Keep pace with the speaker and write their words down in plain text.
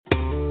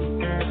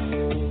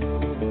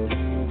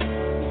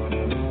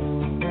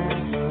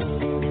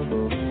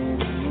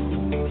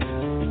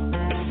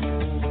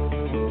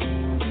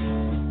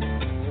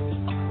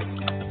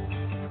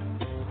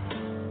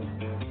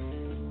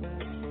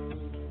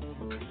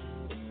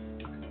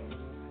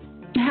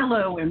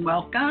Hello and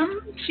welcome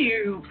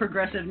to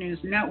Progressive News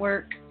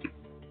Network.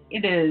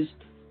 It is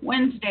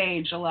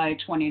Wednesday, July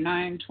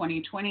 29,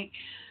 2020.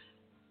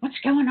 What's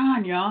going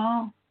on,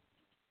 y'all?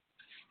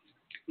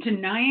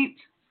 Tonight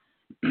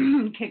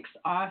kicks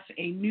off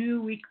a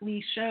new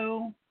weekly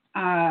show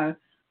for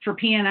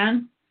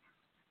PNN,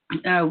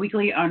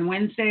 weekly on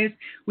Wednesdays.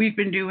 We've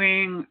been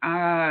doing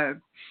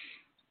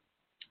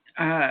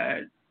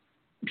PNN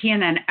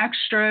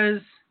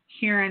extras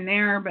here and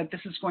there, but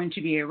this is going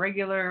to be a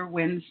regular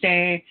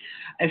Wednesday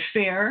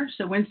affair.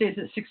 So Wednesdays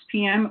at 6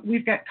 p.m.,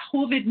 we've got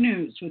COVID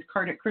news with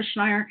Kartik,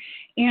 Krishnaiyer,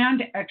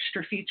 and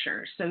extra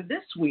features. So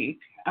this week,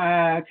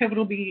 Kartik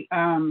will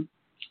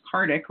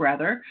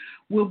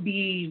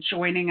be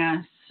joining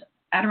us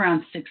at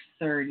around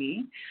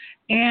 6:30.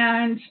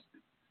 And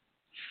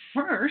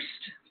first,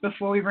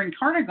 before we bring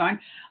Kartik on,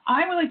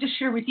 I would like to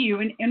share with you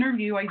an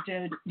interview I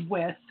did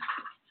with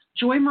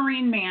Joy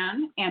Marine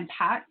Man and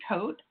Pat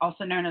Coate,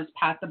 also known as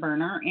Pat the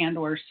Burner and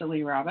or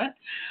Silly Rabbit.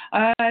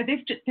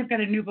 They've got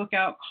a new book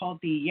out called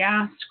the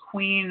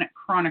Kween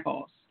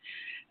Chronicles.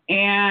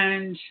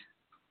 And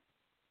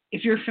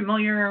if you're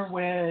familiar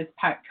with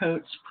Pat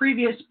Coate's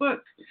previous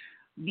book,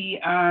 the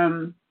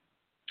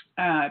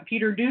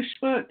Peter Douche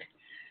book,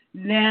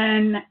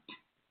 then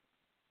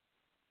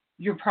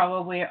you're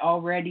probably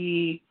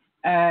already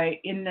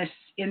in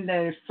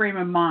the frame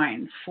of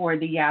mind for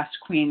the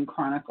Kween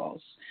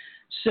Chronicles.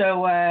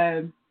 So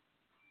I'm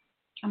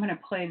going to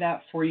play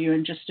that for you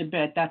in just a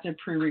bit. That's a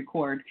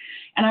pre-record.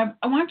 And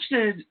I want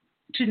you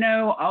to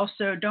know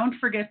also, don't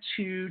forget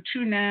to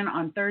tune in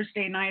on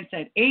Thursday nights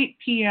at 8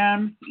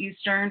 p.m.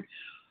 Eastern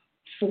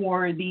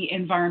for the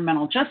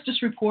Environmental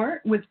Justice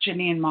Report with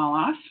Janine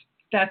Maloff.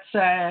 That's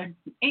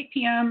 8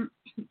 p.m.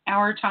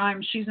 our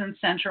time. She's in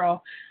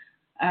Central,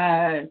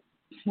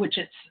 which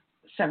it's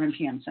 7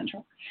 p.m.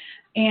 Central.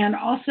 And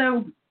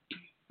also,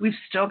 we've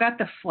still got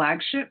the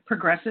flagship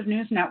Progressive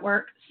News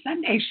Network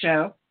Sunday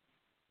show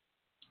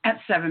at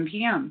 7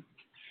 p.m.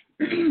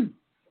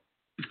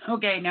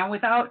 Okay, now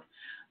without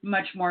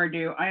much more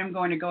ado, I am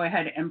going to go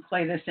ahead and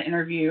play this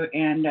interview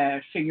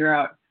and figure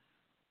out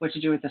what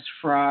to do with this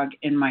frog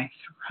in my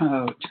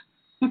throat.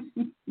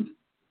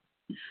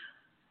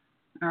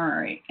 All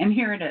right, and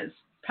here it is.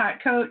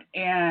 Pat Coate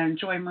and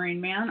Joy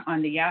Marine Man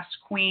on the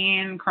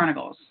Kween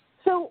Chronicles.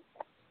 So,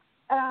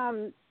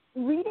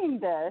 reading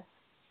this,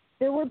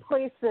 there were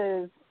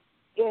places,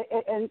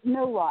 and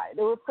no lie,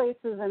 there were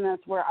places in this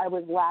where I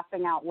was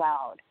laughing out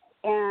loud.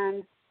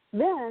 And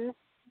then,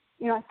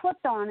 I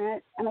slept on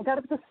it, and I got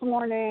up this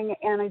morning,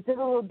 and I did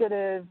a little bit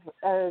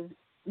of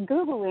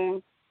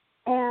Googling,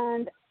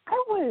 and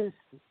I was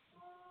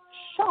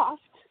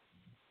shocked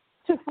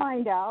to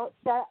find out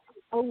that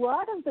a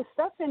lot of the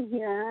stuff in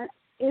here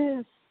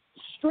is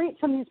straight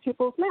from these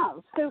people's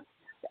mouths. So,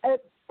 Pat,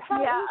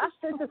 you just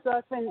start this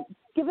up and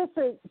give us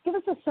a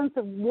sense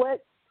of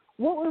what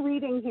we're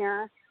reading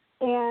here,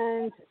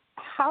 and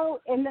how,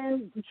 and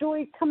then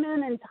Joy, come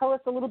in and tell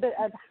us a little bit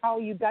of how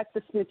you got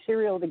this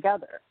material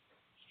together.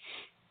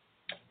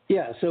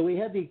 Yeah, so we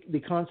had the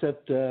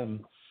concept.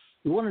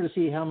 We wanted to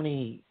see how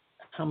many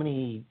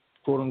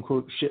quote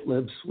unquote shit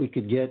libs we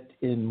could get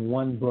in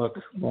one book,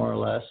 more or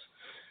less.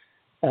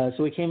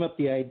 So we came up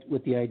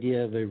with the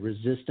idea of a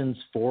resistance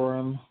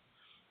forum.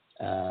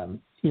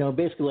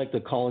 Basically like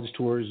the college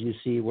tours you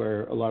see,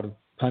 where a lot of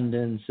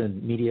pundits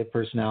and media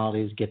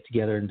personalities get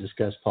together and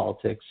discuss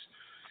politics.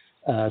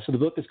 So the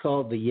book is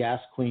called the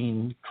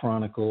Kween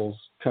Chronicles,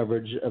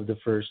 coverage of the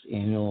first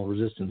annual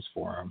Resistance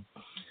Forum.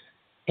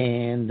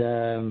 And,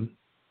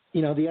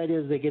 the idea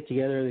is they get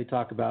together, they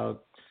talk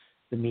about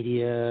the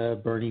media,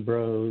 Bernie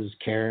Bros,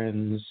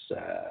 Karens,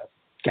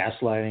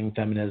 gaslighting,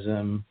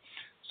 feminism,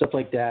 stuff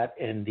like that.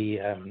 And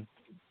the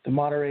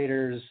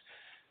moderators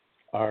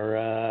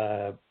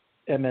are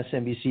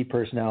MSNBC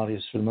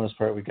personalities for the most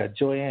part. We've got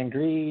Joyanne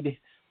Greed,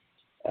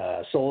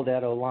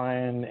 Soledad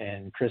O'Lion,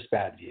 and Chris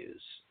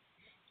Badviews.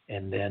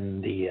 And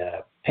then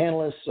the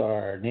panelists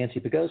are Nancy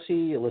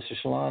Pegosi, Alyssa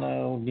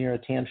Shalano,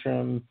 Nira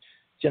Tantrum,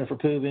 Jennifer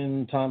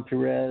Pubin, Tom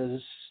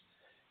Perez,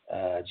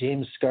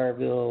 James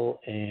Scarville,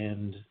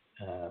 and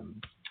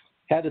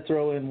had to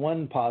throw in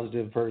one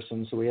positive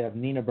person, so we have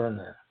Nina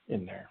Berner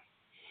in there.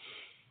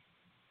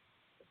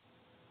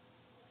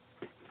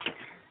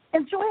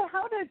 And Joy,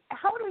 how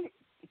do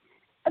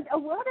a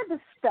lot of the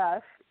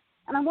stuff,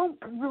 and I won't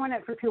ruin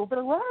it for people, but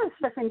a lot of the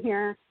stuff in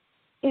here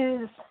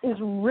is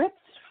ripped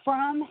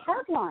from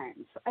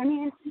headlines. I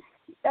mean,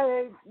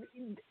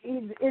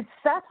 it's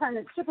satire and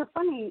it's super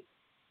funny,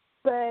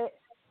 but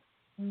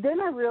then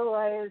I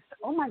realized,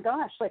 oh my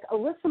gosh, like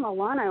Alyssa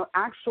Milano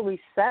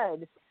actually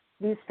said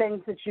these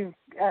things that you've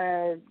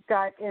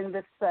got in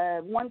this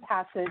one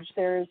passage.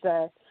 There's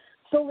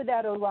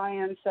Soledad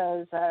O'Lion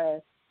says,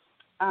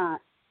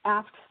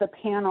 asks the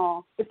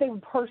panel if they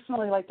would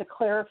personally like to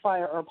clarify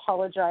or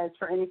apologize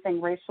for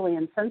anything racially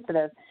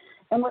insensitive.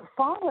 And what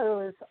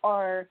follows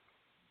are,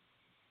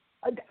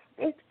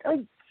 this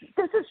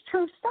is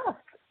true stuff.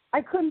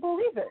 I couldn't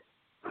believe it.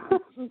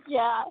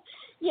 Yeah.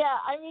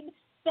 I mean,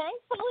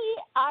 thankfully,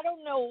 I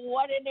don't know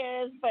what it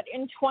is, but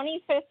in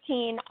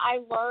 2015, I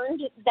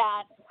learned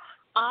that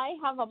I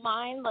have a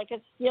mind like a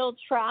steel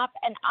trap,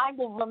 and I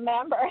will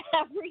remember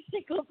every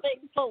single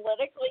thing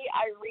politically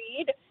I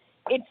read.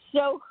 It's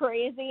so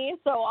crazy.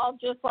 So I'll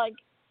just like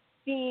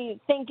be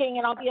thinking,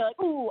 and I'll be like,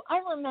 ooh, I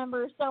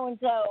remember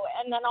so-and-so,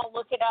 and then I'll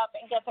look it up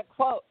and get the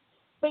quote.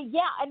 But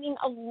yeah, I mean,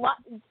 a lot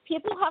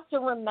people have to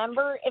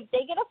remember if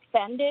they get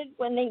offended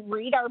when they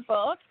read our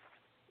book,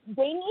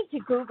 they need to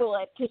Google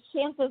it, because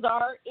chances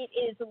are it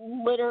is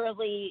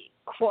literally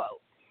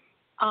quote.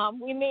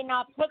 We may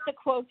not put the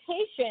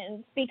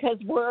quotations because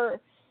we're,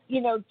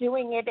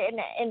 doing it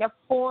in a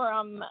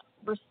forum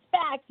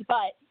respect,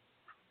 but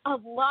a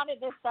lot of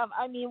this stuff,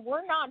 I mean,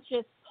 we're not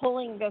just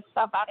pulling this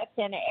stuff out of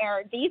thin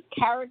air. These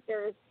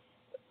characters,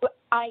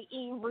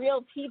 i.e.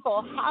 real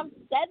people, have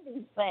said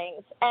these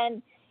things,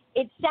 and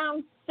it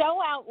sounds so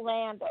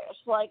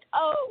outlandish, like,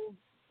 oh,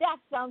 that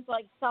sounds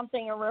like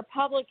something a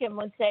Republican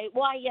would say.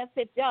 Why, yes,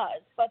 it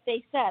does, but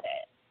they said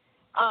it.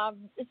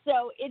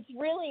 So it's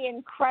really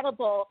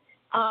incredible.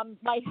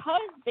 My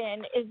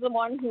husband is the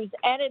one who's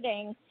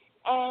editing,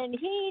 and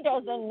he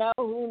doesn't know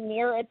who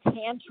Near a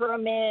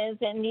Tantrum is,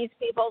 and these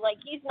people, like,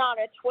 he's not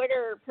a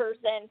Twitter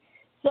person.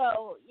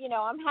 So,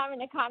 I'm having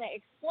to kind of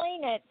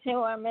explain it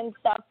to him and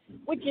stuff,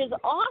 which is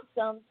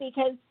awesome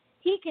because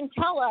he can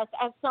tell us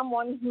as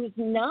someone who's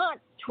not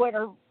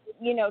Twitterverse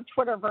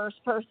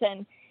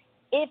person,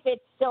 if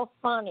it's still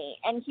funny,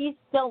 and he's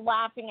still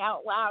laughing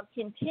out loud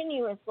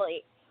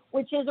continuously,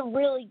 which is a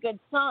really good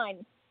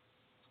sign.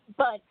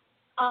 But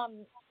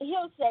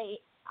he'll say,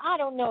 I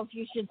don't know if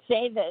you should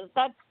say this.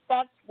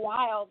 That's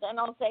wild. And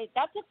I'll say,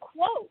 that's a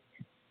quote.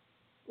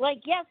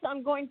 Like, yes,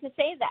 I'm going to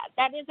say that.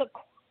 That is a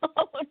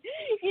quote,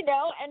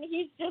 and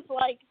he's just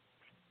like,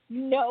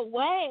 no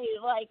way.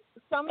 Like,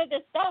 some of the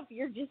stuff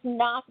you're just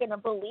not going to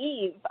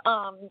believe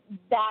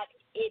that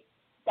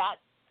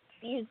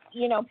these,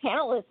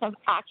 panelists have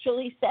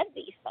actually said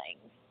these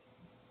things.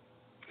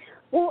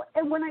 Well,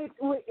 and when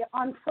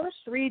on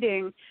first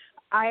reading,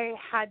 I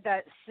had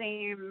that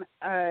same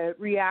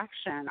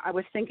reaction. I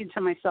was thinking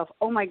to myself,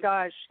 "Oh my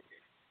gosh,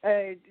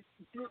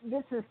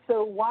 this is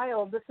so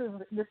wild. This is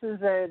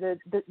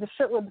the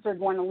shitlibs are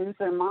going to lose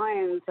their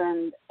minds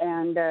and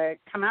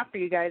come after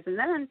you guys." And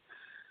then,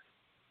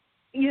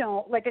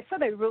 like I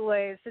said, I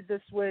realized that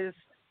this was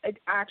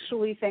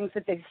actually things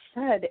that they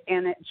said,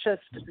 and it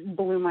just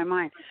blew my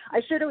mind.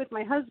 I shared it with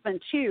my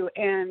husband too,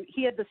 and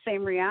he had the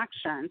same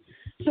reaction.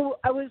 So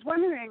I was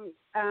wondering,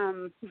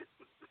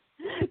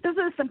 this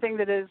is something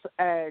that is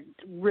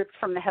ripped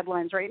from the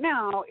headlines right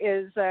now,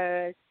 is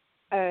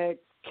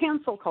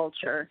cancel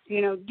culture. Do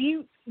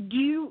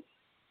you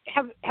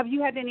have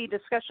you had any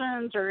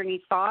discussions or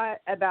any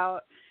thought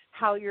about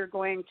how you're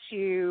going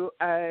to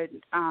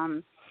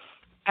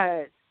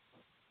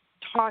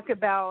talk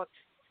about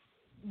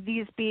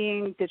these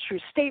being the true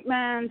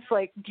statements?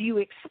 Like, do you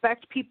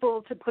expect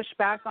people to push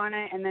back on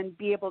it and then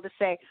be able to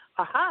say,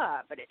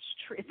 aha, but it's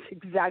true, it's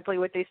exactly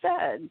what they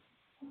said?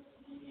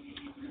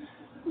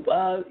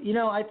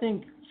 I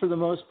think for the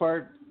most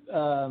part,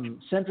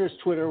 centrist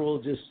Twitter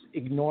will just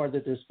ignore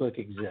that this book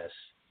exists.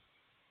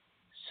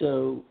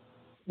 So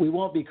we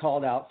won't be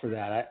called out for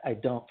that, I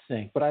don't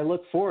think. But I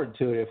look forward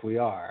to it if we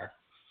are.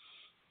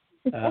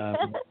 They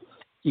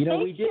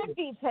should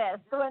be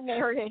pissed when they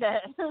read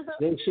it.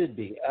 They should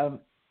be.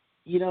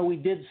 We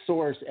did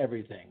source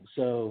everything.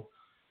 So,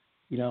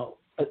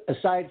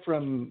 aside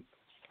from,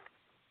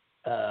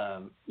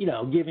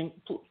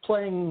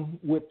 playing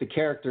with the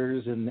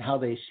characters and how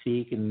they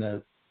speak and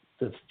the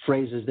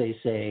phrases they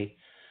say,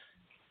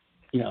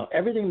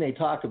 everything they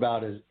talk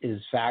about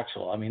is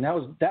factual. I mean, that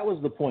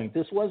was the point.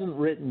 This wasn't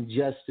written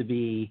just to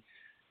be,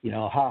 the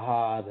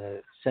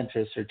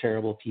centrists are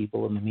terrible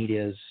people and the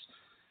media's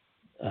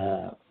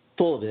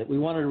full of it. We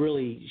wanted to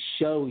really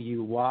show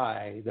you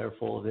why they're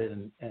full of it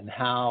and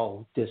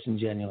how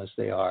disingenuous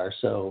they are.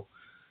 So,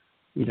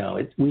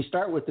 we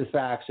start with the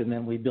facts and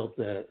then we built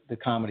the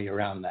comedy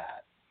around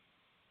that.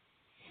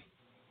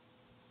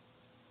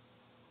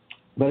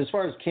 But as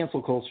far as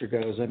cancel culture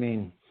goes, I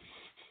mean,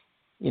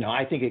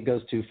 I think it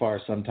goes too far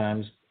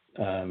sometimes.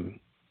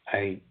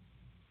 I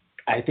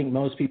think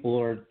most people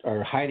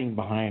are hiding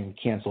behind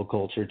cancel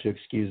culture to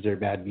excuse their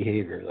bad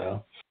behavior,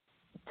 though.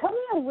 Tell me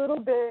a little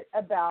bit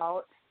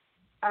about,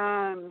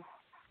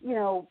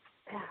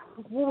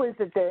 what was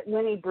it that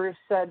Lenny Bruce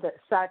said, that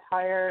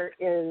satire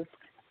is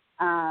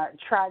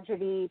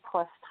tragedy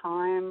plus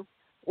time,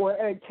 or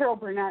Carol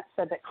Burnett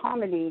said that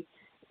comedy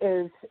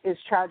is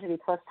tragedy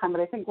plus time, but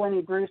I think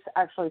Lenny Bruce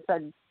actually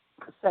said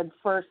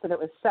first that it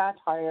was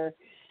satire.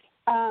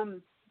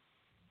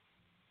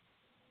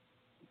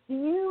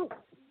 Do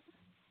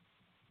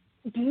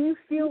you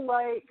feel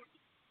like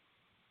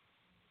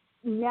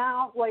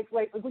now, like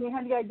when you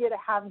had the idea to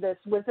have this,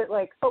 was it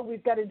like, oh,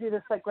 we've got to do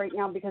this like right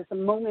now because the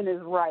moment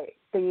is right,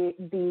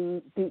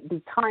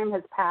 the time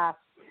has passed,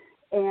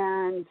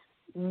 and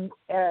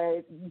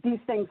these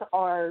things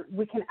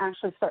we can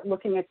actually start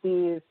looking at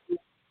these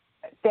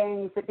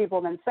things that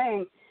people have been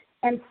saying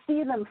and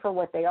see them for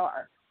what they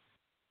are?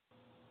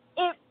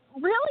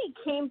 really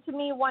came to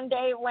me one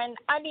day when,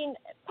 I mean,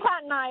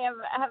 Pat and I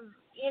have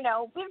you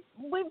know,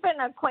 we've been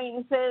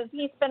acquaintances.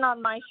 He's been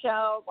on my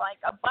show like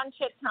a bunch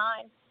of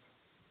times.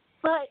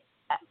 But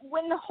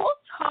when the whole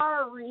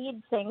Tara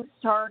Reid thing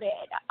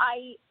started,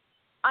 I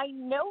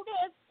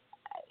noticed,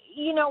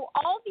 you know,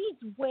 all these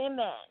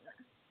women,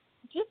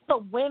 just the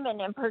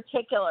women in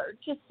particular,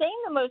 just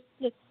saying the most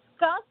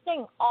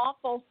disgusting,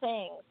 awful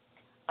things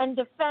and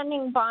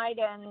defending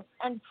Biden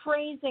and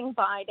praising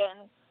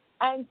Biden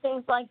and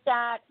things like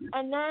that.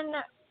 And then,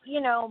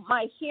 you know,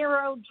 my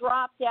hero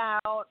dropped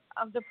out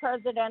of the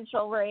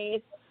presidential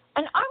race,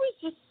 and I was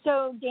just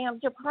so damn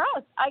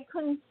depressed. I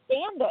couldn't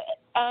stand it,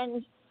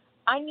 and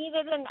I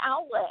needed an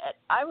outlet.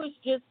 I was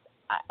just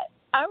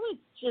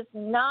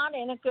not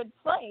in a good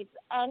place.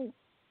 And,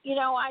 you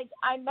know, I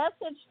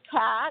messaged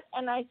Pat,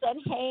 and I said,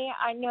 hey,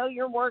 I know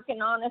you're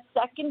working on a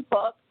second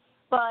book,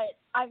 but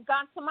I've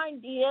got some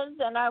ideas,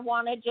 and I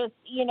want to just,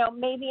 you know,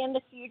 maybe in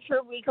the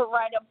future we could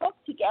write a book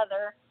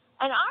together.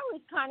 And I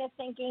was kind of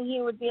thinking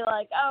he would be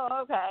like, oh,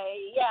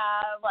 okay,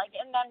 yeah, like,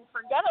 and then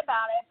forget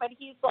about it. But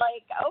he's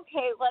like,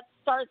 okay, let's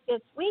start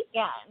this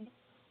weekend.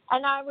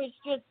 And I was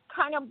just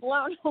kind of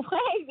blown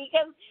away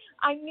because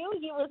I knew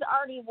he was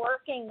already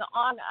working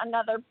on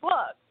another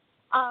book.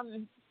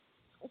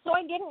 So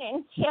I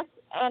didn't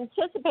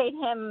anticipate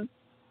him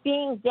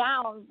being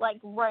down, like,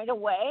 right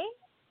away.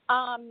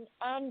 And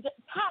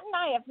Pat and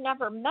I have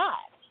never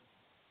met.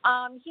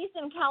 He's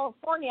in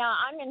California.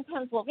 I'm in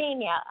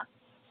Pennsylvania.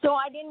 So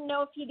I didn't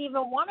know if he'd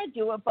even want to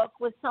do a book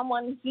with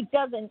someone he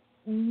doesn't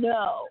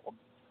know.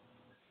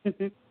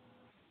 Pat,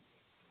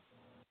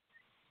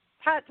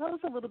 tell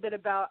us a little bit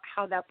about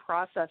how that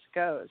process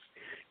goes.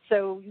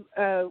 So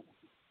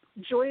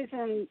Joy's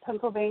in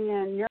Pennsylvania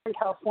and you're in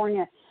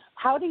California.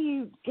 How do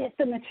you get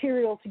the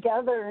material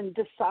together and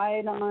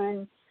decide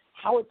on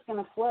how it's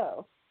going to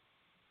flow?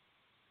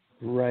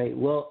 Right.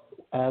 Well,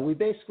 we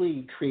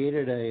basically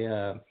created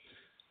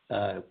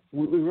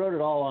we wrote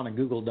it all on a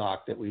Google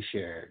Doc that we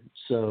shared.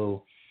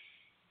 So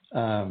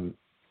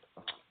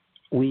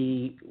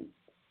we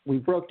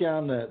broke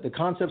down the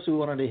concepts we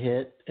wanted to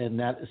hit, and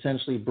that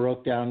essentially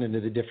broke down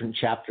into the different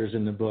chapters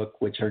in the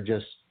book, which are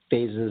just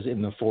phases in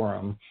the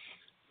forum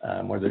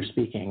where they're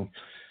speaking.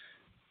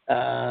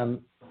 And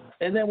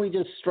then we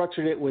just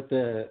structured it with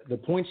the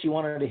points you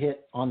wanted to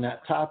hit on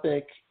that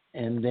topic,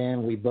 and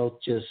then we both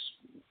just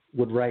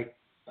would write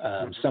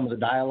some of the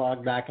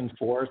dialogue back and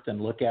forth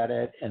and look at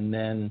it. And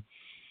then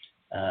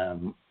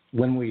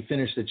when we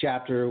finished the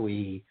chapter,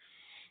 we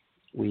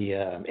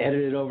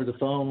edited over the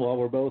phone while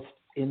we're both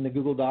in the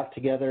Google Doc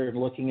together and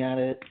looking at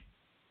it.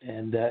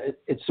 And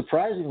it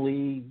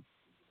surprisingly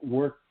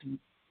worked.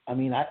 I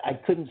mean, I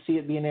couldn't see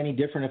it being any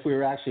different if we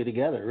were actually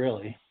together,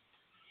 really.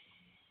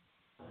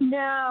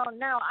 No,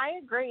 I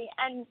agree.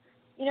 And,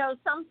 you know,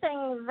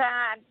 something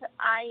that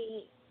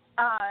I,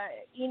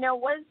 you know,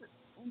 was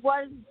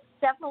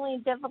definitely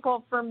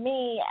difficult for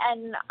me,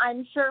 and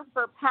I'm sure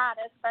for Pat,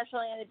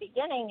 especially in the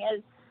beginning,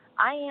 is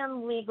I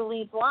am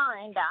legally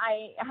blind.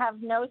 I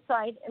have no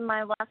sight in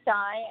my left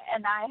eye,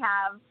 and I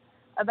have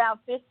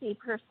about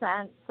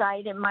 50%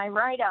 sight in my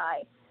right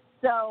eye.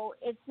 So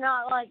it's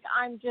not like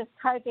I'm just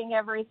typing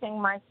everything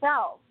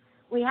myself.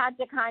 We had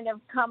to kind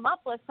of come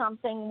up with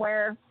something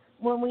where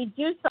when we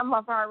do some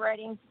of our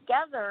writing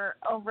together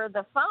over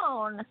the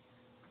phone,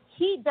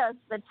 he does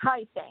the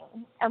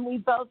typing, and we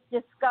both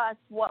discuss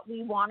what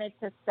we wanted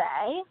to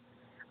say.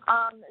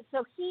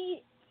 So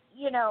he,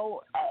 you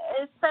know,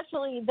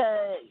 especially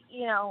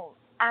you know,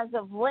 as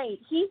of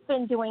late, he's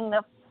been doing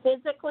the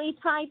physically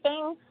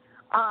typing.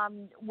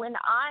 When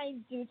I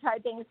do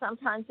typing,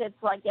 sometimes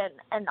it's like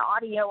an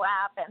audio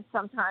app, and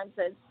sometimes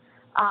it's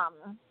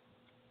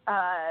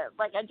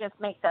like I just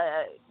make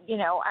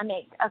I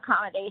make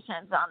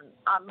accommodations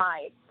on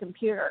my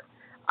computer.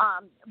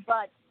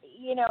 But,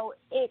 you know,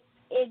 it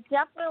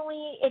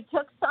definitely, it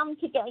took some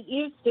to get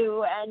used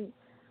to, and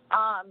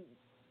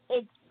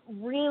it's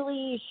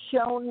really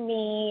shown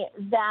me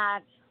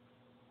that,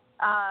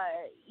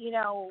 you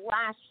know,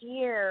 last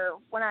year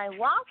when I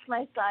lost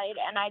my sight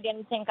and I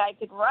didn't think I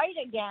could write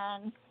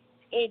again,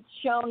 it's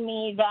shown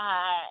me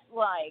that,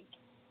 like,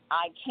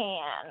 I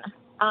can.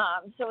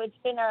 So it's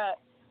been a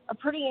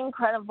pretty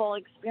incredible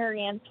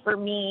experience for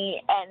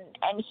me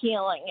and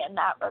healing in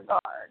that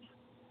regard.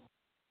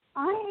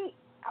 I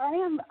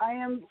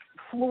am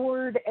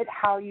floored at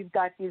how you've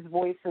got these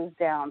voices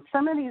down.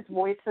 Some of these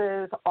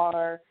voices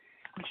are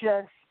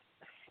just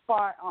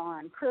spot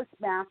on. Chris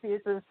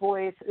Matthews'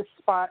 voice is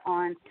spot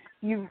on.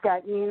 You've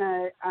got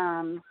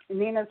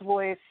Nina's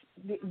voice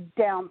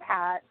down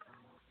pat,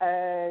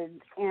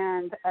 and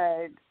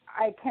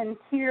I can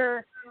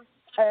hear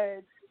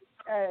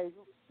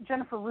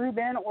Jennifer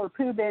Rubin or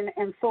Poobin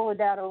and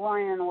Soledad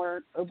Orion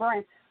or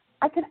O'Brien.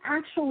 I can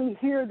actually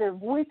hear their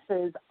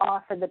voices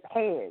off of the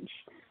page.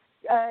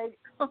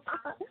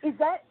 Is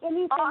that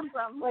anything?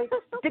 Awesome. Like,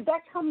 did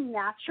that come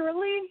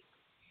naturally?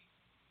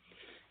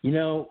 You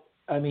know,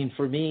 I mean,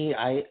 for me,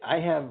 I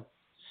have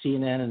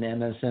CNN and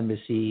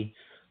MSNBC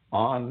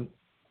on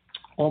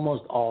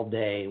almost all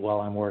day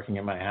while I'm working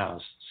at my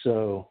house.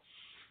 So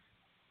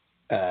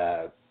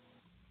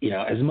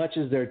as much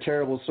as they're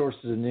terrible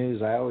sources of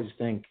news, I always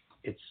think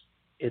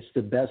it's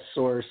the best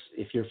source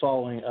if you're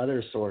following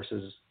other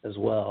sources as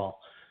well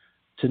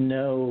to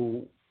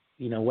know,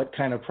 what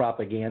kind of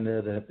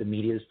propaganda that the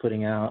media is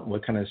putting out,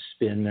 what kind of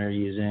spin they're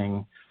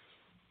using.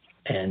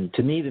 And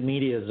to me, the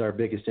media is our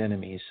biggest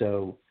enemy.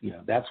 So,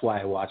 that's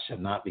why I watch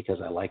them, not because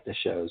I like the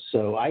shows.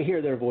 So I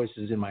hear their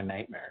voices in my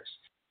nightmares.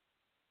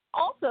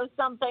 Also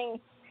something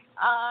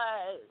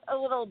a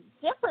little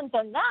different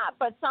than that,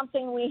 but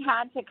something we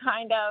had to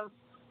kind of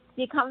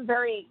become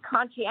very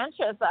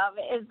conscientious of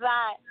is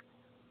that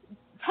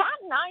Pat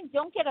and I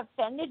don't get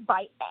offended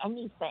by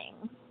anything,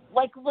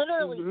 like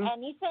literally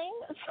anything.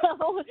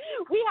 So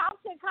we have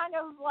to kind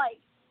of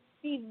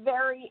be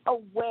very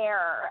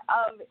aware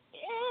of,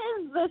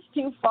 is this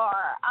too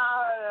far?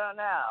 I don't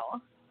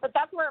know. But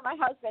that's where my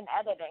husband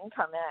editing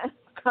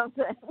comes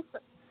in.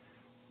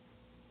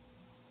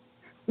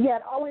 Yeah,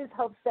 it always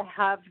helps to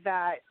have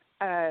that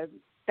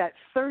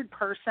third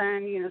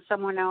person,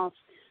 someone else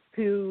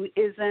who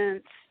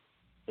isn't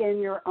in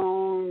your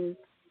own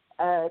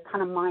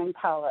kind of mind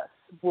palace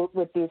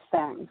with these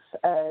things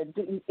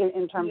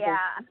in terms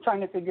of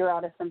trying to figure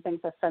out if something's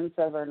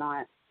offensive or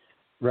not.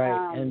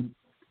 Right. And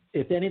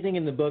if anything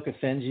in the book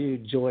offends you,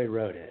 Joy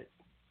wrote it,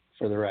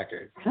 for the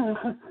record.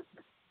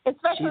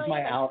 Especially she's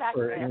my out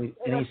for any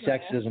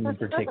sexism in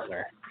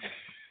particular.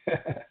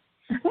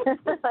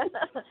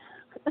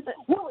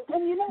 Well,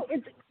 and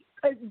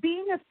it's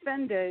being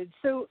offended.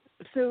 So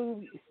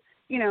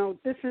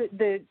this is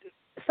the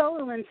Saul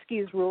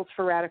Alinsky's rules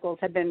for radicals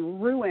have been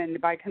ruined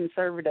by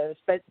conservatives.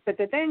 But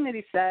the thing that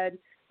he said,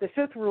 the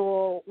fifth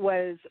rule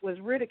was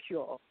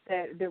ridicule.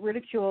 That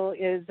ridicule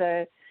is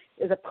a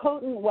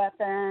potent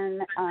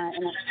weapon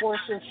and it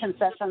forces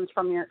concessions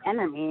from your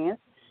enemies.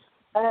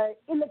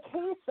 In the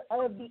case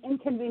of the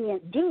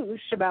inconvenient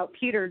douche about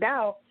Peter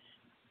Dow,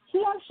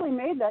 he actually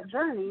made that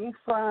journey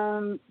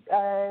from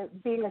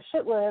being a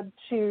shitlib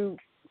to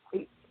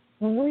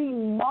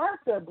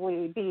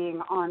remarkably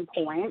being on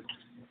point.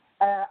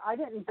 I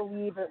didn't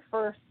believe at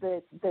first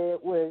that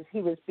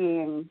he was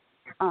being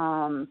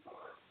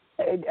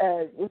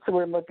what's the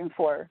word I'm looking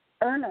for?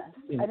 Earnest.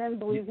 I didn't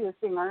believe he was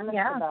being earnest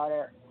about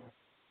it.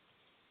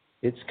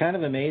 It's kind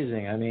of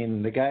amazing. I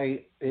mean, the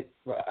guy.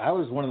 I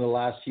was one of the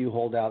last few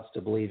holdouts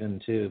to believe him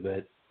too,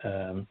 but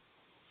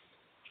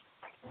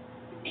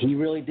he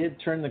really did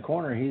turn the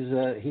corner.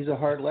 He's a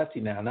hard lefty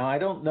now. Now, I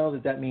don't know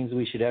that means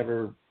we should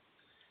ever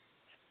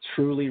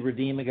truly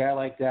redeem a guy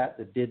like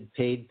that did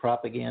paid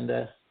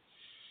propaganda.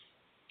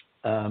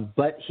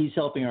 But he's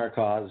helping our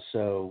cause,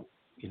 so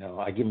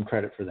I give him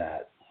credit for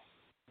that.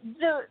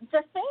 The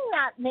thing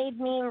that made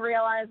me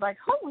realize,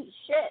 holy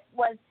shit,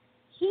 was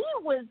he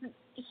was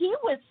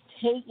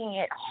taking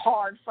it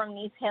hard from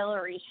these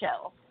Hillary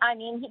shows. I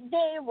mean,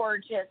 they were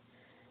just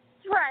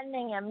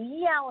threatening him,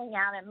 yelling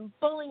at him,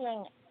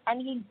 bullying,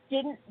 and he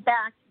didn't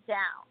back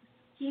down.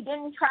 He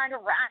didn't try to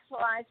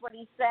rationalize what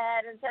he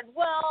said and said,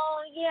 well,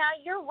 yeah,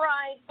 you're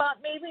right,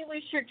 but maybe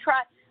we should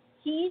try.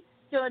 He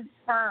stood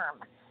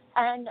firm.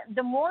 And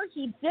the more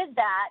he did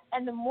that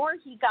and the more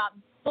he got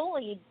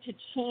bullied to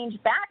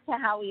change back to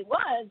how he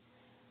was,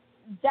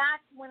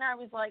 that's when I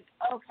was like,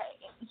 okay,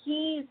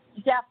 he's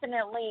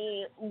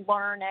definitely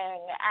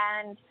learning.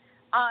 And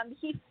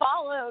he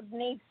followed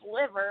Nate's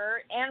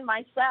liver and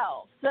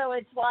myself. So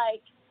it's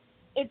like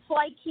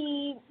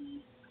he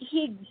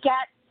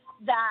gets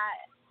that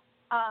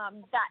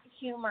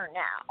humor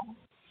now.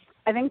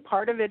 I think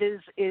part of it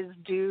is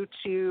due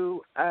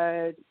to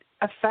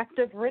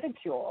effective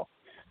ridicule.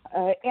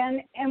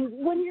 And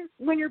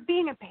when you're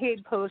being a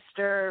paid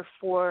poster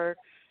for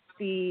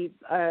the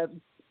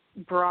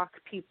Brock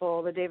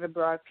people, the David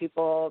Brock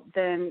people,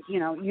 then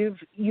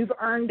you've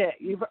earned it.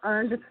 You've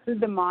earned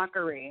the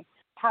mockery.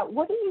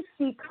 What do you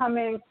see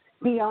coming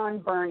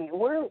beyond Bernie?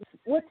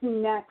 What's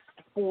next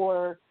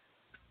for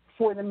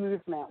the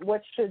movement?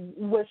 What should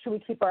we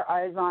keep our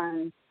eyes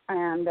on,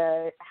 and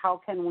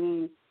how can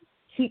we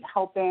keep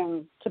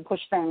helping to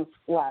push things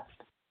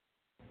left?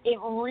 It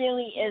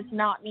really is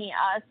not me,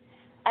 us.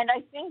 And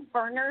I think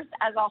burners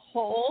as a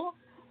whole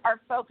are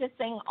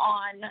focusing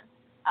on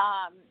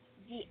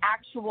the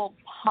actual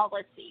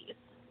policies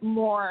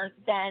more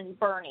than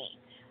Bernie.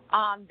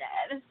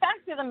 The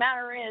fact of the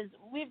matter is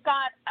we've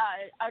got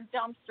a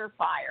dumpster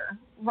fire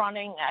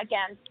running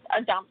against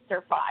a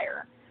dumpster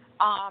fire.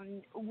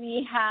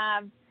 We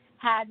have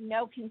had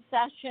no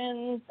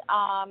concessions.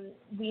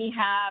 We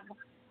have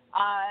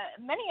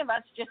many of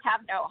us just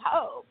have no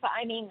hope.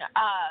 I mean,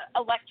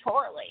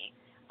 electorally.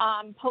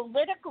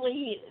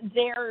 Politically,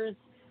 there's,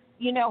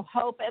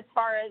 hope as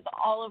far as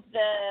all of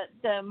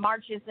the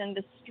marches in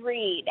the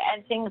street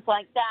and things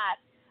like that.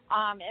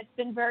 It's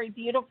been very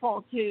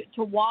beautiful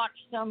to watch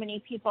so many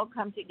people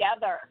come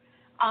together.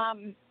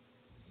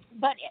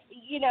 But,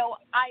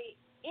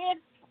 if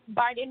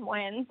Biden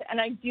wins, and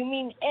I do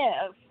mean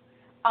if,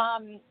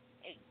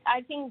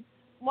 I think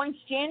once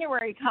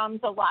January comes,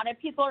 a lot of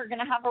people are going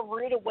to have a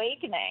rude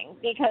awakening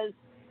because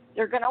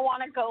they're going to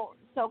want to go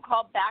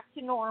so-called back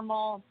to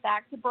normal,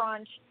 back to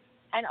brunch,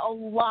 and a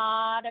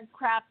lot of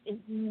crap is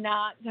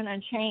not going to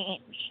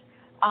change.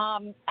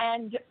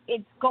 And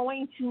it's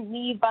going to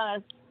leave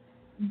us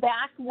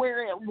back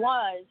where it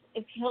was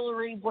if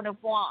Hillary would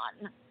have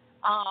won.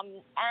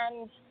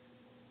 And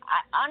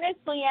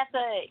honestly, at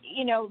the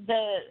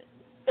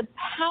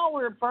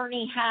power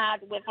Bernie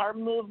had with our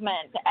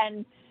movement,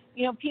 and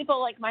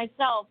people like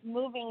myself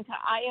moving to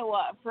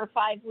Iowa for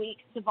 5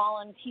 weeks to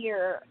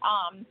volunteer,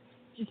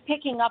 just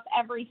picking up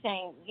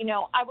everything.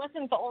 I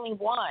wasn't the only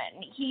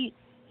one. He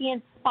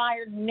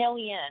inspired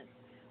millions.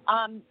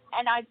 And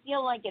I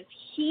feel like if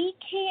he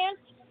can't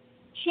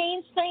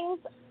change things,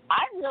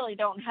 I really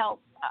don't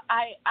help.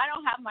 I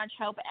don't have much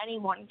hope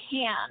anyone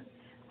can.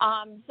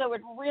 So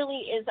it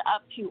really is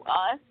up to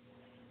us.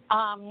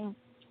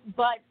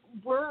 But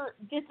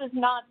this is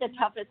not the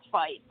toughest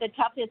fight. The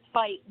toughest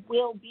fight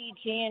will be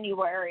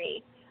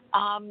January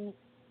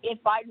if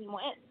Biden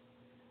wins.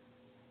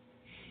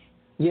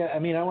 Yeah, I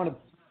mean, I want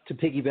to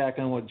piggyback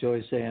on what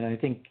Joy's saying. I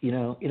think,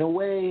 in a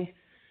way,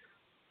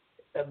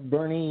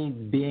 Bernie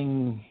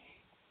being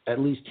at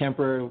least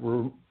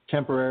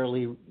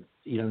temporarily,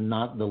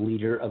 not the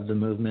leader of the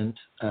movement,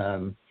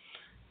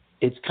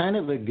 it's kind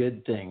of a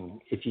good thing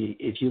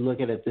if you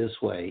look at it this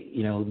way.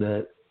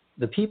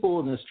 The people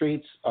in the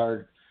streets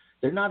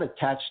they're not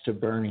attached to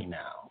Bernie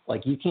now.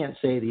 Like, you can't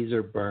say these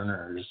are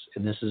burners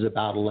and this is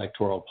about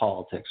electoral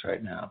politics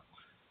right now.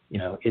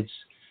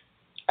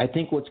 I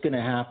think what's going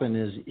to happen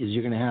is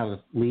you're going to have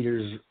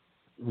leaders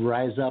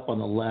rise up on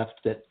the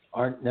left that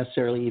aren't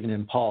necessarily even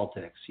in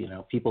politics.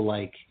 People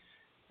like,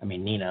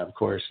 Nina, of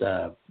course,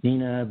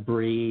 Nina,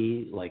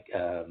 Bree,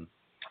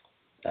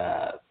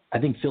 I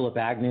think Philip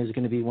Agnew is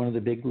going to be one of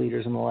the big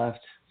leaders on the left.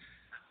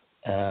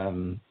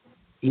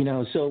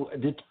 So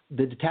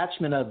the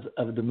detachment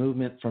of the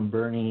movement from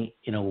Bernie,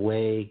 in a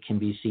way, can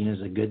be seen as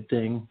a good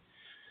thing.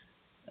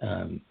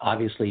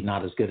 Obviously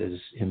not as good as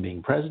him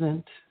being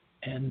president,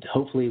 and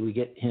hopefully we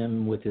get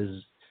him with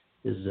his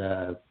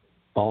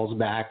balls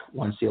back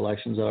once the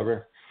election's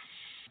over.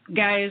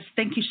 Guys,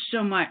 thank you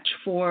so much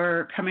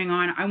for coming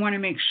on. I want to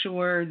make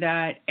sure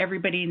that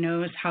everybody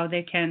knows how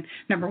they can,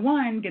 number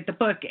one, get the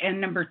book,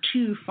 and number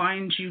two,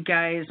 find you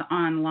guys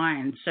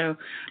online. So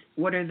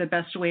what are the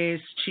best ways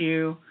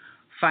to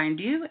find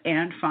you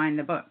and find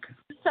the book?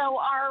 So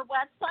our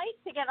website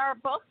to get our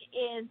book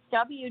is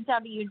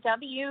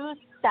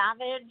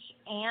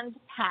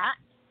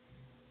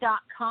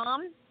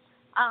www.savageandpat.com.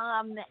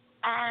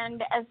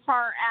 And as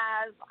far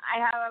as I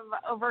have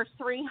over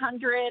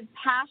 300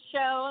 past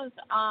shows,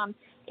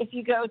 if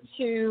you go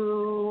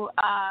to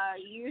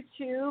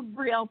YouTube,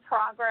 Real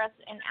Progress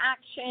in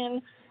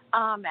Action,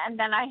 and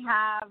then I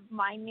have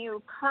my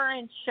new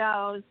current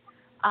shows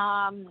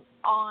on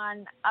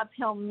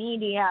Uphill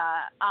Media,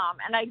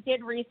 and I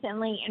did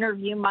recently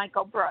interview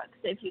Michael Brooks,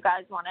 if you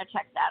guys want to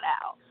check that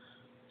out.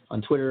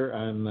 On Twitter,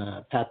 I'm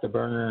Pat the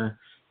Burner,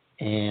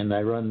 and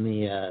I run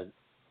the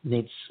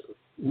Nate's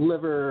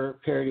Liver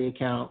parody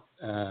account,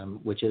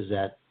 which is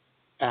at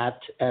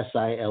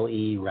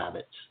SILE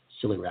Rabbit,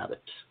 Silly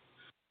Rabbit.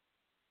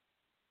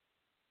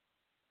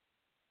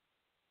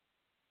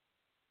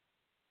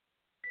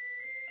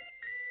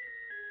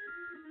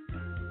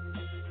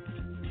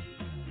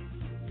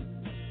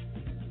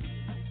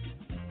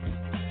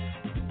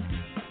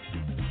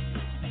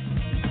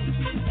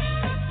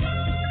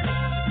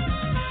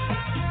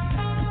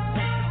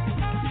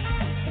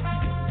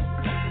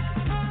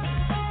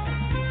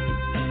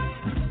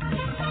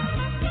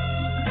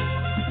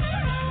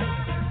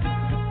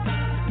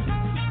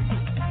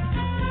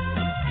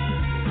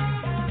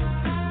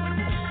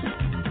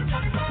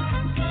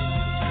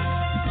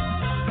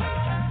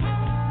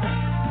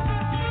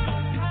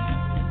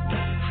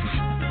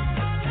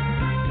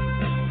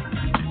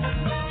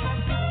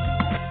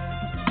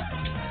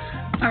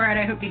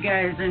 I hope you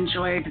guys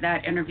enjoyed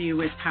that interview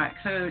with Pat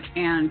Coate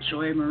and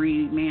Joy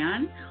Marie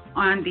Mann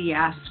on the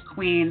Ask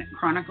Queen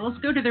Chronicles.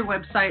 Go to their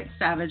website,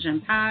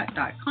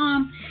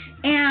 savageandpat.com,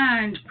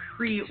 and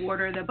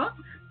pre-order the book.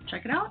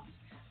 Check it out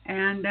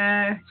and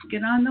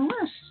get on the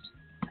list.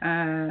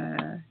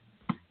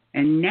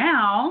 And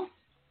now,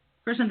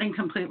 for something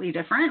completely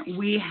different,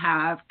 we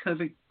have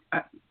COVID.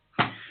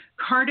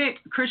 Kartik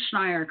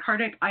Krishnaiyer.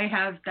 Kartik,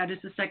 that is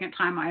the second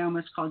time I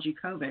almost called you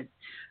COVID.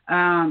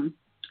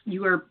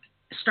 You are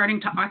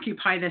starting to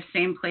occupy the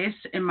same place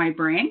in my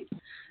brain,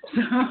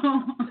 so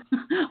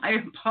I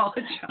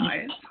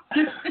apologize.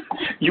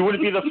 You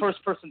wouldn't be the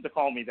first person to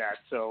call me that,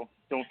 so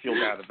don't feel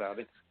bad about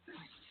it.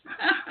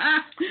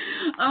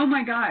 Oh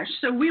my gosh.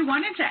 So we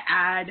wanted to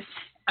add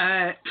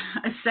a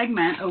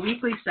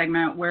weekly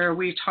segment where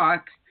we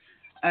talk,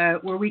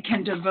 where we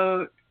can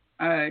devote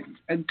a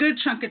good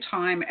chunk of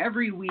time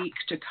every week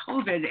to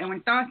COVID, and we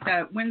thought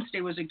that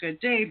Wednesday was a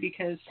good day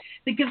because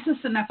it gives us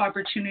enough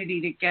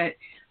opportunity to get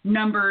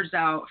numbers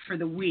out for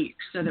the week,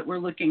 so that we're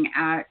looking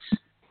at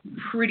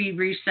pretty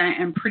recent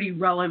and pretty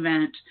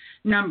relevant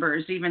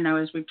numbers, even though,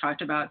 as we've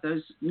talked about,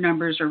 those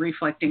numbers are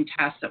reflecting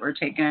tests that were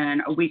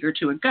taken a week or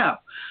two ago.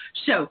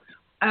 So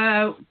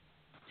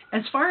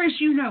as far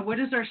as you know, what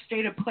is our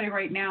state of play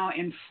right now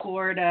in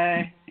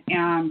Florida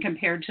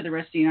compared to the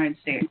rest of the United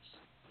States?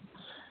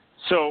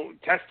 So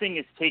testing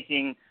is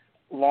taking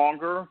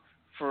longer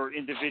for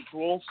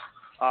individuals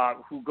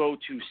who go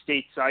to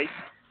state sites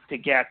to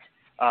get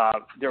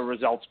their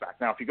results back.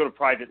 Now, if you go to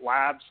private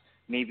labs,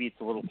 maybe it's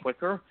a little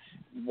quicker.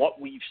 What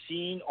we've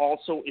seen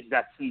also is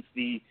that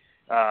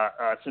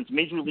since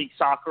Major League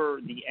Soccer,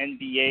 the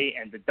NBA,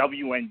 and the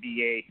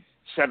WNBA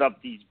set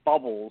up these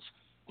bubbles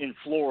in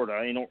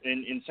Florida,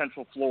 in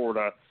Central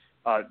Florida,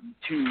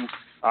 to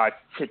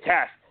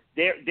test,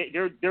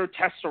 their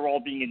tests are all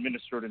being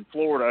administered in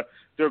Florida.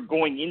 They're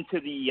going into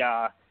the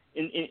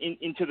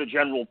into the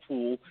general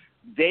pool.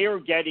 They are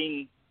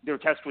getting their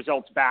test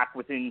results back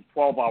within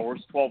 12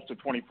 to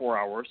 24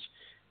 hours,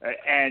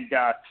 and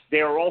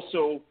they are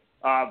also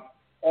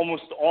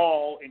almost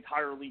all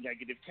entirely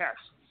negative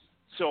tests.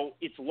 So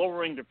it's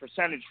lowering the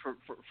percentage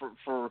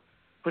for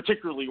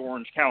particularly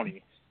Orange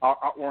County,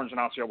 Orange and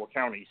Osceola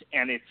counties,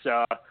 and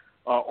it's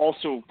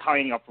also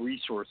tying up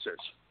resources.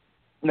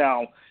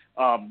 Now,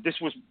 this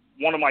was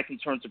one of my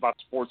concerns about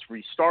sports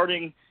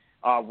restarting,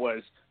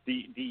 was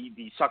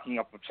the sucking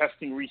up of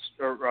testing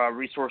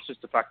resources,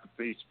 the fact that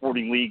the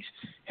sporting leagues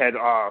had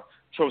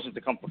chosen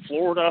to come to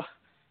Florida.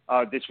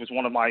 This was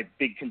one of my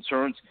big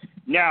concerns.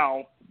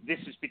 Now, this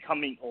is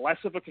becoming less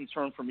of a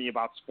concern for me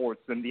about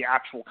sports than the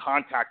actual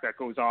contact that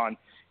goes on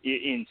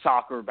in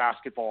soccer,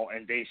 basketball,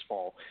 and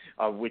baseball,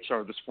 which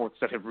are the sports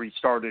that have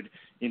restarted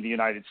in the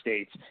United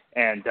States,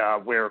 and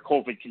where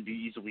COVID can be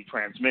easily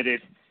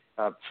transmitted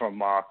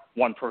from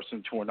one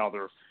person to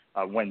another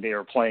when they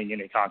are playing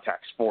in a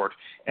contact sport.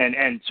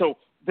 And so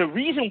the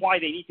reason why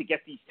they need to get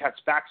these tests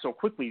back so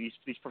quickly,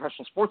 these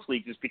professional sports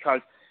leagues, is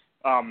because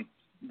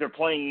they're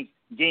playing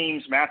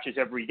games, matches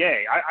every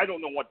day. I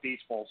don't know what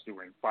baseball's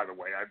doing, by the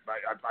way.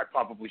 I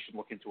probably should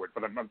look into it,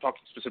 but I'm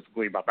talking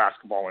specifically about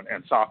basketball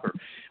and soccer.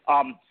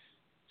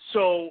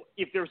 So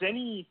if there's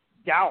any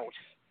doubt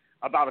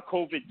about a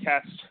COVID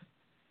test,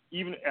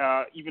 even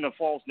a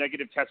false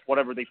negative test,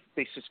 whatever,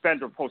 they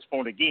suspend or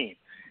postpone a game,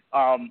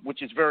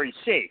 which is very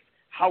safe.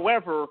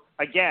 However,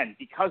 again,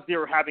 because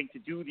they're having to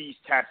do these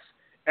tests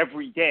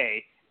every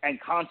day and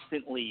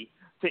constantly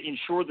to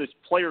ensure this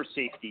player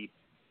safety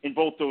in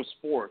both those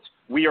sports,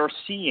 we are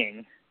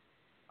seeing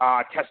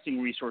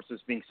testing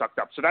resources being sucked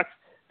up. So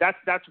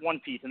that's one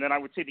piece. And then I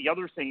would say the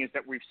other thing is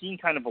that we've seen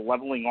kind of a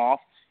leveling off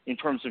in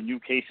terms of new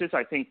cases.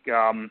 I think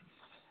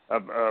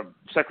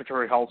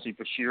Secretary Halsey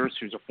Beshears,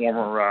 who's a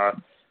former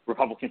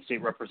Republican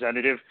state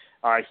representative,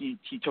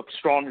 he took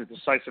strong and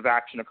decisive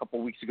action a couple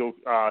of weeks ago,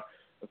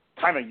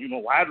 kind of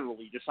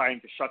unilaterally deciding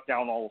to shut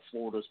down all of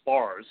Florida's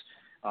bars.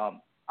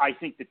 I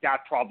think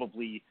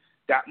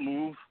that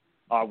move,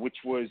 which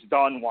was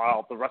done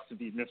while the rest of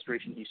the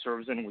administration he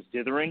serves in was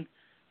dithering,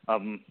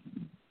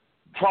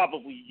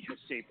 probably has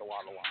saved a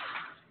lot of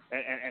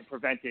lives and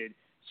prevented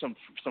some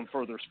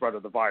further spread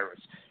of the virus.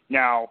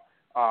 Now,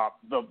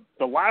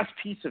 the last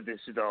piece of this,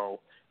 though,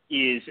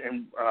 is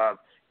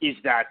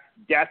that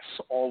deaths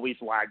always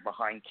lag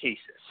behind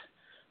cases.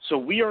 So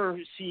we are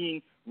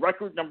seeing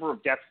record number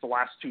of deaths the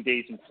last 2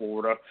 days in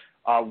Florida.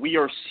 We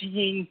are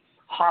seeing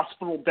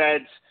hospital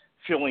beds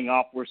filling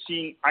up. We're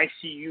seeing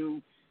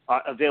ICU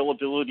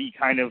availability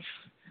kind of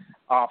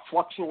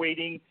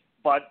fluctuating,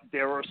 but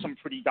there are some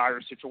pretty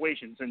dire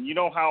situations. And you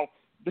know how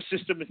the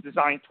system is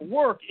designed to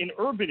work in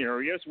urban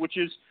areas, which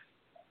is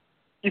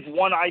if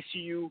one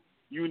ICU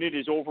unit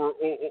is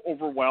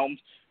overwhelmed,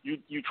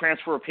 you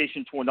transfer a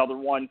patient to another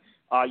one.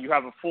 You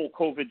have a full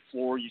COVID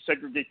floor. You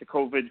segregate the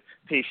COVID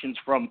patients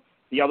from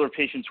the other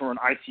patients who are in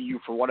ICU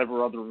for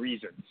whatever other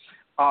reason.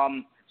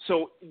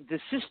 So the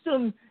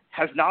system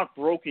has not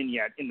broken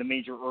yet in the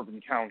major urban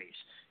counties,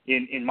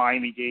 in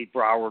Miami-Dade,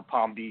 Broward,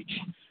 Palm Beach,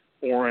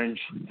 Orange,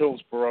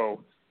 Hillsborough,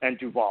 and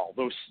Duval.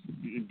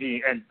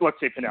 And let's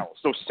say Pinellas.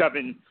 Those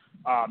seven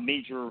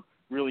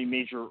really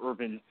major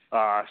urban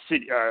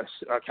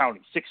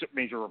counties, 6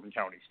 major urban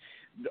counties.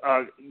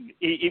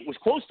 It was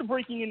close to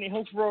breaking in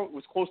Hillsborough. It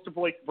was close to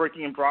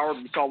breaking in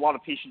Broward. We saw a lot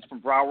of patients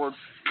from Broward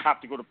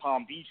have to go to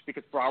Palm Beach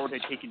because Broward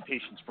had taken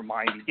patients from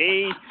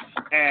Miami-Dade,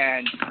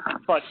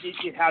 but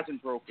it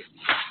hasn't broken.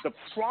 The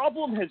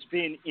problem has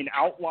been in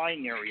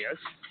outlying areas,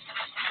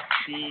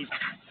 these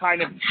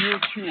kind of tier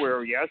 2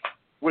 areas,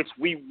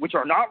 which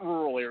are not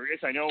rural areas.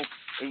 I know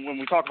when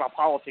we talk about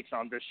politics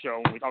on this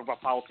show, when we talk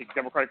about politics,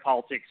 Democratic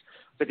politics,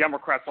 the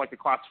Democrats like to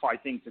classify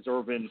things as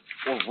urban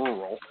or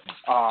rural.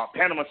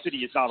 Panama City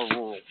is not a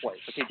rural place.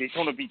 Okay,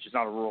 Daytona Beach is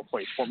not a rural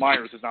place. Fort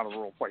Myers is not a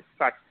rural place. In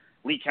fact,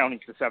 Lee County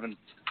is the 7th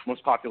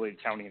most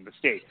populated county in the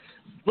state.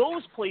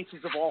 Those places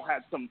have all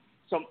had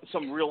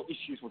some real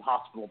issues with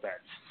hospital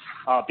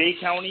beds. Bay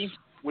County,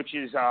 which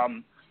is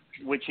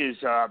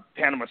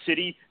Panama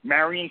City,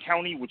 Marion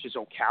County, which is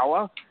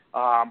Ocala,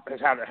 has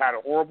had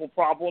a horrible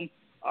problem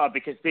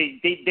because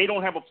they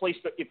don't have a place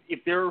if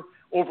they're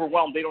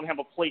overwhelmed, they don't have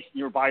a place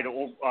nearby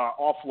to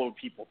offload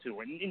people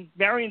to. And in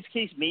Marion's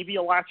case, maybe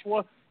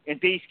Alachua. In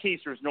Bay's case,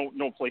 there's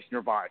no place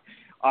nearby.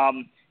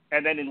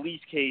 And then in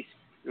Lee's case,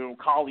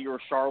 Collier or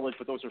Charlotte,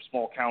 but those are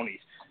small counties.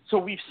 So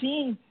we've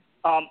seen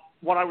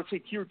what I would say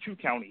tier 2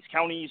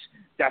 counties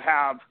that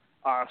have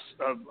are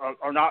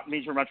not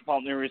major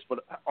metropolitan areas, but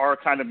are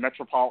kind of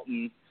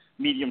metropolitan,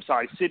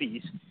 medium-sized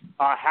cities,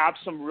 have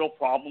some real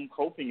problem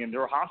coping in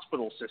their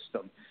hospital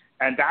system.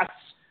 And that's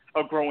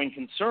a growing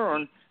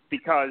concern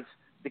because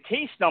the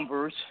case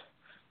numbers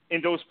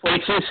in those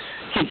places.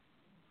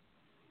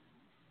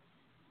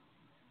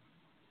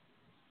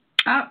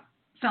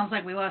 Sounds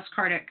like we lost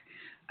Kartik.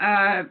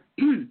 I'm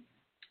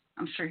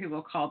sure he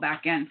will call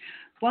back in.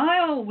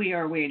 While we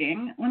are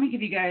waiting, let me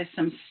give you guys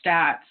some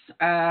stats.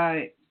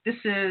 This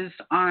is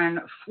on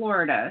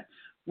Florida.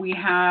 We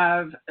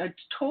have a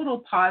total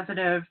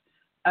positive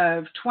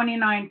of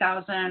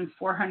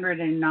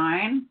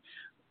 29,409,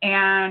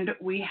 and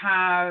we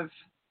have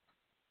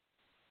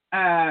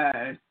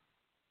the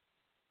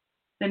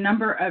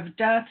number of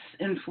deaths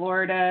in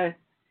Florida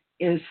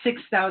is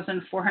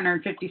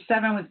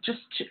 6,457, with just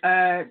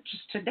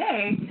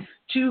today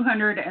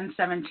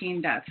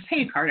 217 deaths.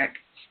 Hey, Kartik,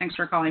 thanks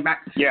for calling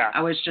back. Yeah,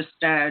 I was just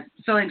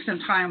filling some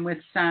time with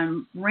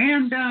some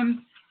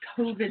random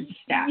COVID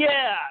stats.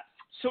 Yeah,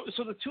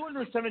 so the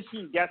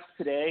 217 deaths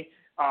today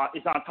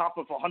is on top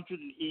of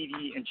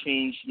 180 and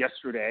change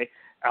yesterday,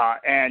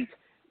 and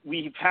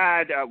we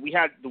had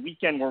the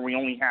weekend where we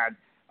only had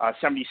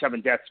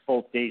 77 deaths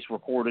both days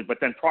recorded, but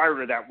then prior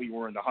to that we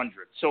were in the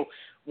hundreds. So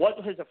what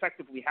has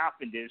effectively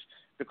happened is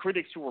the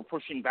critics who were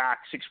pushing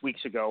back 6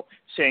 weeks ago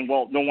saying,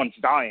 well, no one's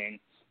dying,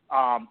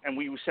 and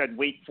we said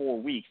wait 4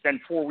 weeks.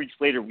 Then 4 weeks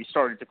later we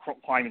started to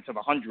climb into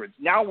the hundreds.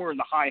 Now we're in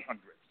the high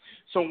hundreds.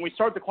 So when we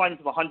started to climb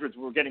into the hundreds,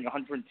 we were getting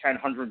 110,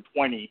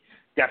 120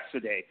 deaths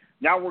a day.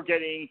 Now we're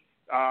getting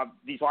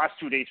these last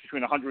 2 days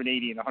between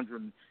 180 and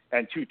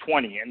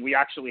 220, and we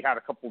actually had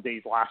a couple of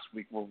days last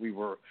week where we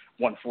were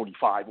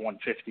 145,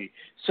 150.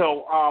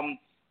 So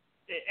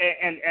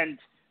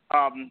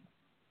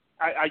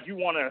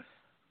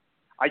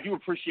I do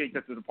appreciate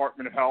that the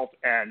Department of Health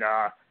and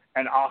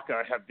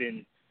ACA have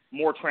been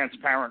more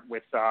transparent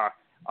with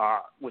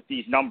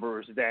these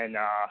numbers than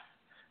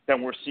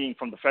we're seeing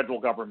from the federal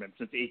government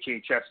since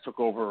HHS took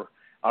over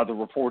the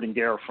reporting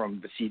there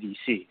from the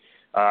CDC,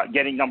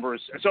 getting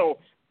numbers. So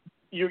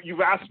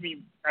you've asked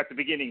me at the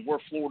beginning where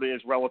Florida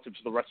is relative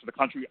to the rest of the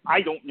country.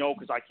 I don't know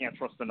because I can't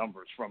trust the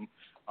numbers from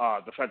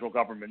the federal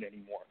government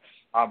anymore.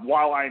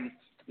 While I'm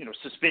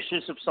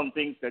suspicious of some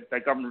things that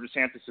Governor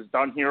DeSantis has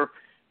done here,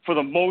 for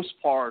the most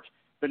part,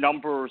 the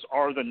numbers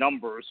are the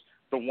numbers.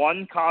 The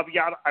one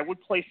caveat I would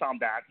place on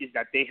that is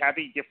that they have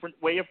a different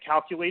way of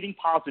calculating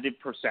positive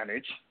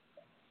percentage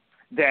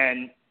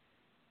than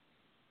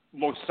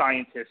most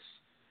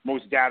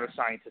data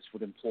scientists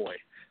would employ.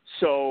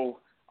 So,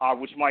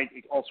 which might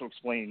also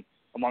explain,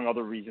 among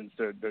other reasons,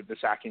 the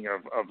sacking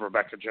of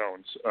Rebecca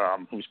Jones,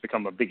 who's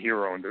become a big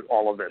hero in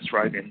all of this,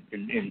 right, in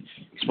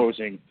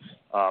exposing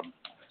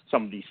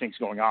some of these things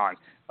going on.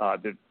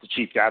 The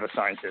chief data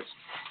scientist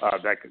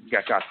that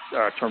got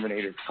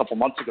terminated a couple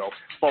months ago.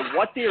 But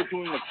what they are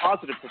doing with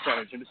positive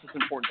percentage, and this is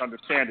important to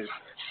understand, is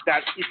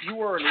that if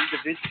you are an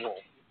individual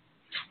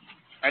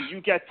and you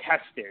get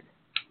tested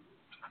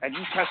and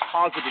you test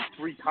positive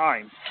 3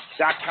 times,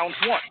 that counts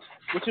once,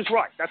 which is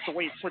right. That's the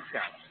way it's put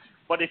down.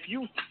 But if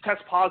you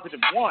test positive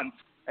once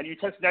and you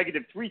test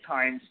negative 3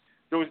 times,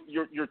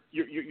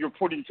 you're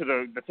put into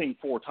the thing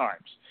 4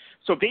 times.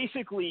 So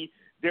basically,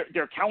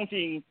 they're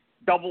counting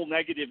double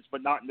negatives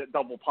but not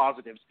double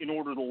positives in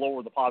order to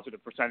lower the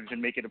positive percentage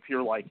and make it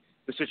appear like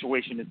the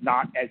situation is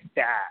not as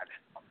bad.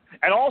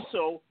 And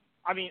also,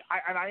 I mean,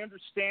 I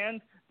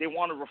understand they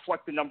want to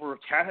reflect the number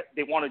of tests.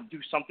 They want to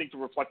do something to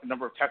reflect the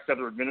number of tests that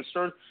are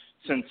administered,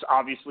 since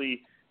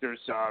obviously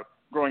there's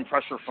growing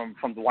pressure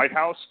from the White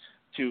House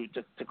to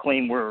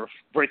claim we're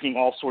breaking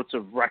all sorts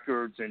of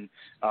records and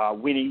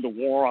winning the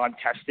war on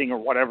testing or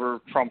whatever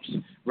Trump's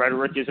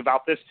rhetoric is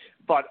about this.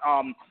 But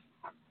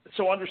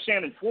so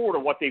understand in Florida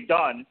what they've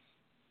done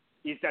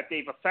is that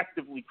they've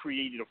effectively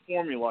created a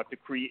formula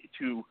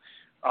to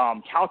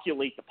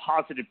calculate the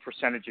positive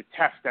percentage of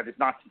tests that is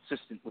not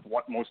consistent with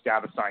what most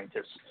data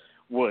scientists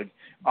would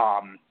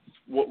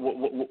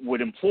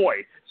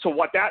employ. So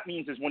what that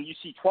means is when you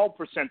see 12%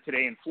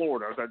 today in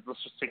Florida,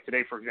 let's just take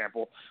today for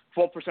example,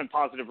 12%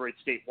 positive rate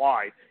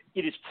statewide,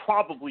 it is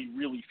probably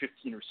really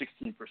 15 or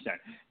 16%.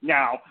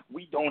 Now,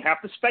 we don't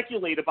have to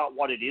speculate about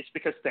what it is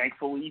because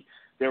thankfully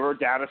there are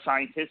data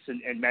scientists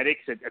and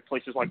medics at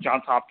places like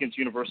Johns Hopkins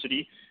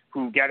University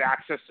who get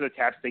access to the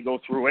test. They go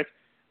through it.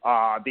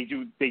 They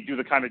do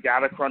the kind of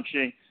data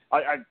crunching.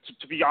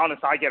 To be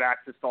honest, I get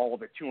access to all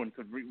of it too and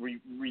could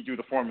redo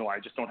the formula. I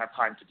just don't have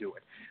time to do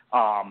it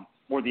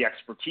or the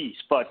expertise.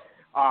 But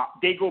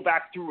they go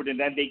back through it and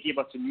then they give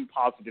us a new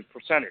positive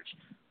percentage.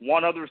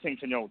 One other thing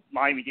to note,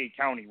 Miami-Dade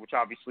County, which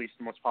obviously is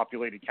the most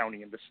populated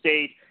county in the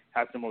state,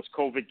 has the most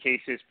COVID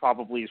cases,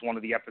 probably is one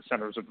of the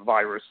epicenters of the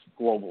virus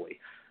globally.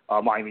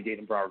 Miami-Dade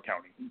and Broward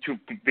County, 2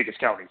 biggest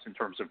counties in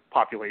terms of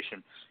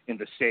population in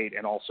the state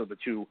and also the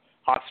 2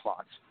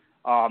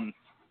 hotspots.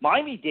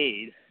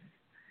 Miami-Dade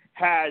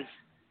has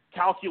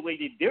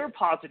calculated their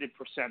positive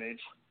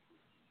percentage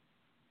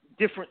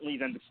differently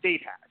than the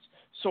state has.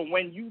 So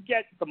when you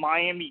get the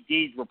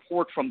Miami-Dade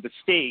report from the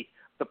state,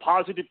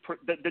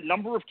 the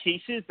number of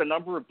cases, the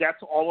number of deaths,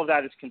 all of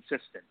that is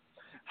consistent.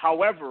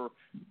 However,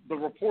 the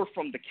report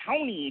from the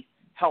county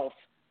health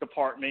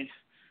department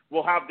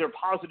will have their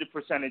positive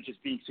percentages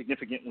being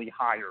significantly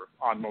higher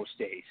on most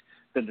days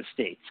than the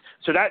states.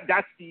 So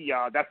that's the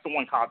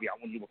one caveat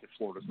when you look at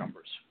Florida's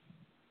numbers.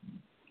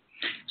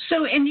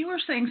 So, and you were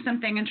saying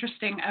something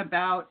interesting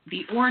about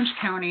the Orange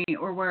County,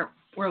 or where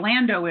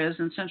Orlando is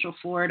in Central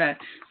Florida,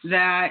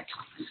 that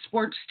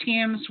sports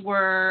teams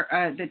were,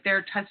 that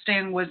their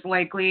testing was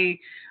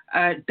likely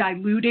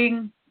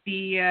diluting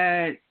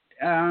the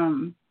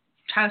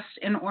test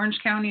in Orange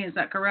County. Is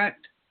that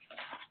correct?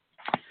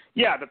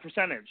 Yeah, the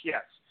percentage,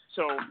 yes.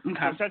 So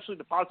essentially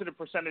the positive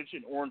percentage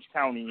in Orange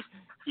County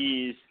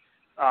is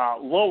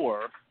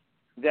lower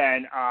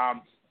than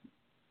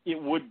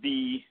it would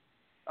be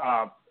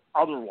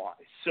otherwise.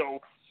 So,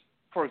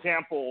 for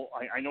example,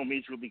 I know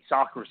Major League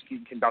Soccer is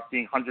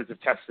conducting hundreds of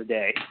tests a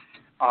day,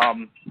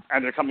 and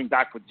they're coming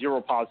back with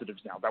 0 positives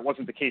now. That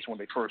wasn't the case when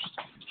they first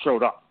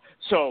showed up.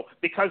 So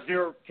because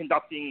they're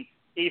conducting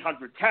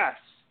 800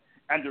 tests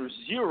and there's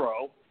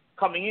 0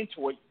 coming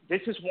into it,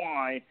 this is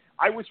why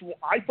I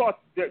thought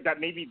that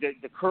maybe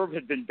the curve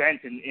had been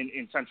bent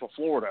in Central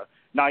Florida,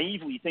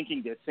 naively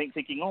thinking,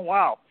 oh,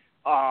 wow,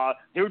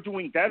 they're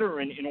doing better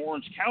in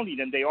Orange County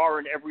than they are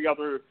in every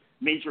other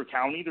major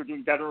county. They're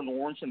doing better in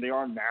Orange than they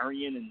are in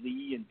Marion and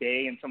Lee and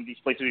Bay and some of these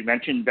places we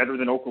mentioned, better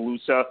than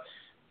Okaloosa,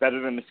 better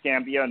than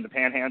Escambia and the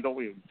Panhandle,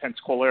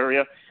 Pensacola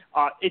area.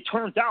 It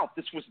turns out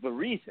this was the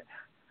reason.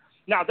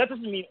 Now, that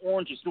doesn't mean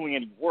Orange is doing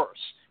any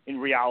worse in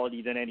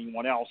reality than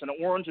anyone else. And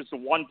Orange is the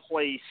one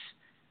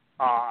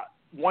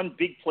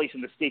big place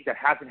in the state that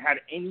hasn't had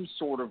any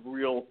sort of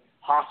real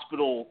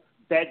hospital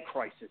bed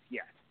crisis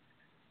yet,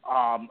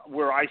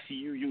 where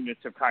ICU units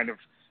have kind of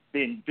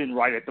been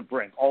right at the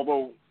brink.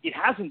 Although it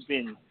hasn't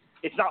been,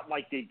 it's not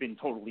like they've been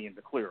totally in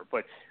the clear,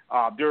 but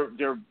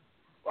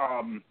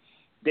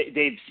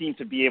they've seemed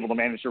to be able to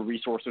manage their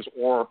resources.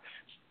 Or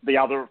the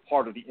other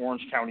part of the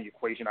Orange County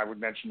equation I would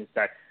mention is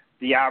that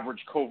the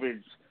average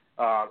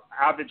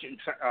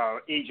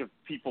age of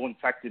people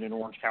infected in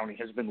Orange County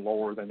has been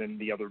lower than in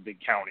the other big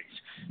counties.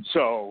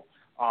 So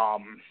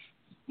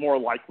more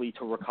likely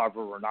to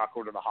recover or not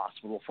go to the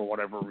hospital for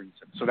whatever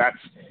reason. So that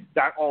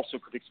also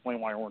could explain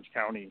why Orange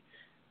County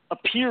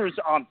appears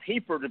on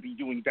paper to be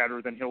doing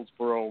better than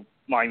Hillsborough,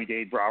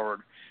 Miami-Dade, Broward,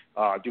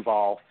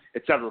 Duval,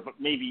 et cetera, but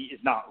maybe is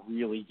not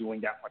really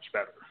doing that much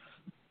better.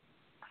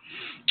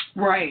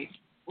 Right.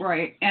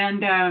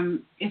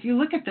 And if you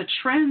look at the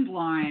trend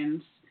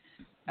lines,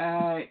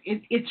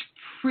 it's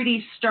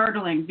pretty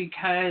startling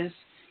because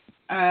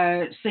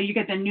so you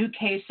get the new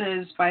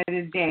cases by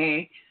the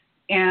day,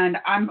 and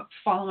I'm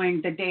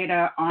following the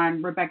data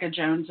on Rebecca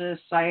Jones's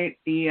site,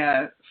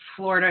 the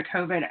Florida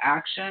COVID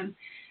Action.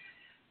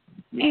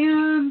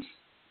 And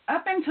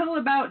up until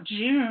about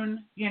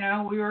June, we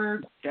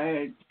were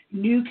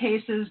new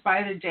cases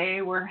by the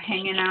day were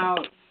hanging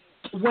out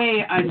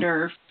way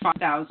under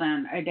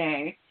 5,000 a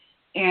day.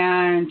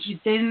 And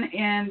then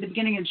in the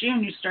beginning of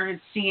June, you started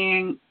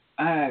seeing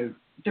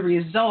the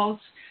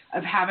results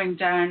of having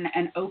done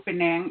an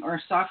opening or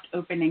soft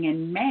opening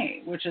in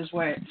May, which is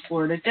what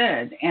Florida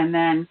did, and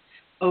then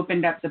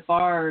opened up the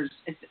bars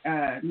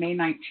May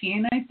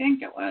 19, I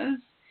think it was.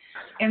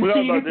 And so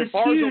you get this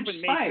huge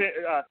spike.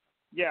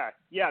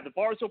 The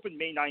bars opened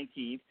May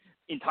 19th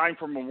in time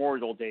for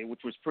Memorial Day,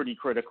 which was pretty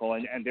critical,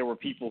 and there were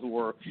people who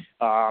were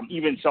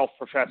even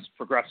self-professed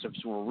progressives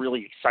who were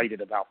really excited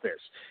about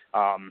this.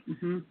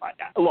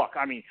 Look,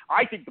 I mean,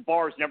 I think the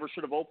bars never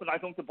should have opened. I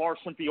think the bars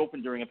shouldn't be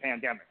open during a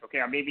pandemic.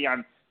 Okay, maybe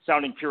I'm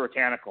sounding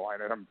puritanical.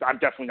 I'm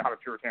definitely not a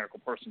puritanical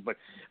person, but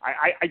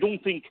I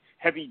don't think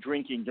heavy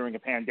drinking during a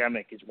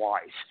pandemic is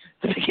wise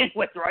to begin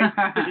with, right?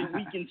 Because it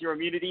weakens your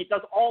immunity. It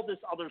does all this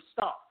other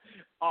stuff.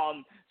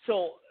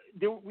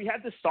 We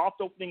had the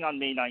soft opening on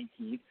May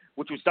 19th,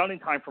 which was done in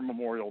time for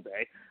Memorial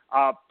Day.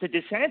 To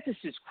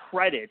DeSantis'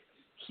 credit,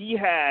 he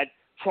had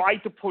tried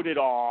to put it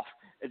off,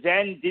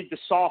 then did the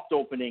soft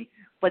opening,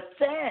 but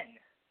then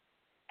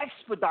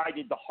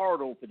expedited the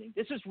hard opening.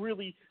 This is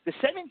really the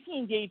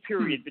 17-day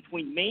period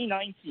between May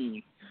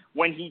 19th,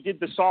 when he did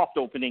the soft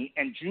opening,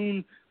 and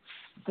June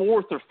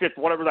 4th or 5th,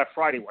 whatever that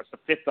Friday was,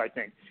 the 5th, I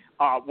think,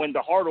 when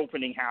the hard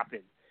opening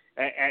happened.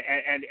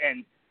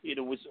 And it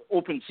was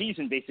open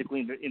season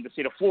basically in the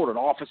state of Florida. And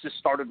offices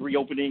started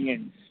reopening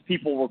and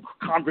people were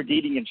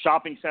congregating in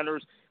shopping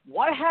centers.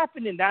 What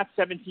happened in that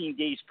 17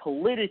 days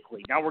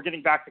politically, now we're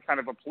getting back to kind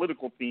of a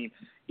political theme,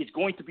 is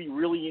going to be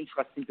really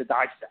interesting to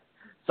dissect.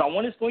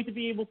 Someone is going to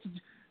be able to,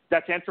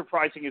 that's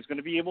enterprising, is going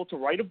to be able to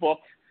write a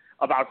book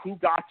about who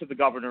got to the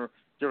governor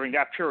during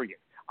that period.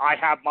 I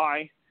have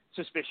my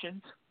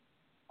suspicions.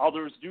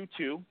 Others do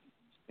too.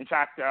 In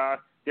fact,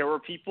 there are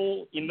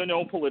people in the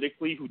know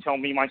politically who tell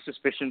me my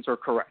suspicions are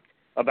correct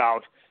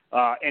about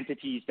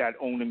entities that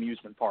own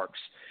amusement parks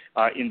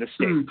in the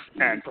state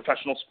and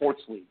professional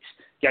sports leagues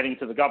getting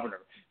to the governor.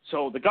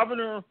 So the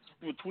governor,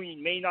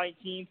 between May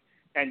 19th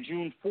and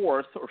June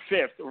 4th or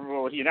 5th,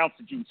 well, he announced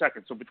it June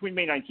 2nd. So between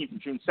May 19th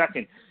and June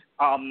 2nd,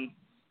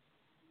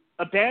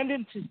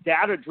 abandoned his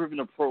data-driven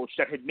approach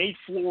that had made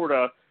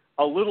Florida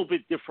a little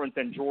bit different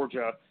than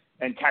Georgia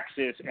and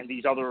Texas and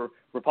these other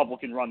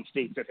Republican-run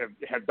states that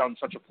have done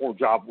such a poor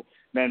job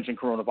managing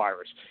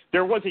coronavirus.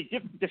 There was a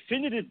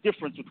definitive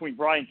difference between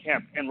Brian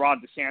Kemp and Ron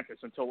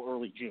DeSantis until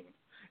early June.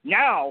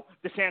 Now,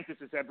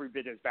 DeSantis is every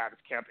bit as bad as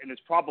Kemp and is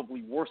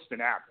probably worse than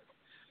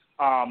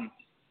Abbott.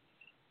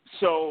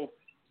 So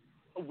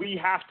we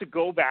have to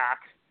go back.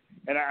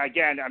 And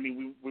again, I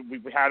mean,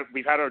 we've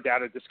had our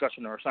data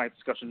discussion, our science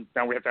discussion.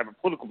 Now we have to have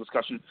a political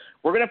discussion.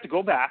 We're going to have to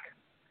go back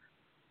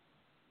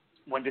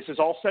when this is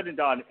all said and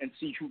done and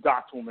see who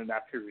got to him in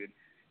that period.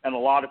 And a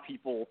lot of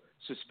people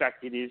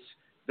suspect it is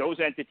those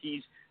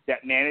entities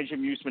that manage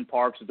amusement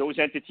parks, those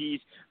entities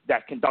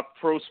that conduct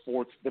pro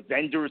sports, the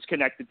vendors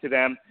connected to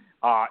them,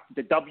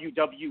 the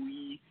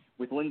WWE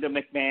with Linda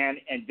McMahon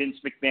and Vince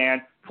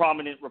McMahon,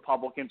 prominent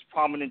Republicans,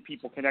 prominent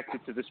people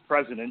connected to this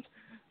president,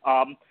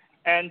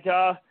 and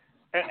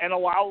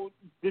allow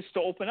this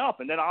to open up.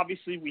 And then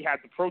obviously we had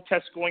the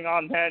protests going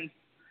on then,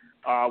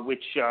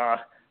 which the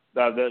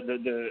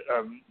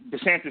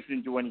DeSantis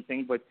didn't do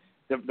anything, but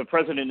the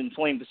president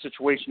inflamed the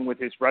situation with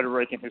his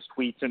rhetoric and his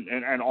tweets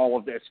and all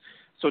of this.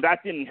 So that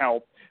didn't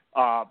help.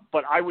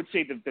 But I would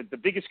say that the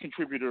biggest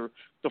contributor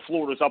to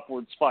Florida's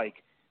upward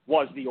spike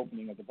was the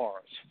opening of the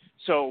bars.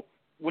 So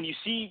when you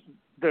see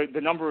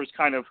the numbers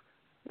kind of,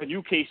 the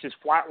new cases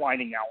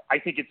flatlining out, I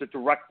think it's a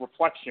direct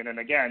reflection. And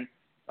again,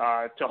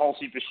 to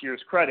Halsey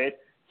Bashir's credit,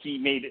 he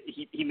made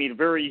a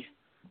very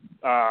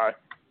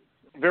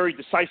very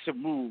decisive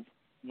move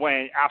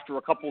when after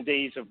a couple of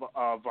days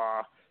of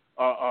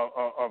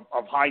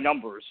high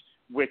numbers,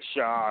 which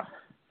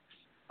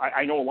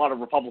I know a lot of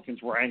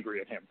Republicans were angry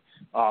at him,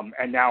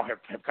 and now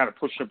have kind of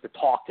pushed him to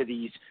talk to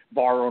these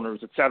bar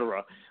owners, et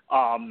cetera.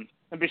 And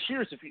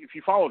Bashir's, if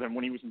you followed him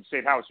when he was in the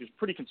State House, he was a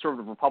pretty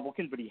conservative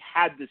Republican, but he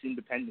had this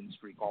independent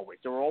streak always.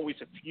 There were always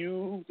a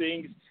few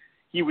things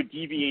he would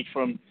deviate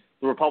from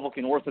the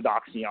Republican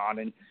orthodoxy on,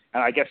 and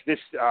I guess this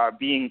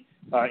being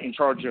in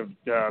charge of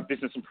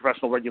business and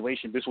professional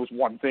regulation, this was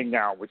one thing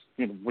now with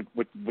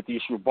the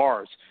issue of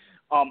bars.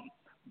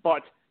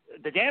 But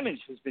the damage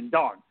has been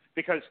done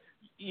because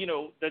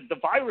the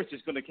virus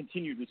is going to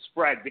continue to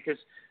spread because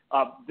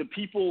the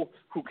people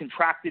who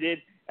contracted it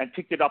and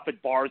picked it up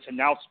at bars and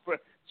now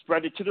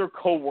spread it to their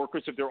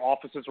coworkers if their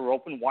offices are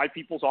open. Why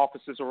people's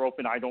offices are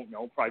open, I don't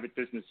know, private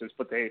businesses,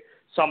 but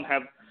some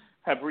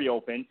have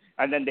reopened,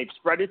 and then they've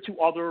spread it to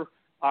other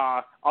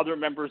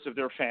members of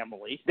their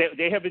family.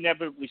 They have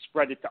inevitably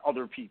spread it to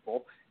other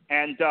people,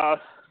 and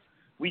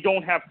we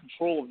don't have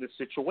control of this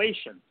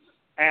situation.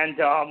 And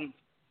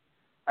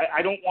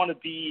I don't want to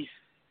be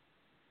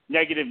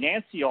negative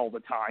Nancy all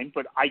the time,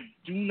 but I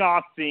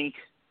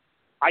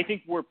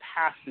think we're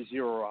past the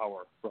 0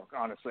 hour, Brooke,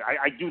 honestly.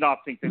 I do not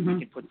think that we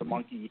can put the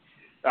monkey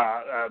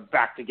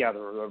back together,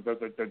 or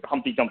the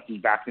Humpty Dumpty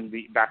back in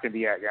the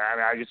egg.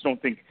 I just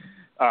don't think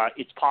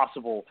it's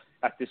possible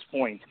at this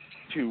point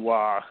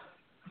to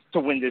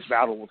win this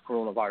battle with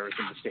coronavirus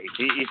in the state.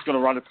 It's going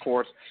to run its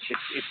course.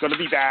 It's going to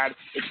be bad.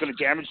 It's going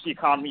to damage the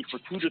economy for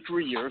 2 to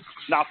 3 years,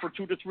 not for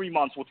 2 to 3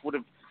 months, which would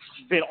have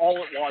been all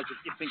it was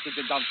if things had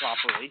been done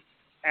properly.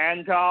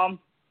 And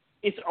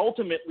it's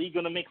ultimately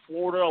going to make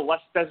Florida a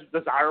less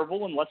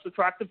desirable and less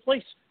attractive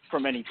place for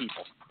many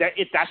people. That's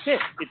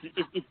it.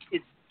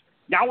 It's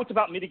now it's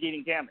about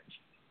mitigating damage.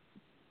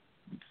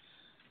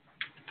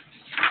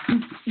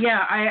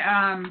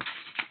 Yeah,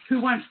 who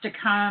wants to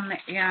come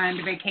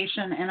and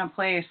vacation in a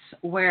place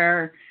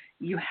where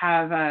you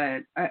have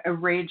a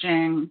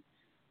raging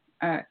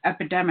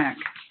epidemic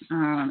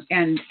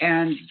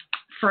and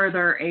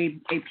further a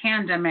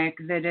pandemic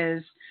that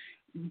is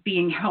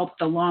being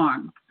helped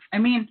along? I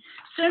mean,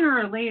 sooner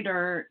or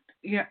later,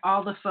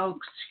 all the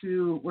folks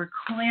who were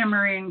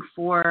clamoring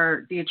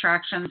for the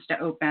attractions to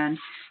open,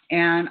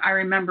 and I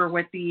remember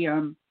what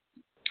the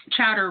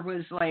chatter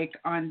was like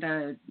on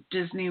the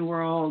Disney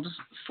World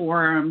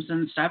forums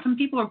and stuff, and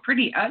people were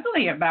pretty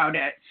ugly about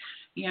it,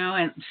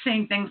 and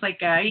saying things like,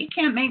 you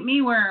can't make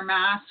me wear a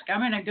mask. I'm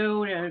going to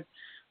go to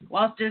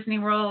Walt Disney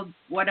World,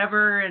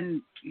 whatever,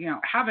 and,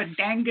 have a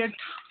dang good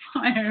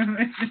time.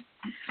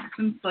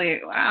 It's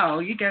like, wow,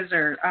 you guys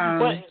are...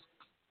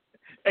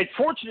 And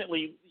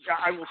fortunately,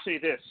 I will say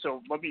this.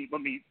 So let me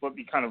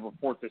kind of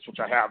report this, which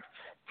I have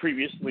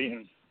previously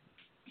in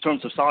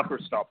terms of soccer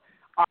stuff.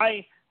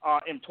 I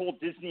am told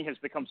Disney has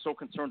become so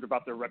concerned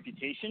about their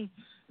reputation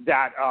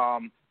that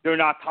they're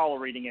not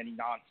tolerating any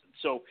nonsense.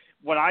 So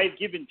when I've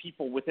given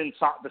people within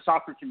the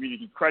soccer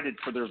community credit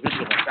for their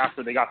vigilance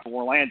after they got to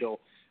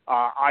Orlando,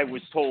 I've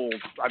been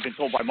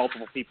told by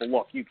multiple people,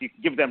 look, you can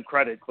give them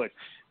credit, but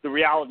the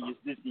reality is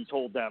Disney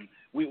told them,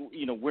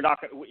 we're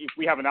not gonna, if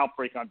we have an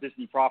outbreak on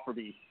Disney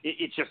property,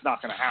 it's just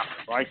not going to happen,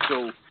 right?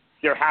 So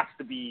there has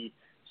to be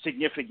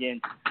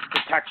significant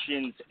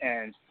protections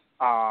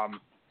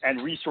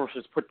and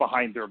resources put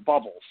behind their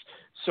bubbles.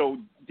 So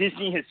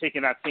Disney has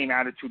taken that same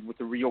attitude with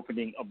the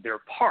reopening of their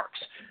parks.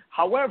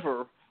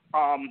 However,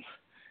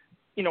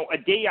 a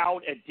day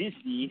out at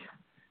Disney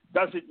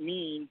doesn't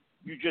mean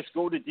you just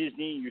go to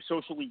Disney, you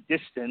socially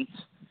distance,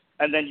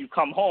 and then you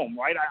come home,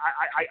 right?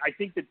 I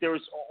think that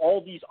there's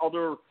all these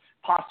other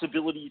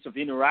possibilities of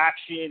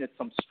interaction at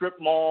some strip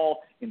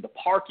mall, in the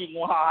parking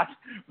lot,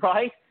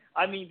 right?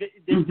 I mean,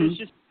 there's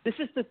just, this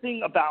is the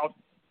thing about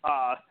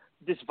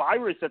this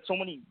virus that so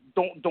many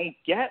don't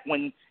get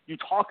when you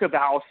talk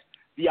about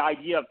the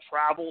idea of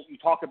travel, you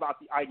talk about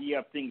the idea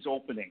of things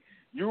opening.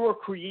 You are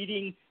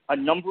creating a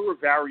number of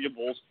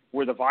variables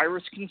where the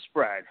virus can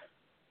spread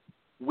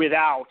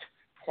without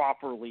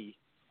properly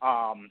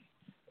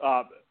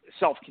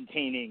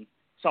self-containing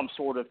some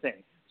sort of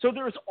thing. So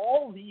there's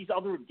all these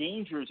other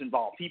dangers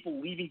involved.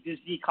 People leaving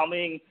Disney,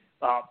 coming,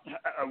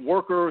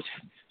 workers,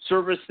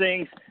 service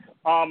things.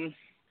 And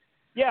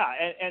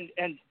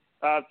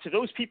to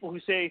those people who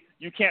say,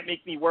 you can't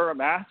make me wear a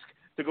mask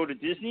to go to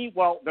Disney,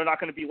 well, they're not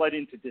going to be let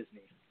into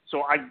Disney.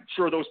 So I'm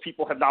sure those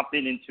people have not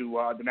been into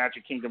the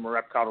Magic Kingdom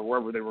or Epcot or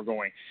wherever they were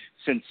going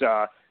since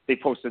they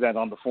posted that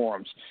on the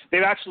forums.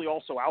 They've actually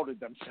also outed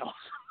themselves,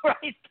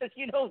 right?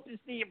 Because,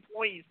 Disney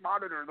employees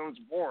monitor those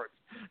boards.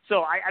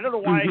 So I don't know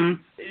why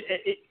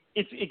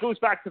it goes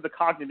back to the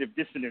cognitive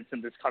dissonance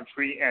in this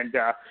country. And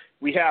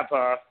we have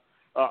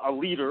a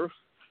leader,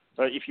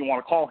 if you want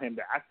to call him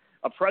that,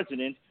 a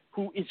president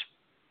who is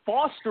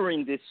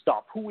fostering this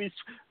stuff, who is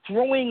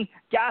throwing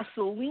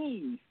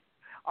gasoline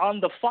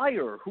on the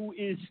fire, who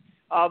is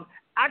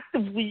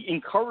actively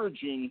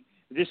encouraging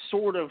this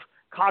sort of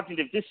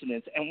cognitive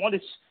dissonance. And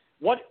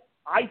what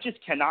I just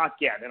cannot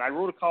get, and I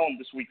wrote a column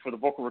this week for the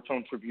Boca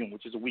Raton Tribune,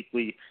 which is a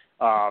weekly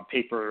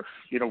paper,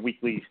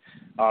 weekly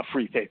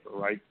free paper,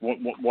 right?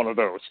 One of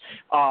those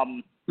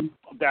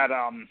that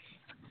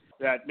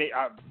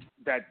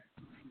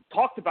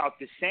talked about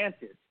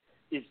DeSantis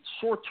is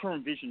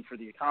short-term vision for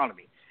the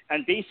economy.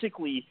 And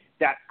basically,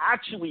 that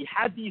actually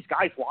had these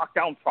guys locked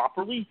down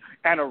properly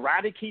and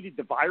eradicated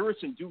the virus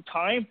in due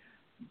time,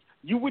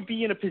 you would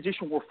be in a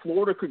position where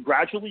Florida could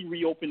gradually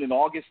reopen in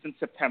August and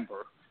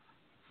September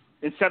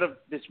instead of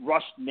this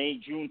rushed May,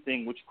 June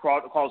thing, which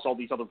caused all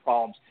these other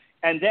problems.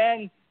 And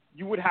then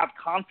you would have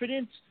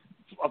confidence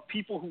of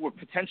people who were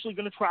potentially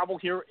going to travel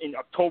here in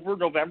October,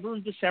 November,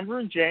 and December,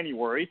 and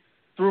January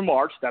through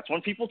March. That's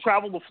when people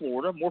travel to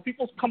Florida. More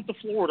people come to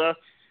Florida.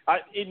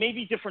 It may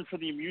be different for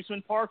the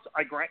amusement parks.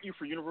 I grant you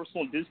for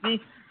Universal and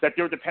Disney that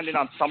they're dependent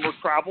on summer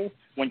travel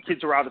when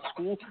kids are out of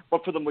school.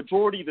 But for the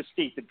majority of the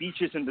state, the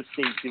beaches in the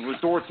state, the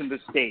resorts in the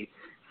state,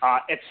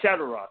 et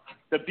cetera,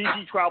 the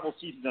busy travel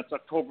season, that's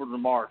October to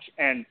March.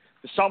 And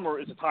the summer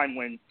is a time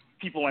when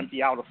people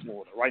empty out of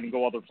Florida, right, and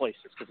go other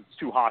places because it's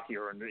too hot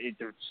here and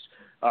there's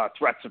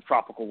threats of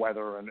tropical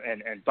weather and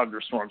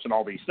thunderstorms and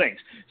all these things.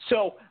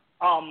 So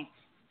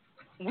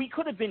we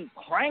could have been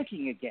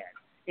cranking again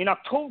in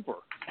October.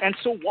 And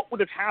so what would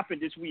have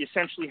happened is we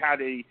essentially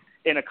had an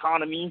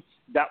economy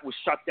that was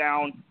shut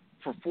down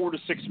for 4 to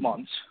 6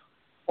 months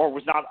or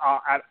was not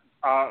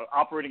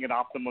operating at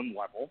optimum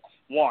level.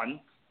 One,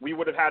 we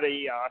would have had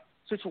a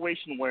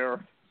situation where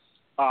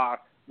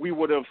we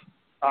would have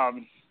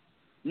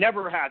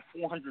never had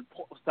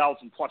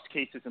 400,000 plus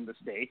cases in the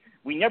state.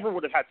 We never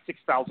would have had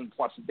 6,000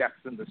 plus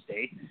deaths in the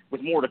state,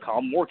 with more to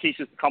come, more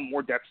cases to come,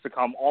 more deaths to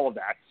come, all of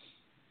that.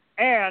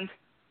 And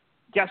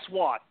guess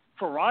what?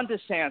 For Ron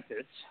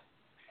DeSantis,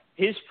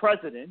 his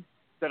president,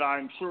 that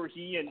I'm sure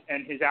he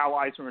and his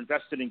allies are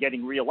invested in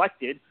getting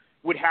reelected,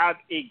 would have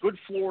a good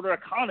Florida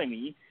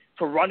economy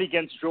to run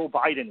against Joe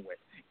Biden with.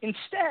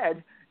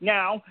 Instead,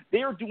 now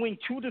they are doing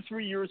 2 to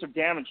 3 years of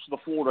damage to the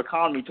Florida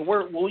economy to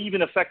where it will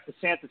even affect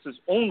DeSantis'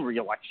 own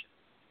reelection.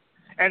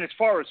 And as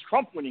far as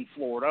Trump winning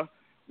Florida,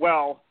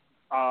 well,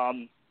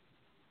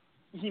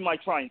 he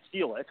might try and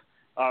steal it.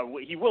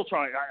 He will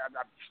try.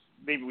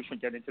 Maybe we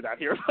shouldn't get into that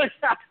here. But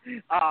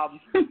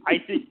I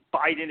think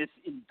Biden is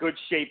in good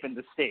shape in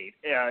the state,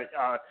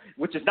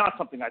 which is not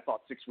something I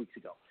thought 6 weeks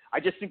ago. I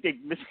just think they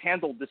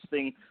mishandled this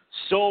thing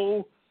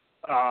so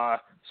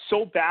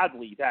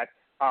badly that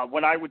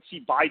when I would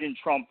see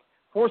Biden-Trump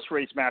horse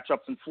race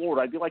matchups in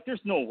Florida, I'd be like,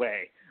 there's no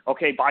way.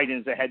 Okay,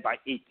 Biden's ahead by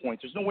 8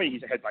 points. There's no way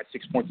he's ahead by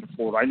 6 points in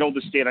Florida. I know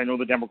the state. I know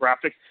the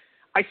demographics.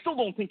 I still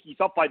don't think he's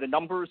up by the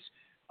numbers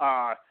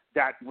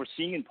that we're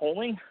seeing in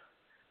polling.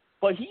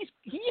 But he's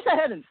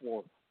ahead in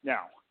Florida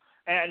now,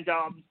 and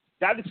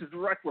that is a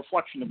direct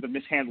reflection of the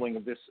mishandling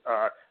of this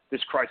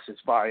crisis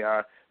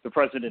by the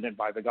president and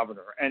by the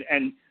governor,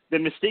 and the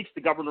mistakes the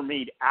governor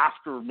made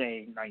after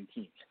May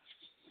 19th.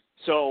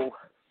 So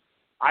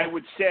I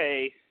would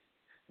say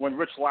when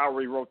Rich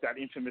Lowry wrote that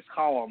infamous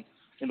column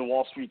in the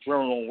Wall Street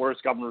Journal,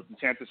 where's Governor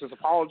DeSantis'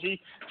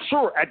 apology?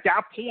 Sure, at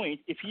that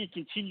point, if he had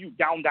continued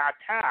down that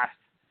path,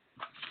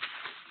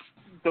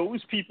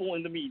 those people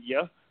in the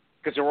media,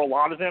 because there were a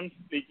lot of them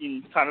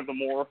in kind of the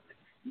more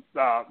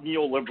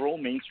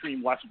neoliberal,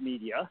 mainstream left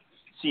media,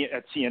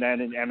 at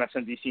CNN and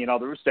MSNBC and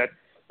others, that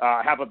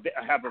have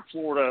a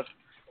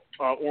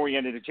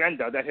Florida-oriented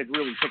agenda that had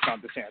really picked on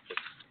DeSantis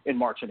in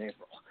March and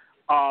April.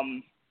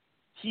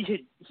 He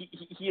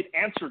had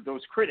answered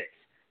those critics,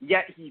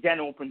 yet he then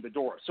opened the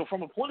door. So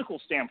from a political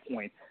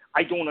standpoint,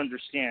 I don't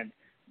understand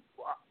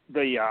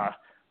the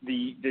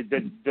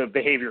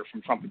behavior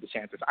from Trump and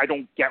DeSantis. I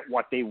don't get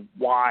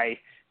why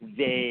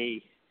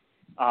they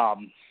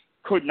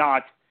could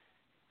not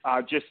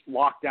just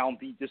lock down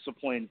the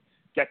discipline,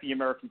 get the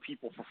American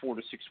people for 4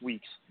 to 6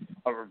 weeks,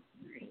 or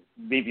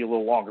maybe a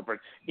little longer, but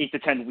 8 to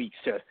 10 weeks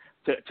to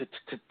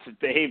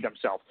behave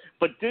themselves.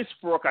 But this,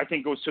 Brooke, I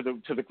think goes to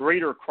the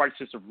greater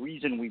crisis of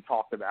reason we've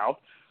talked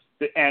about,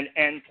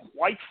 and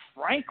quite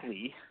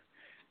frankly,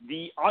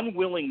 the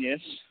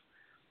unwillingness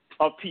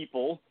of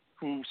people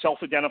who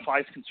self-identify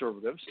as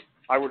conservatives.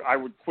 I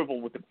would quibble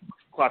with the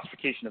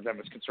classification of them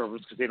as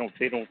conservatives because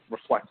they don't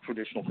reflect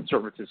traditional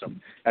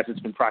conservatism as it's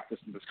been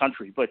practiced in this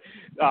country. But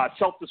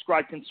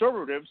self-described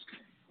conservatives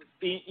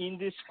in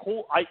this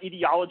whole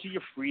ideology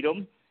of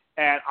freedom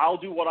and I'll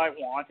do what I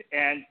want,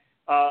 and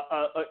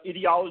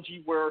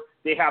ideology where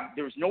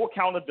there's no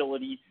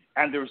accountability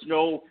and there's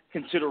no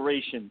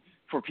consideration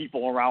for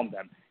people around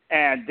them,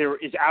 and there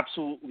is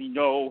absolutely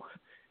no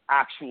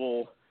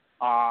actual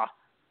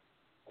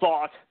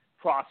thought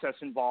process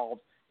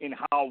involved in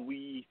how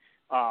we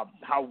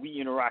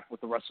interact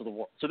with the rest of the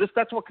world. So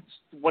that's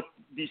what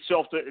these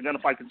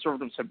self-identified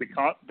conservatives have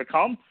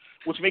become,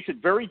 which makes it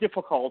very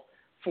difficult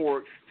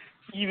for,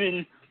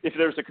 even if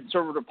there's a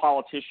conservative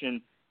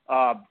politician,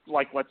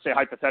 like let's say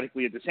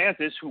hypothetically a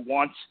DeSantis, who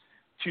wants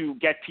to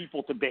get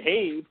people to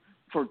behave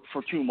for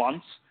 2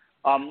 months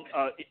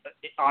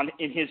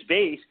in his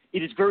base,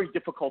 it is very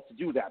difficult to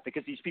do that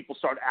because these people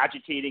start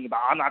agitating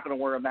about, I'm not going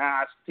to wear a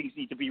mask, things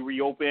need to be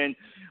reopened,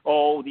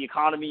 the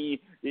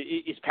economy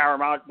is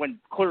paramount, when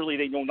clearly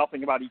they know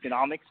nothing about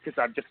economics, because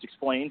I've just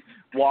explained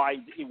why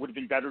it would have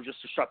been better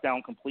just to shut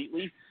down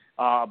completely.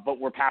 But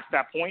we're past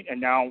that point, and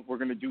now we're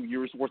going to do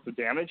years' worth of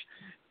damage.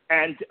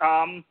 And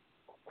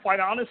quite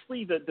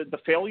honestly, the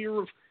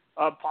failure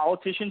of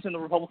politicians in the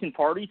Republican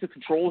Party to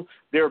control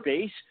their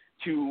base,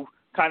 to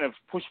kind of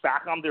push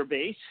back on their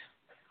base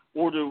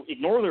or to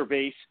ignore their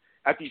base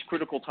at these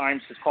critical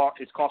times is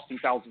costing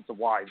thousands of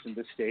lives in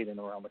this state and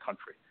around the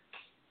country.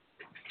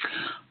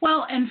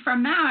 Well, and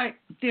from that,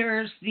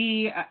 there's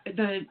the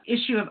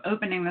issue of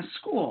opening the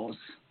schools.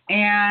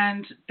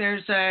 And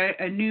there's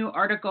a new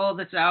article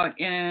that's out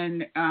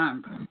in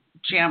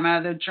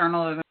JAMA, the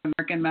Journal of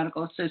American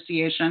Medical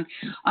Association,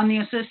 on the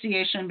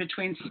association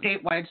between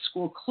statewide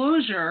school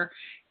closure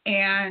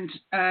and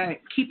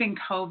keeping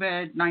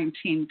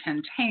COVID-19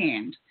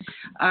 contained.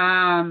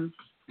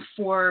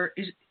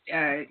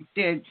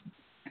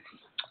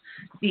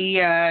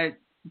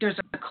 There's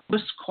a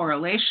close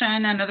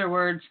correlation. In other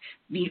words,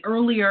 the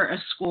earlier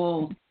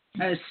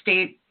a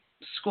state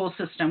school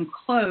system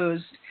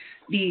closed,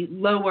 the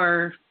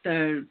lower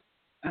the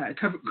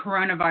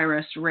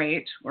coronavirus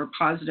rate or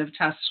positive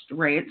test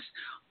rates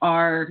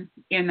are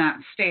in that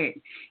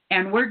state.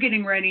 And we're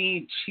getting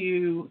ready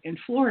to, in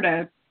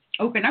Florida,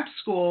 open up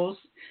schools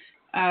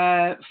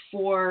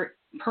for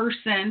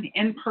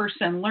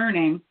in-person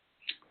learning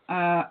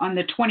on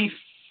the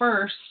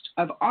 21st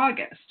of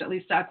August. At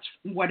least that's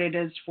what it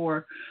is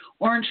for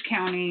Orange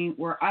County,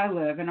 where I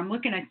live. And I'm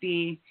looking at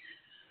the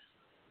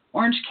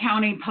Orange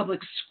County Public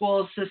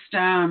School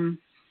System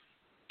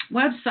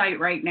website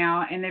right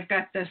now, and they've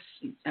got this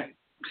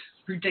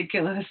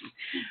ridiculous,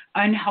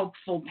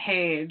 unhelpful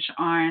page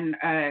on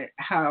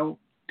how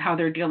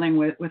they're dealing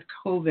with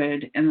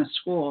COVID in the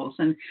schools.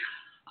 And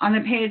on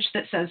the page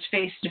that says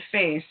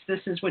face-to-face, this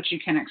is what you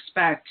can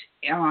expect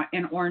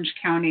in Orange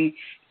County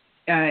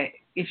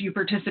if you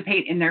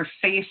participate in their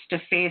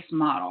face-to-face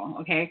model,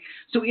 okay?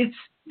 So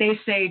they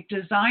say,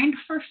 designed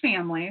for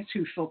families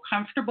who feel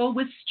comfortable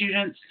with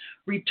students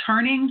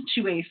returning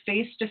to a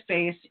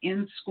face-to-face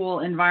in-school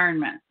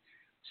environment.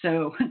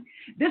 So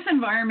this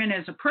environment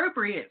is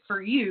appropriate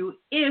for you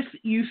if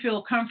you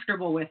feel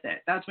comfortable with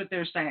it. That's what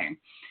they're saying.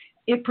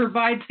 It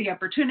provides the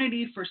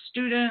opportunity for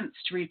students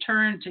to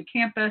return to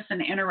campus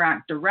and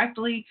interact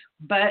directly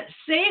but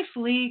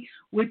safely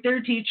with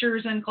their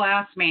teachers and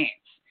classmates.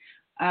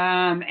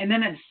 And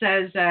then it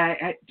says,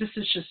 this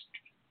is just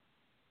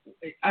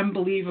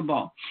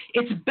unbelievable.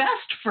 It's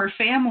best for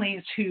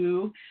families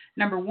who,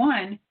 number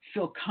one,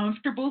 feel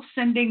comfortable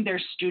sending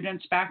their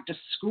students back to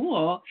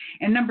school,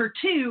 and number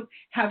two,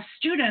 have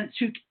students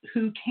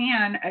who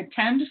can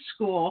attend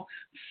school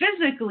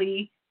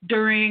physically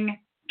during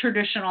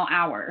traditional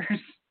hours.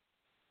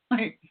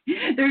 Like,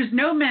 there's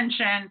no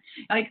mention,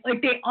 like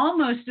they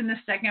almost in the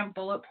second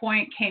bullet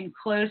point came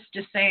close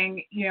to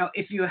saying,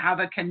 if you have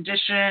a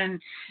condition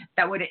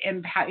that would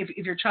impact,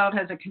 if your child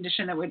has a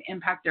condition that would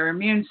impact their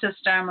immune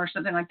system or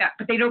something like that,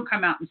 but they don't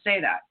come out and say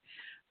that.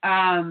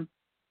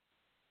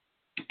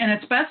 And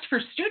it's best for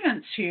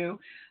students who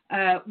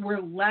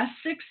were less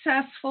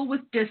successful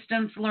with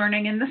distance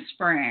learning in the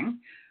spring.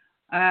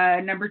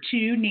 Number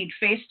two, need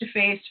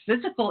face-to-face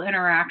physical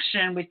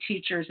interaction with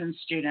teachers and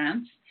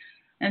students.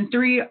 And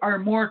three, are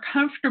more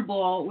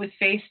comfortable with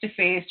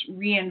face-to-face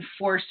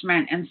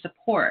reinforcement and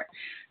support.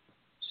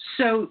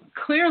 So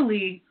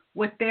clearly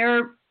what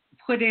they're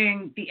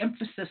putting the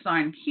emphasis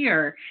on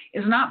here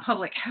is not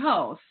public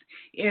health.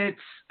 It's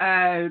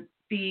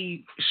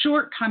the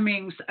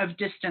shortcomings of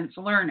distance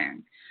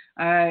learning.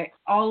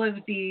 All of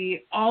the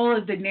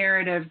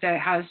narrative that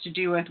has to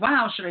do with,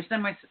 wow, should I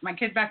send my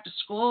kid back to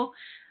school?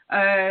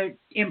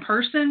 in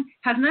person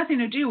has nothing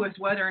to do with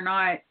whether or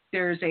not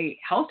there's a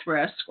health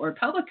risk or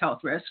public health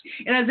risk.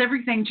 It has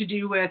everything to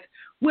do with,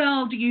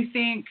 well, do you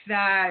think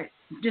that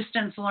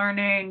distance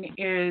learning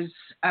is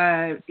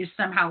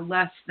somehow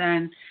less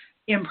than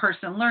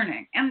in-person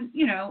learning? And,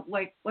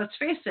 like, let's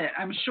face it,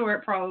 I'm sure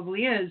it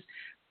probably is,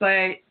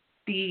 but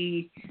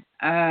the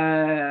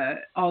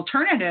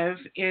alternative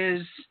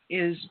is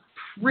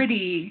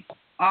pretty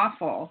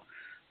awful.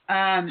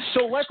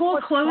 So let's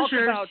closures. Talk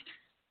about...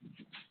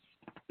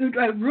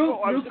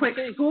 Real quick,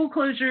 school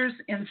closures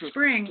in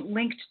spring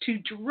linked to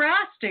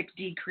drastic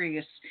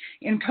decrease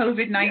in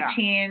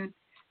COVID-19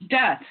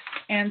 deaths.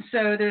 And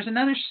so there's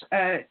another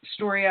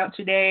story out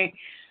today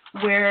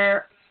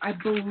where I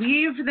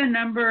believe the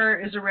number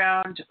is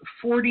around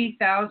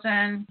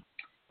 40,000.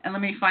 And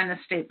let me find the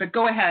state. But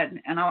go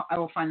ahead, and I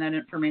will find that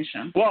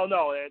information. Well,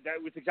 no,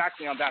 that was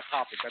exactly on that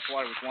topic. That's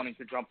why I was wanting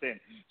to jump in.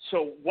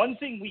 So one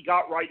thing we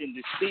got right in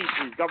this state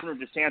is Governor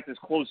DeSantis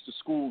closed the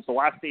schools. The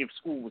last day of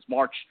school was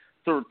March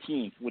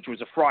 13th, which was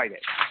a Friday.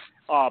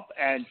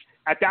 And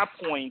at that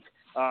point,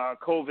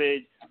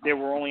 COVID, there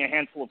were only a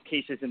handful of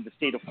cases in the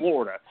state of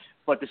Florida.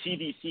 But the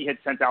CDC had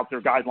sent out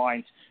their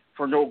guidelines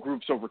for no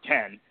groups over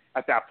 10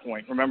 at that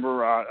point.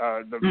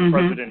 Remember, the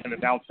president had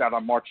announced that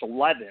on March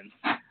 11th.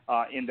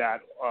 In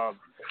that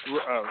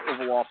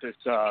Oval Office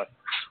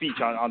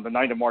speech on the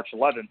night of March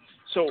 11th.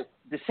 So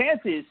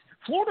DeSantis,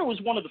 Florida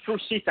was one of the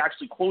first states to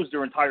actually close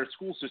their entire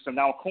school system.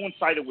 Now, it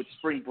coincided with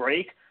spring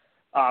break,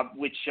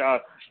 which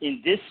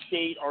in this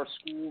state, our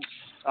schools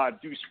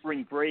do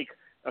spring break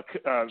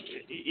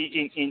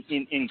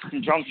in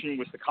conjunction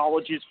with the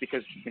colleges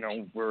because,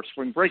 we're a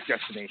spring break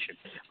destination.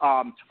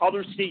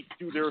 Other states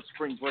do their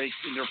spring break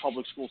in their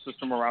public school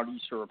system around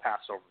Easter or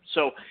Passover.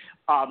 So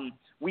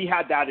we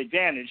had that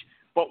advantage.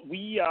 But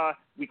we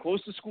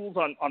closed the schools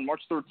on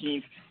March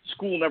 13th.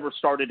 School never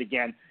started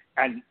again.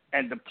 And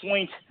the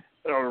point,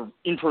 or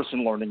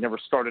in-person learning never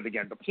started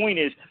again. The point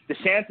is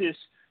DeSantis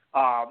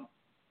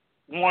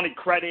wanted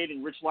credit,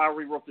 and Rich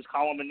Lowry wrote this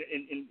column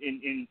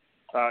in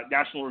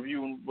National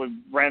Review and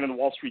ran in the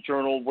Wall Street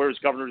Journal, where's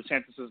Governor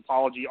DeSantis'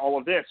 apology, all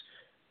of this.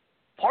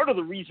 Part of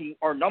the reason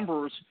our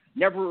numbers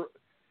never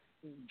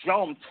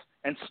jumped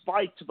and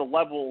spiked to the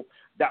level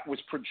that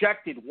was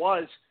projected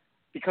was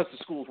because the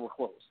schools were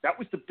closed. That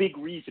was the big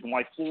reason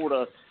why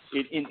Florida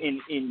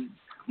in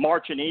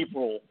March and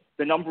April,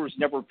 the numbers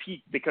never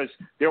peaked, because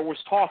there was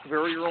talk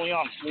very early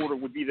on Florida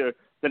would be the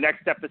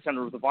next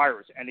epicenter of the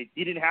virus, and it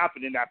didn't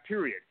happen in that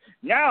period.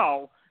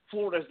 Now,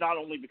 Florida has not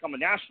only become a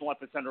national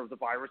epicenter of the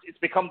virus, it's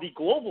become the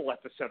global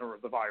epicenter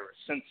of the virus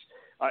since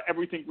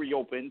everything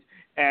reopened,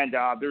 and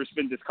there's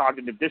been this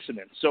cognitive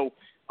dissonance. So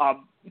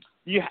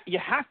you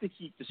have to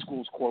keep the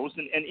schools closed,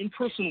 and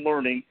in-person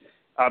learning.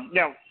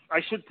 Now, I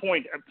should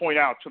point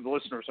out to the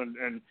listeners,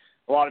 and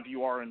a lot of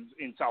you are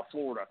in South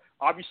Florida.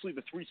 Obviously,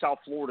 the three South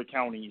Florida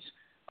counties,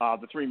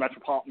 the three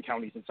metropolitan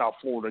counties in South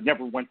Florida,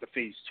 never went to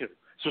phase 2.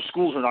 So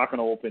schools are not going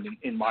to open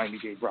in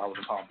Miami-Dade, Broward,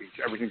 and Palm Beach.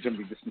 Everything's going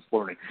to be distance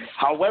learning.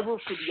 However,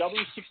 for the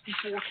other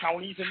 64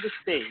 counties in the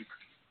state,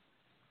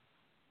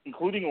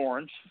 including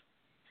Orange,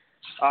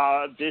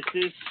 this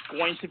is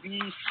going to be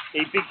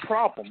a big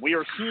problem. We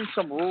are seeing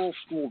some rural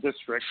school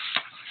districts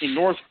in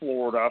North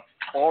Florida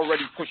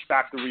already push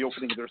back the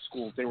reopening of their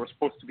schools. They were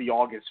supposed to be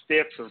August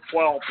 5th or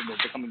 12th, and they're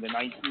becoming the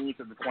 19th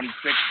or the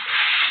 26th.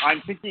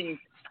 I'm thinking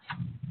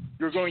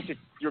you're going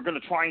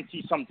to try and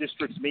see some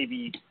districts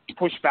maybe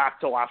push back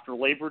till after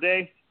Labor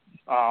Day,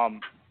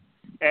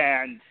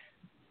 and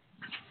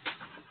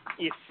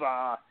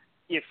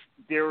if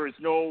there is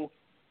no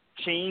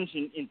change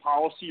in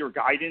policy or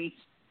guidance,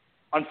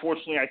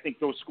 unfortunately, I think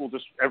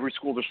every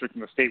school district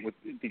in the state, with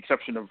the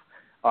exception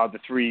of the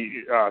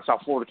three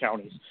South Florida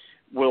counties,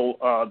 will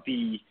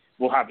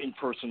have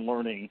in-person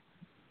learning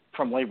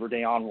from Labor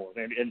Day onward,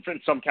 and in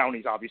some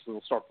counties, obviously,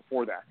 will start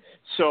before that.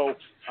 So,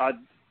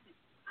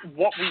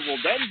 what we will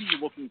then be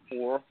looking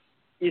for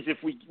is,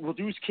 if we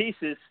reduce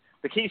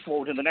the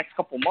caseload in the next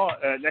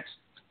next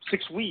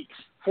 6 weeks,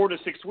 4 to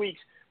 6 weeks,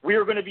 we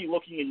are going to be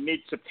looking in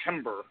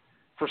mid-September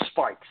for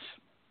spikes,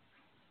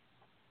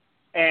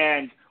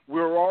 and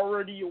we're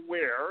already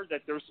aware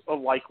that there's a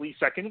likely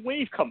second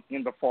wave coming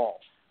in the fall.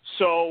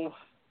 So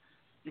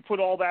you put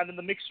all that in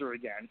the mixer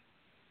again,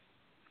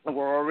 and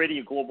we're already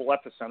a global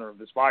epicenter of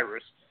this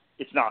virus.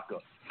 It's not good.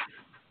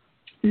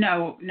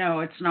 No,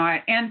 it's not.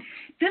 And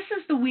this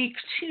is the week,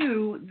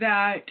 too,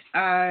 that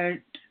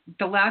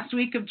the last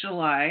week of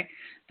July,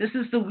 this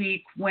is the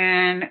week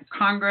when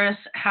Congress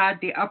had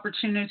the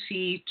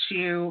opportunity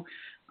to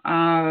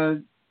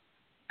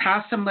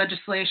pass some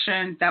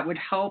legislation that would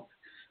help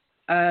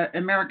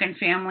American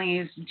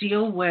families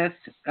deal with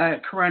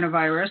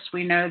coronavirus.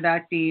 We know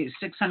that the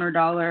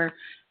 $600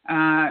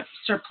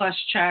 surplus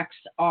checks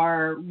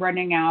are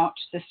running out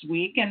this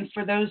week. And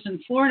for those in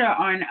Florida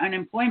on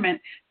unemployment,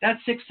 that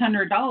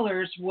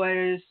 $600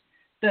 was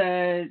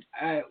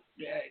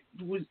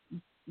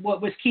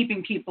what was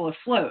keeping people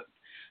afloat.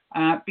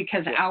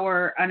 Because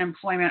our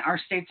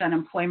state's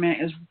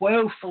unemployment is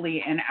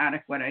woefully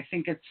inadequate. I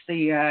think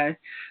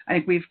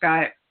we've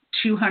got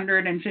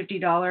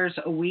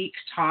 $250 a week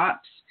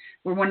tops.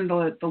 We're one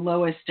of the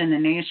lowest in the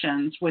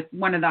nations with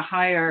one of the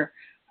higher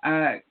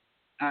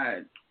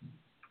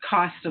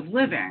costs of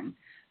living.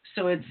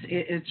 So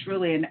it's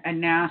really a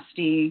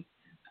nasty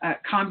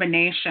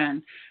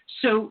combination.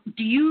 So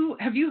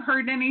have you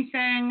heard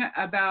anything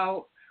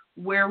about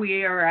where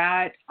we are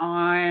at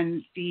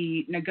on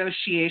the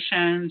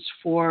negotiations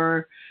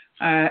for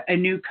a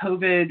new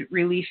COVID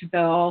relief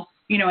bill?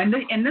 You know,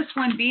 and this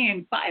one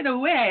being, by the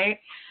way,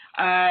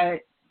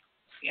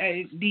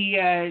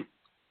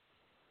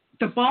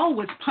 the ball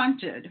was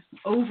punted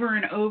over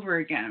and over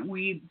again.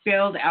 We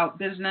bailed out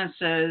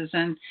businesses,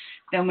 and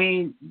then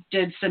we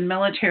did some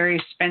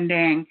military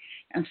spending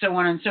and so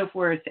on and so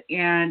forth.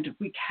 And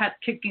we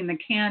kept kicking the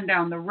can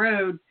down the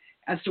road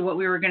as to what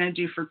we were going to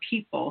do for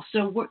people.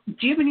 So do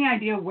you have any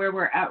idea where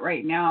we're at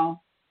right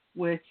now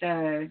with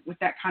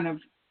that kind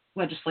of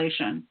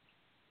legislation?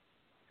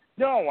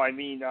 No, I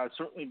mean,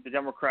 certainly the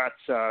Democrats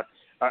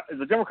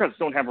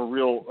don't have a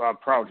real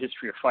proud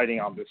history of fighting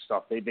on this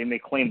stuff. They may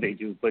claim they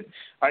do, but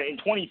in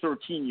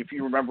 2013, if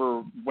you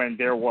remember when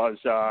there was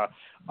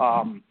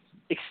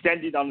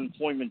extended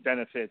unemployment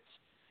benefits,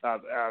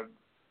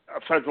 a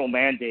federal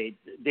mandate,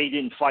 they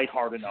didn't fight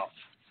hard enough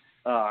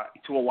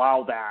to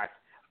allow that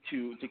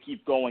to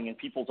keep going, and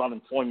people's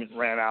unemployment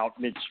ran out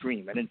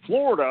midstream. And in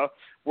Florida,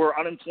 where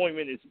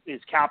unemployment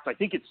is capped, I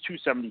think it's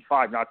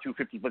 275, not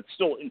 250, but it's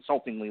still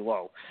insultingly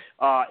low.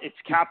 It's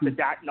capped at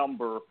that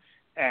number,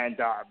 and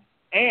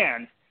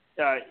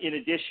in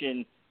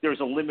addition, there's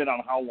a limit on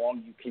how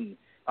long you can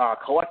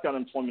collect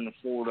unemployment in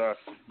Florida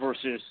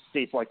versus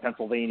states like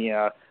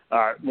Pennsylvania,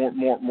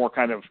 more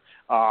kind of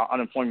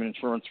unemployment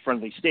insurance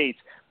friendly states.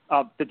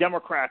 The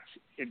Democrats,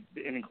 and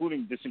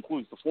this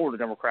includes the Florida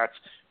Democrats,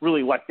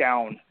 really let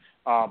down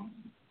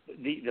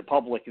the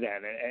public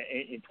then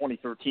in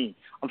 2013.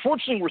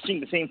 Unfortunately, we're seeing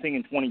the same thing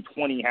in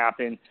 2020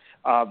 happen.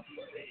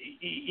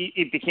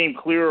 It became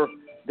clear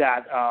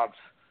that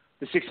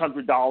the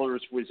 $600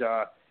 was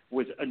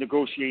a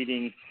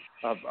negotiating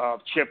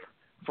chip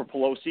for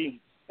Pelosi.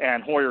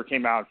 And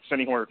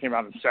Steny Hoyer came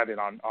out and said it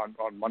on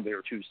Monday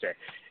or Tuesday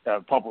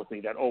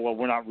publicly that,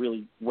 we're not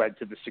really wed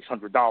to the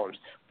 $600.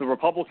 The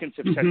Republicans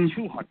have said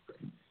 $200.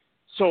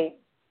 So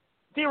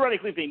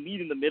theoretically, if they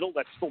meet in the middle,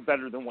 that's still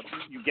better than what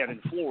you get in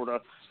Florida,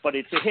 but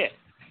it's a hit.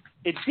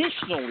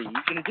 Additionally,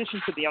 in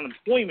addition to the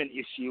unemployment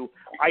issue,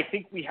 I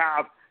think we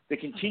have the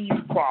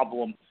continued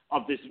problem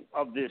of this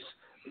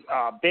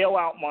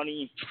bailout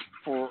money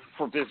for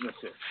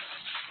businesses,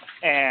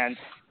 and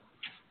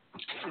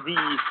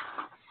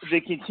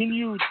the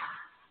continued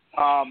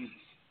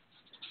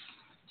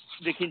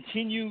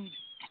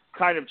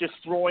kind of just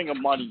throwing of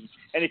money.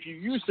 And if you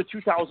use the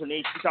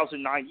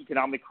 2008-2009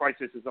 economic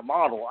crisis as a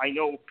model, I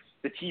know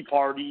the Tea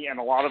Party and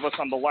a lot of us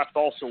on the left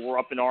also were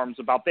up in arms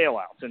about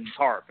bailouts and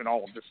TARP and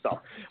all of this stuff.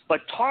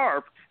 But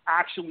TARP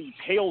actually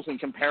pales in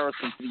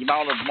comparison to the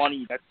amount of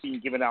money that's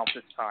being given out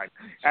this time.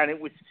 And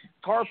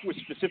TARP was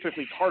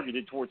specifically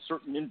targeted towards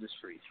certain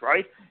industries,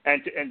 right?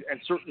 And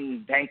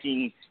certain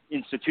banking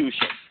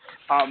institutions.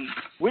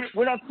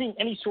 We're not seeing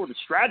any sort of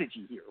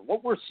strategy here.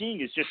 What we're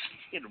seeing is just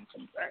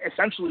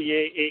essentially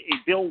a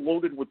bill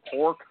loaded with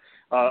pork,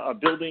 a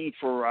building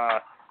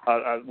for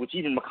which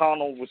even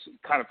McConnell was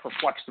kind of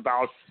perplexed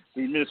about,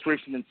 the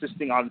administration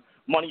insisting on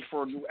money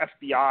for a new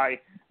FBI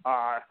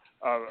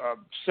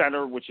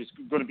center, which is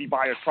going to be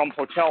by a Trump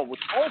hotel, which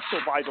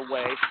also, by the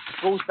way,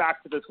 goes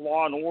back to this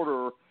Law and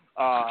Order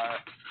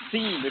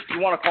theme. If you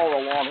want to call it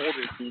a Law and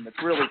Order theme,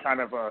 it's really kind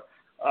of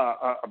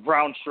a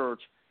brown shirt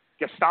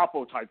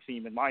Gestapo type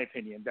theme, in my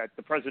opinion, that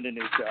the president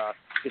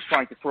is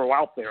trying to throw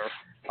out there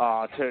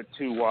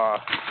to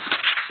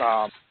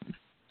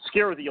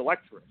scare the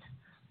electorate.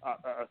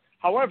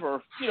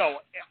 However,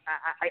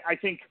 I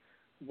think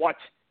what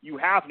you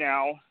have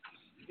now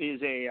is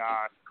a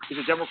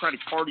Democratic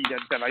Party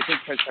that I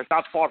think has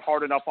not fought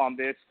hard enough on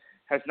this,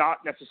 has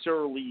not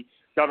necessarily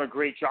done a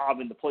great job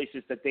in the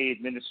places that they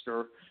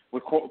administer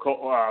with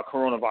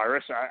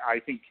coronavirus. I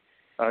think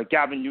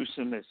Gavin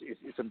Newsom is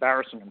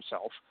embarrassing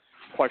himself,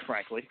 quite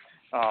frankly,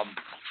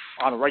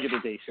 on a regular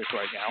basis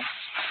right now.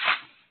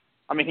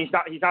 I mean, he's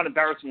not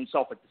embarrassing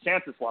himself at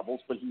DeSantis levels,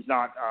 but he's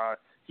not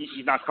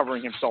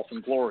covering himself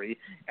in glory.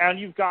 And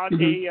you've got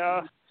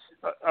a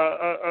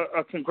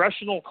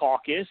congressional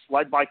caucus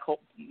led by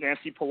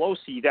Nancy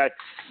Pelosi that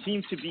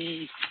seems to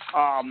be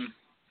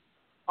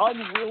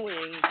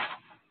unwilling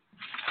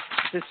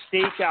to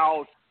stake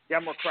out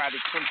democratic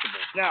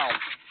principles. Now,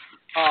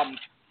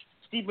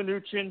 Steve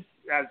Mnuchin,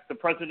 as the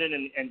president,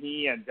 and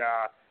he and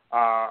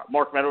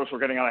Mark Meadows were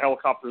getting on a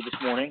helicopter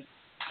this morning,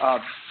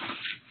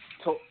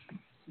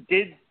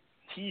 did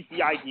tease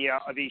the idea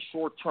of a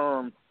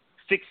short-term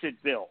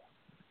fix-it bill.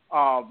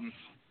 Pelosi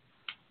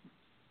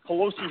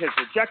has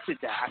rejected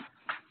that.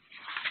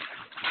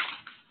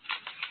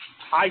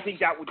 I think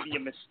that would be a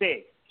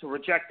mistake to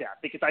reject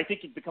that, because I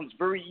think it becomes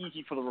very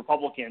easy for the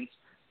Republicans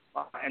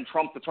and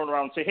Trump to turn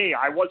around and say, hey,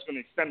 I was going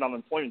to extend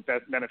unemployment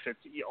benefits,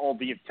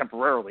 albeit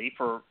temporarily,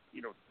 for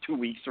 2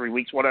 weeks, 3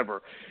 weeks,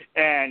 whatever.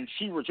 And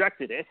she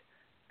rejected it.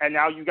 and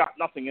now you got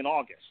nothing in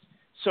August.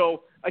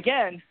 So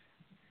again,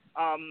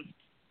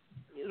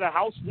 the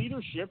House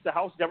leadership, the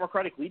House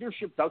Democratic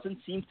leadership, doesn't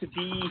seem to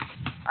be.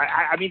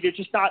 I mean, they're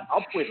just not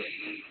up with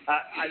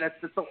it.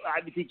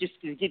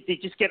 They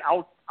just get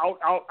out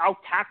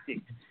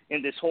tacticked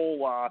in this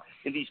whole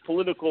in these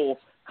political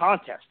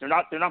contests. They're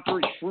not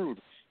very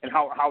shrewd in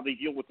how they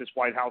deal with this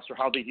White House or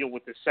how they deal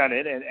with the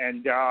Senate,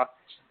 and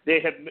they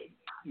have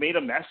made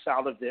a mess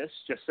out of this,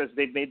 just as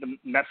they've made the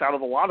mess out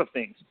of a lot of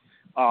things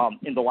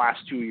in the last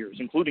 2 years,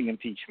 including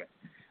impeachment.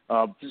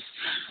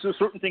 So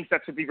certain things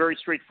that should be very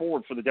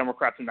straightforward for the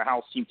Democrats in the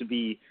House seem to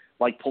be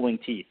like pulling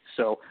teeth.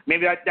 So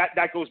maybe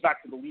that goes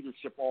back to the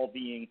leadership all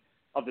being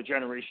of the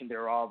generation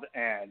thereof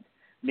and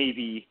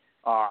maybe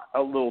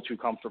a little too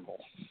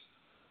comfortable.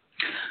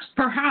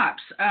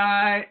 Perhaps.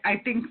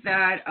 I think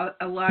that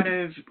a lot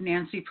of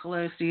Nancy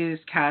Pelosi's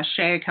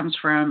cachet comes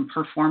from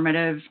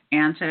performative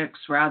antics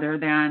rather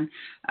than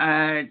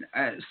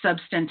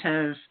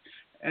substantive,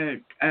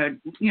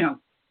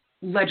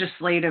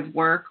 legislative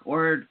work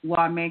or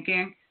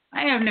lawmaking.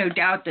 I have no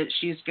doubt that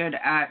she's good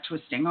at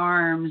twisting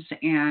arms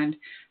and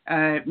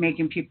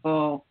making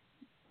people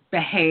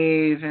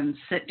behave and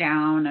sit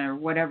down or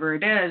whatever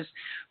it is,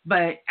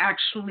 but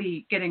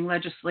actually getting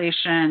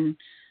legislation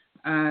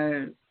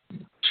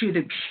to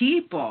the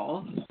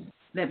people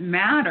that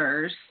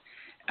matters,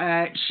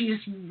 she's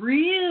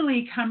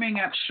really coming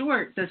up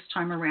short this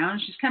time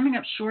around. She's coming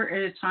up short at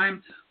a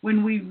time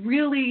when we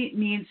really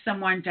need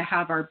someone to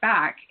have our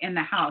back in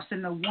the House,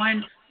 in the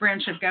one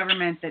branch of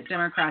government that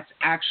Democrats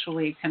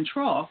actually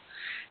control.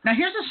 Now,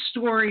 here's a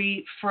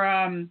story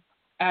from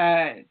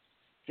a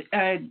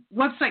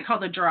website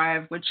called The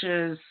Drive, which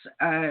is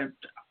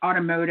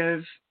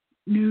automotive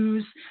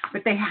news,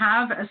 but they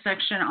have a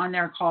section on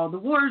there called The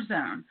War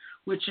Zone,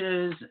 which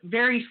is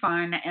very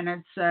fun, and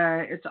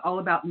it's all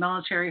about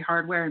military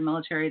hardware and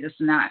military this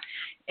and that.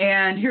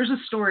 And here's a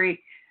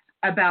story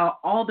about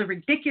all the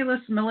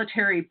ridiculous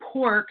military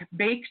pork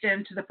baked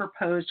into the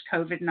proposed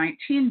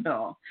COVID-19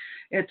 bill.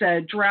 It's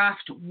a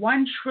draft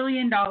 $1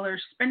 trillion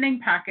spending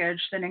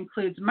package that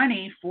includes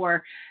money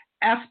for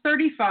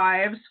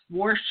F-35s,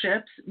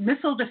 warships,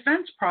 missile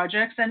defense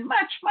projects, and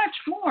much, much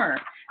more.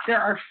 There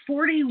are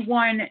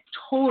 41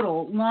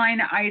 total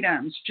line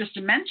items just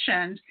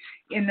mentioned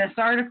in this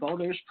article.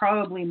 There's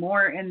probably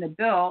more in the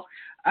bill.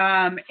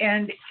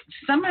 And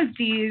some of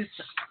these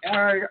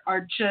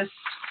are just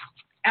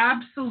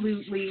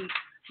absolutely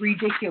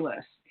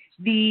ridiculous.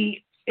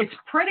 It's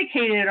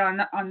predicated on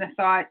the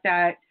thought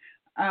that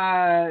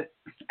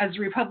as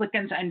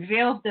Republicans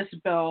unveiled this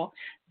bill,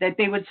 that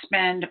they would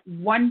spend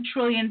 $1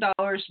 trillion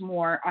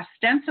more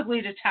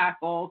ostensibly to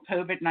tackle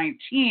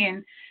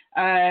COVID-19,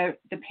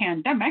 the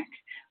pandemic,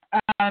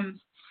 and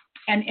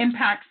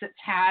impacts it's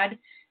had,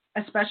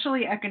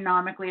 especially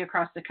economically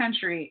across the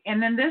country.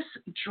 And then this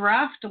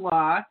draft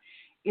law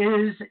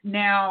is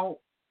now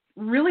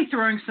really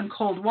throwing some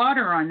cold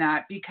water on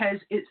that, because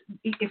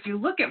if you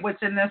look at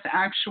what's in this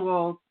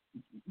actual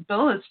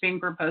bill that's being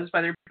proposed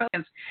by the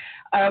Republicans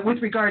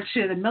with regard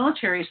to the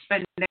military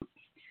spending,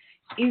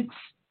 it's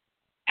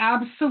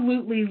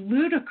absolutely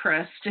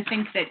ludicrous to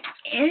think that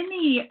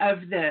any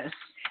of this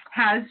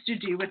has to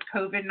do with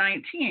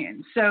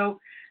COVID-19. So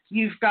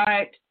you've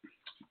got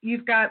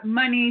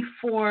money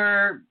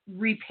for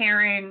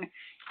repairing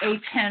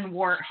A-10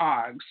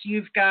 Warthogs.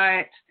 You've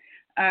got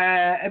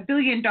 $1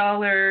 billion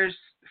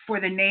for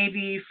the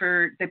Navy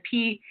for the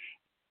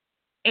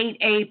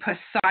P-8A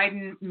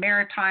Poseidon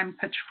Maritime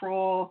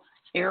Patrol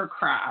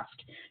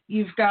aircraft.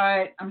 You've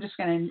got, I'm just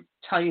going to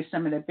tell you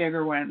some of the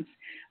bigger ones,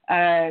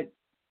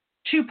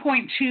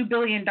 $2.2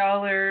 billion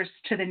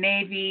to the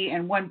Navy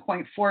and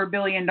 $1.4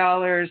 billion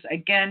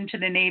again to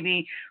the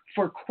Navy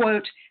for,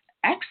 quote,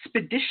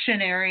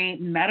 expeditionary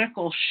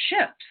medical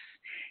ships,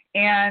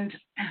 and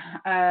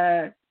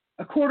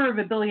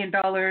 $250 million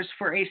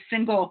for a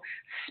single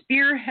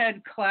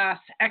Spearhead class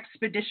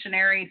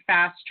expeditionary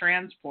fast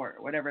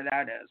transport, whatever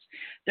that is.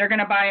 They're going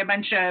to buy a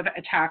bunch of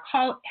attack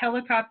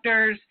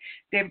helicopters.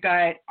 They've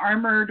got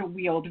armored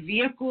wheeled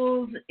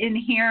vehicles in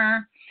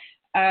here.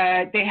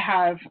 They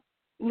have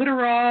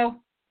littoral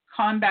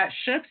combat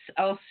ships,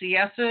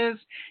 LCSs,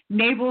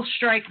 naval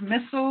strike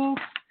missiles.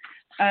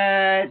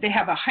 They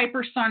have a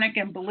hypersonic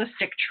and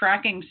ballistic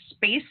tracking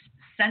space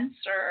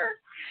sensor,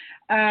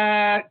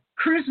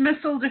 cruise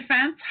missile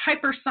defense,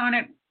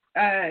 hypersonic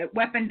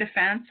weapon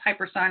defense.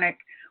 Hypersonic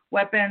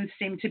weapons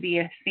seem to be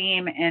a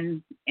theme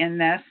in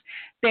this.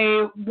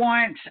 They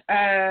want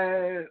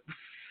 $40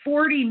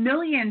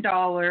 million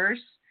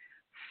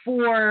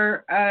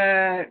for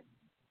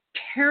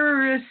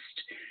terrorist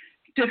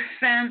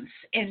defense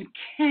in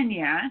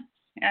Kenya.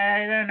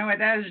 I don't know what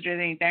that is doing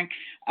anything.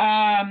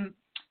 $20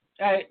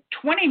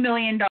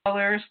 million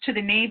to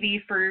the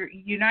Navy for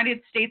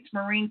United States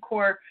Marine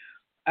Corps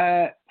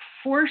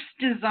force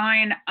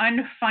design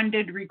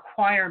unfunded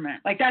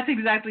requirement. Like, that's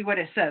exactly what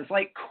it says.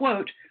 Like,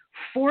 quote,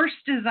 force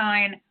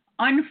design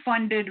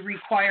unfunded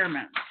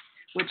requirements,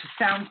 which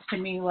sounds to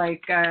me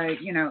like,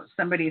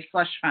 somebody's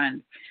slush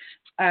fund.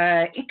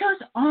 It goes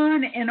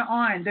on and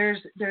on.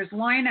 There's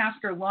line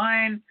after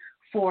line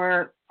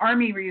for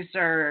Army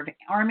Reserve,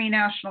 Army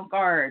National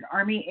Guard,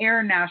 Army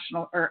Air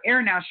National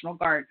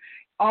Guard,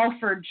 all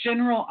for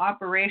general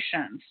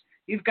operations.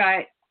 You've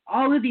got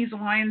all of these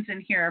lines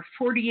in here,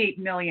 48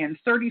 million,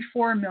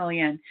 34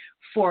 million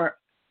for,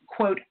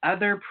 quote,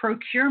 other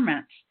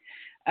procurements,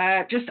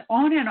 just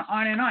on and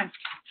on and on.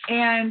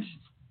 And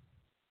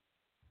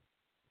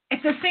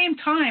at the same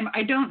time,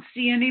 I don't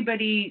see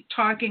anybody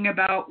talking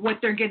about what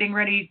they're getting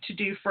ready to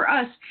do for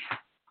us,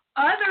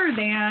 other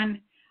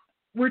than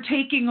we're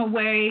taking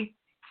away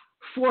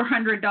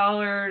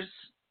 $400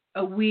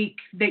 a week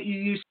that you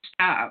used to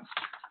have.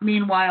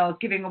 Meanwhile,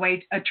 giving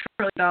away $1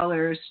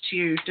 trillion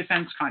to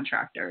defense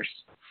contractors.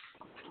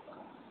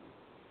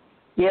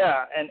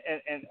 Yeah,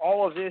 and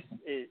all of this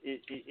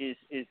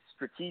is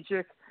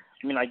strategic.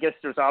 I mean, I guess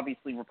there's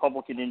obviously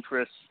Republican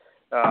interests.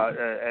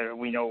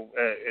 We know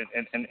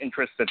and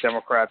interests that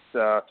Democrats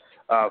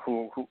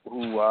who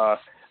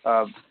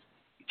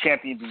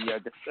championed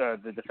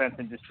the defense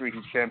industry,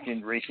 who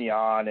championed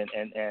Raytheon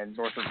and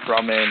Northrop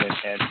Grumman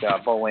and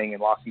Boeing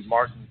and Lockheed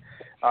Martin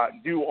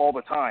do all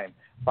the time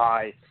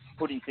by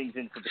putting things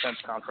in for defense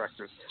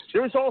contractors.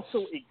 There is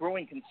also a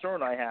growing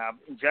concern I have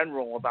in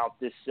general about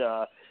this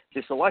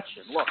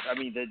election. Look, I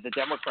mean, the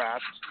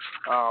Democratic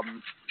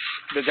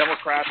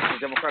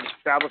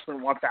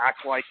establishment want to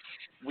act like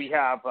we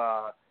have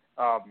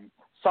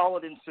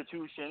solid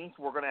institutions.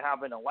 We're going to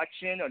have an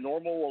election, a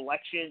normal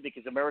election,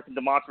 because American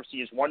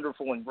democracy is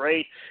wonderful and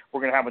great.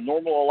 We're going to have a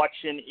normal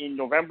election in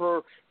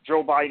November.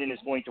 Joe Biden is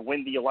going to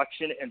win the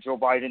election, and Joe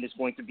Biden is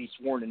going to be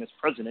sworn in as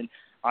president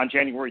on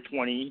January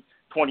 20th,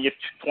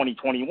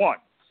 2021.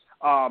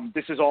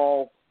 This is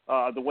all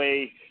the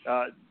way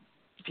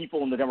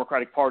people in the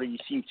Democratic Party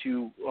seem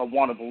to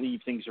want to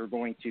believe things are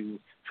going to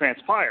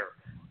transpire.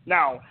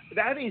 Now,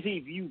 that is a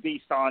view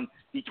based on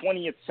the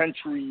 20th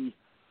century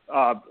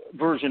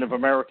version of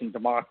American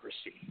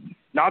democracy,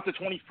 not the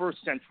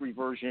 21st century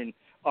version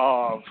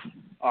of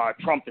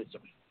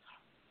Trumpism.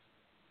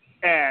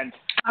 And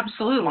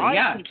absolutely,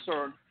 my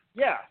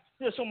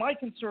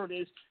concern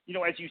is,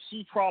 as you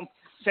see Trump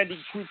sending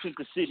troops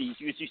into cities,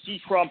 as you see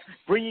Trump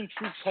bringing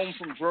troops home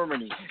from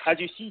Germany, as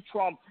you see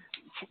Trump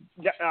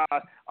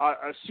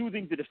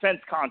soothing the defense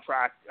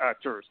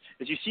contractors,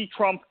 as you see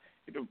Trump,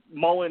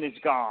 Mullen is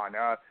gone,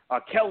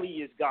 Kelly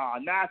is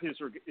gone, Mathis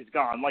is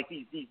gone, like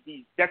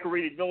these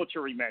decorated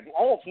military men,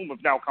 all of whom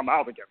have now come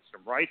out against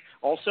him, right?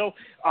 Also,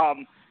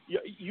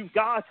 you've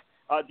got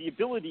the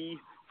ability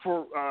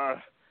for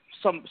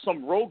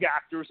some rogue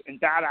actors and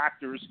bad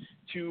actors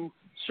to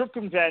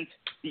circumvent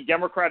the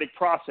democratic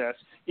process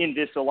in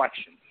this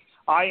election.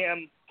 I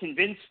am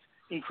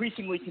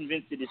increasingly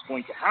convinced it is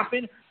going to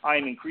happen. I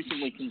am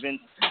increasingly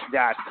convinced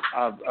that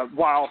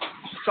while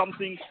some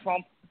things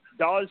Trump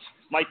does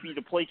might be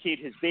to placate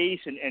his base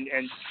and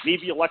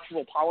maybe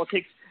electoral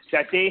politics,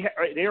 that they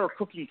are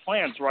cooking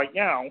plans right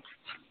now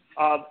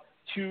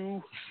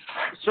to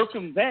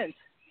circumvent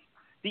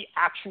the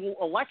actual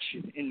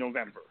election in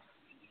November.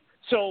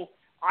 So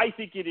I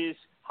think it is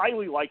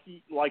highly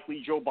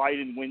likely Joe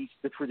Biden wins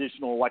the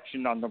traditional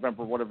election on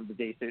November, whatever the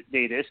date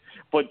is.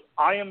 But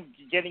I am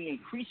getting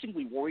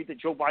increasingly worried that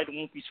Joe Biden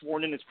won't be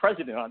sworn in as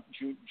president on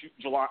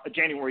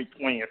January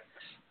 20th,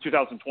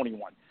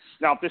 2021.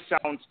 Now, if this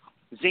sounds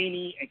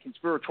zany and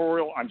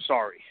conspiratorial, I'm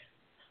sorry.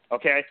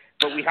 Okay?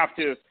 But we have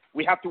to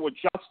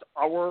adjust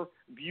our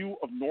view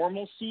of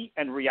normalcy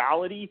and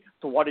reality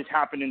to what has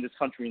happened in this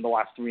country in the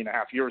last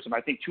 3.5 years. And I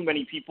think too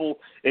many people,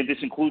 and this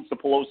includes the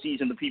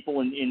Pelosi's and the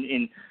people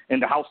in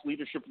the House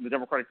leadership of the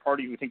Democratic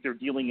Party, who think they're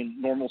dealing in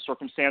normal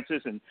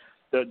circumstances and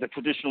the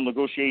traditional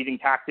negotiating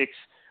tactics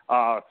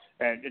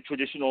and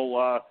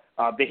traditional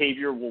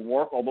behavior will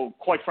work. Although,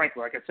 quite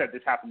frankly, like I said,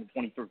 this happened in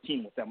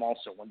 2013 with them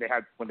also, when they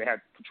had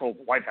control of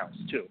the White House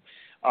too,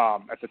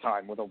 at the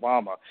time with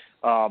Obama.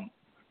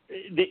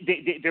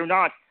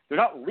 They're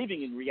not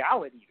living in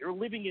reality. They're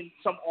living in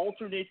some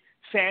alternate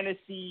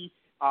fantasy,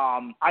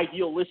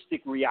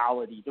 idealistic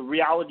reality, the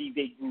reality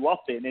they grew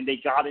up in and they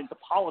got into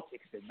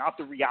politics in, not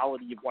the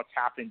reality of what's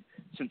happened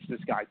since this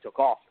guy took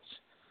office.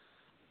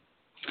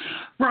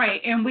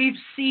 Right, and we've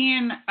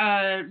seen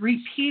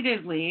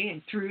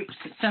repeatedly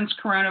since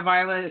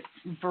coronavirus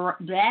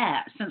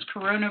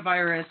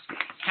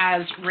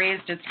has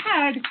raised its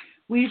head,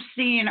 we've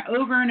seen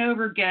over and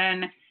over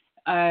again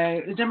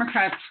the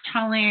Democrats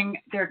telling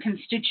their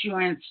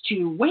constituents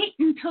to wait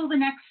until the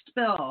next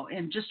bill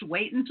and just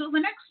wait until the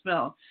next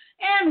bill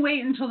and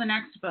wait until the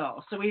next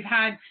bill. So we've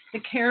had the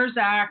CARES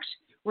Act,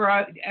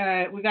 where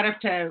we got up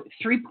to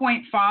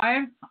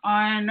 3.5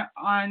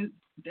 on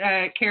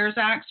CARES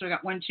Act. So we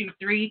got 1, 2,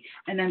 3,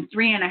 and then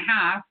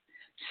 3.5.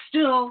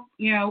 Still,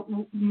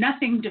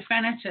 nothing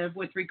definitive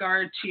with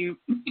regard to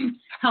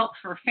help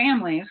for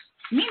families.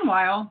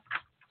 Meanwhile,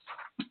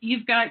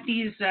 you've got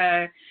these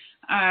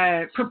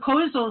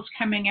proposals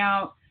coming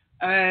out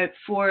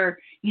for,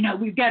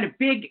 we've got a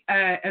big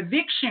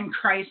eviction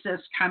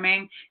crisis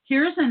coming.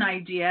 Here's an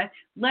idea.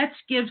 Let's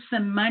give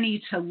some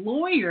money to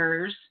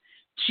lawyers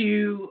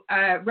to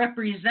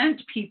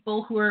represent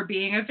people who are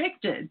being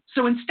evicted.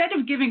 So instead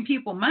of giving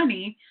people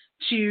money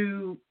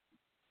to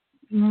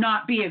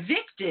not be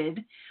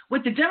evicted,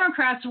 what the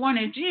Democrats want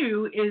to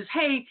do is,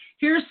 hey,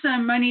 here's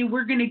some money.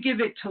 We're going to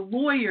give it to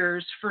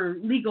lawyers for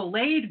legal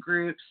aid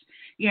groups,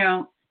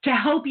 to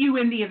help you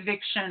in the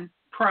eviction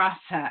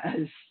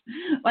process.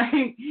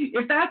 Like,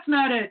 if that's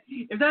not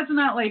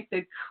like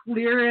the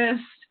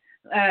clearest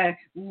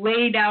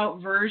laid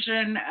out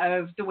version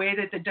of the way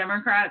that the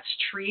Democrats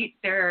treat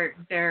their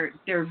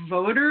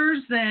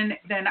voters, then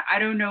I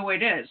don't know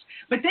what is.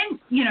 But then,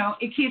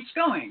 it keeps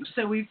going.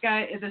 So we've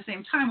got, at the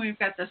same time, we've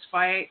got this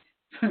fight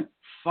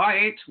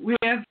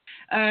with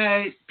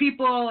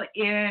people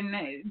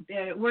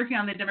working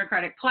on the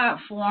Democratic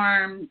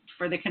platform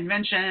for the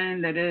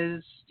convention that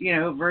is,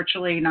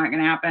 virtually not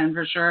going to happen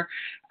for sure.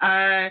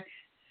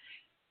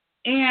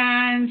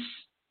 And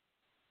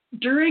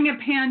during a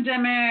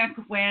pandemic,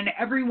 when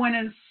everyone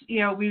is,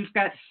 we've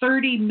got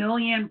 30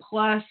 million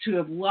plus who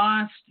have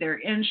lost their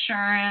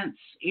insurance.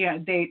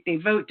 They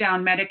vote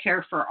down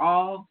Medicare for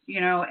all,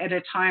 at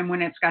a time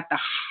when it's got the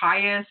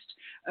highest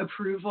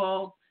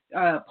approval,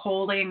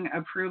 polling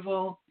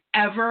approval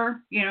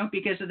ever,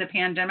 because of the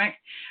pandemic.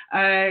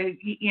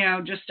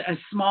 Just a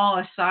small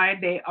aside,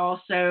 they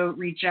also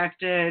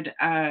rejected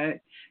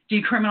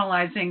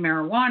decriminalizing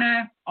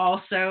marijuana,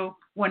 also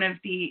one of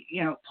the,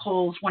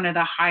 polls one of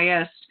the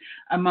highest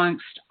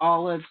amongst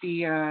all of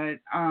the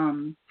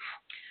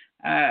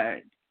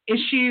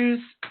issues,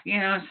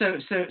 so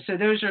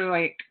those are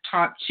like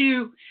top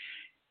two.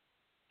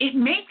 It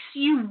makes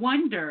you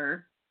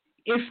wonder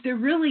if they're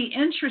really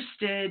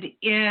interested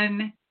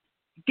in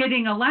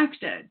getting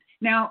elected.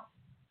 Now,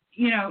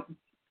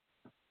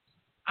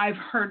 I've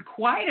heard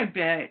quite a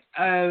bit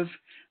of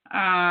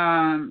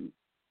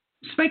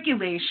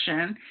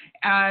speculation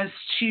as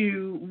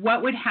to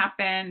what would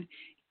happen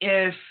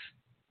if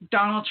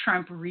Donald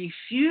Trump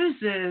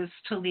refuses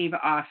to leave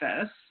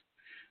office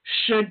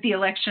should the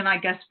election, I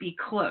guess, be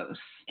close.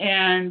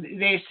 And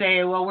they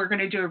say, well, we're going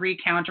to do a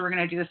recount, or we're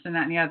going to do this and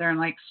that and the other, and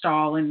like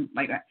stall and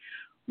like that.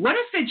 What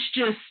if it's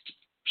just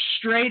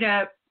straight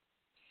up,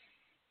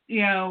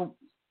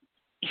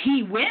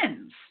 he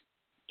wins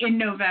in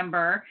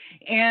November,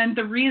 and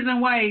the reason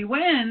why he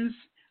wins,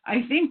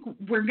 I think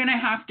we're going to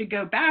have to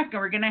go back and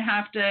we're going to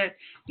have to,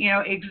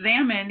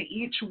 examine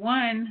each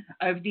one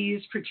of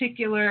these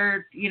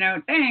particular,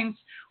 things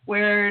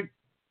where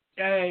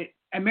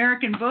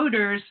American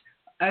voters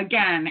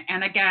again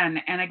and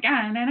again and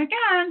again and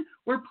again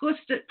were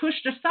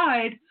pushed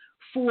aside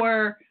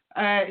for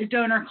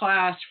donor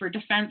class, for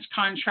defense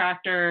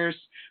contractors,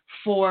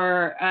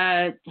 for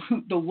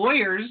the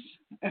lawyers,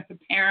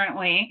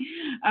 apparently,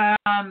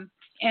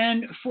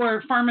 and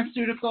for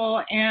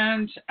pharmaceutical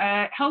and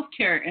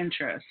healthcare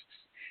interests.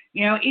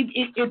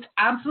 It's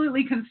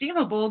absolutely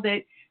conceivable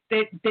that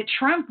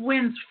Trump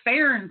wins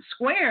fair and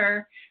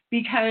square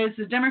because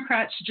the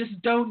Democrats just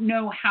no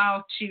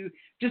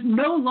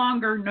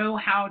longer know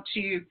how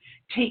to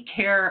take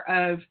care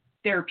of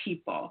their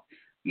people.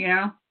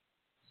 Yeah,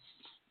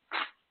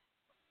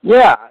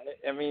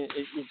 I mean,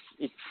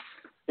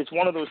 it's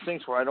one of those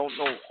things where I don't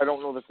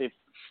know that they've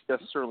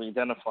necessarily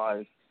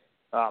identified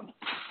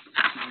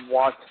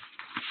what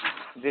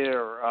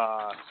their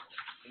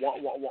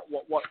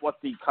what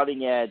the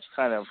cutting edge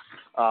kind of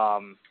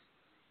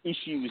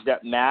issues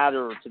that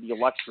matter to the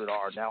electorate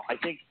are. Now, I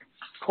think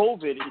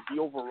COVID is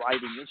the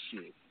overriding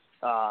issue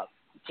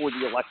for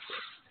the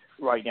electorate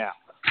right now,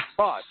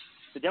 but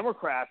the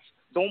Democrats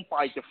don't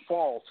by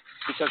default,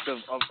 because of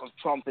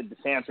Trump and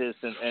DeSantis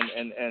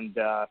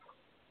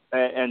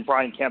and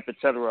Brian Kemp, et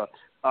cetera,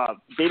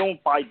 they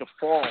don't by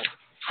default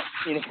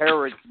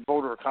inherit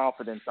voter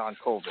confidence on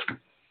COVID.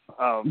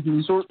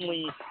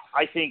 Certainly,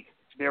 I think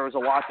there is a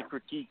lot to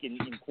critique in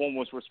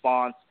Cuomo's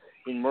response,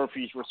 in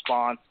Murphy's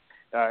response,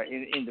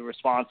 in the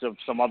response of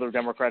some other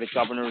Democratic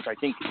governors. I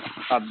think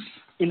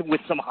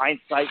with some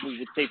hindsight, we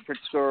would say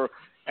Pritzker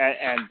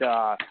and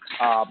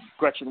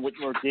Gretchen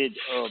Whitmer did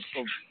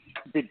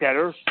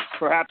better,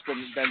 perhaps,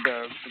 than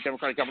the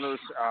Democratic governors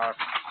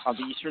on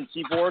the Eastern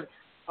Seaboard.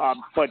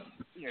 But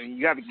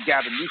you have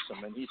Gavin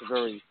Newsom, and he's a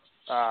very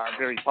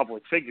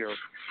public figure,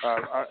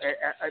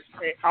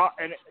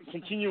 and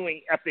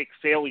continuing epic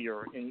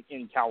failure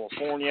in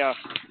California.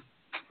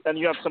 And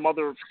you have some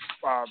other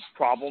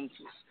problems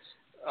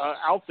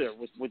out there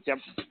with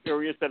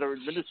areas that are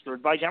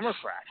administered by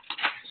Democrats.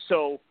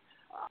 So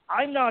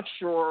I'm not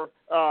sure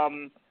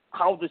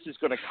how this is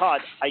going to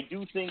cut. I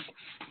do think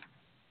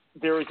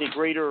there is a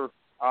greater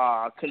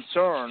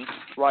concern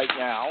right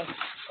now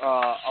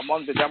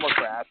among the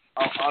Democrats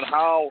on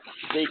how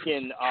they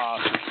can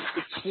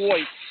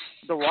exploit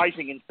the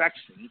rising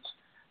infections,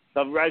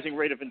 the rising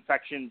rate of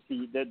infections,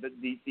 the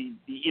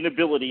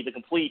inability, the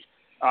complete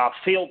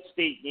failed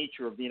state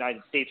nature of the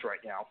United States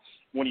right now.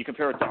 When you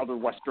compare it to other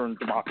Western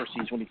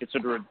democracies, when you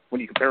compare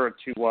it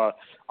to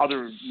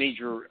other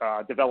major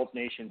developed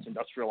nations,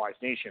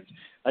 industrialized nations,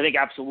 I think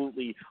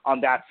absolutely on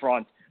that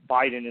front,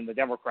 Biden and the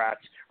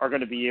Democrats are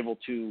going to be able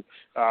to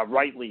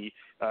rightly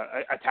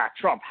attack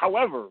Trump.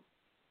 However,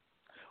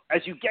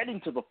 as you get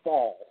into the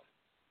fall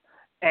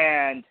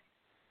and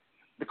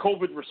the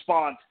COVID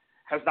response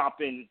has not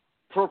been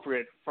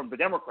appropriate from the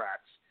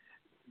Democrats,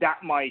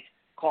 that might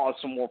cause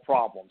some more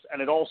problems.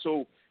 And it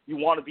also, you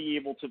want to be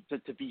able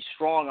to be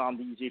strong on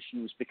these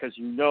issues because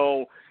you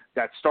know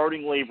that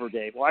starting Labor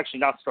Day, well, actually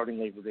not starting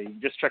Labor Day,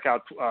 just check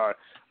out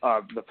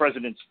the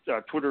president's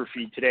Twitter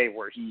feed today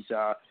where he's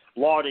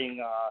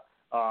lauding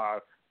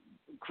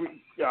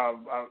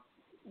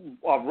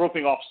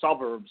roping off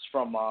suburbs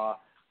from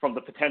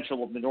the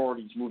potential of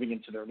minorities moving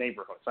into their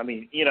neighborhoods. I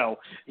mean, you know,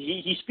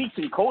 he speaks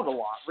in code a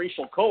lot,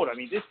 racial code. I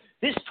mean,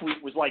 this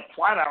tweet was like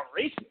flat out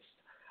racist.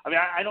 I mean,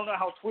 I don't know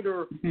how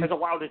Twitter has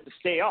allowed it to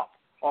stay up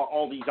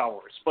all these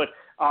hours. But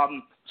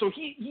so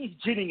he's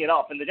ginning it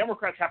up, and the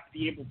Democrats have to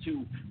be able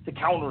to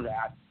counter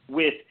that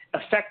with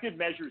effective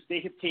measures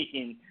they have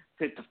taken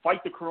to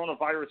fight the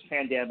coronavirus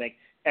pandemic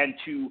and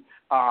to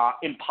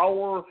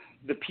empower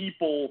the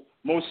people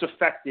most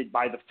affected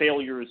by the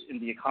failures in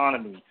the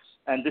economy.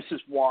 And this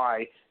is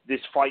why this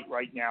fight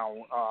right now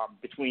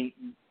between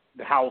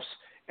the House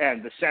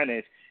and the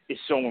Senate is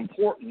so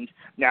important.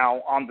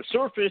 Now, on the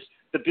surface,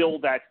 the bill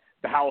that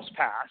the House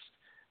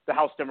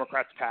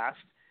Democrats passed,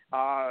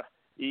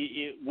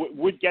 it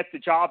would get the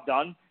job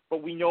done,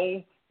 but we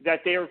know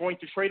that they are going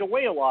to trade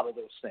away a lot of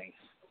those things.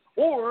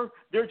 Or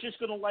they're just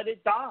going to let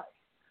it die,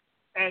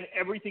 and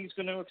everything's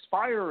going to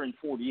expire in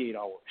 48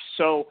 hours.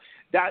 So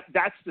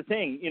that's the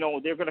thing. You know,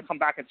 they're going to come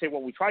back and say,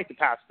 well, we tried to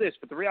pass this,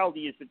 but the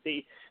reality is that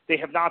they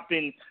have not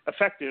been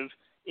effective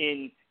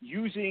in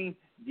using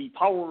the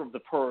power of the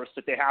purse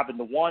that they have in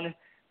the one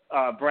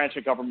branch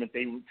of government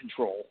they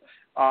control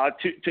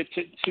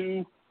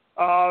to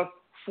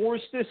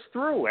force this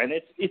through. And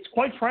it's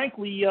quite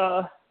frankly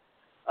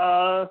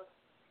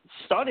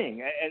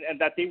stunning, and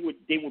that they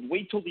would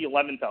wait till the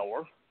 11th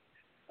hour.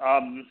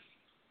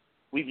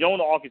 We've known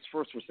August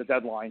 1st was the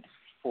deadline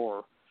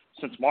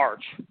since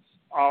March.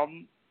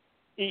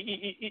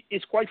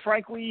 It's quite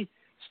frankly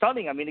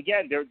stunning. I mean,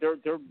 again,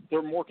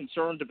 they're more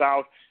concerned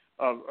about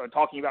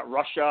talking about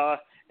Russia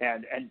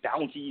and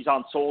bounties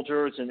on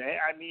soldiers, and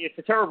I mean, it's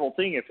a terrible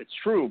thing if it's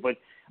true, but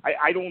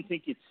I don't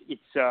think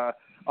it's a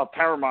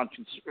paramount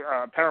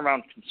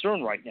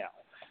concern right now.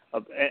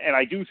 And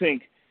I do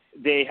think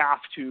they have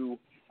to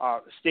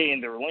stay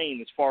in their lane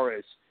as far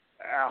as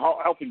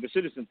helping the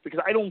citizens,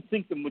 because I don't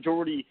think the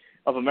majority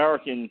of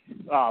American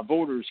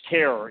voters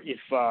care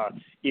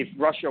if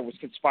Russia was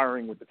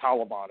conspiring with the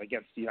Taliban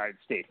against the United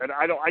States. And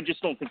I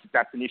just don't think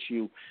that's an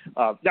issue.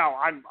 Now,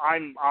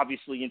 I'm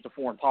obviously into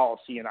foreign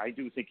policy, and I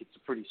do think it's a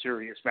pretty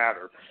serious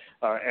matter.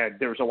 And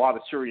there's a lot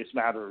of serious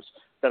matters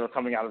that are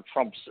coming out of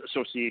Trump's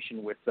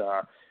association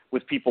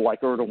with people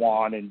like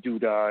Erdogan and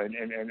Duda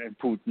and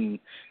Putin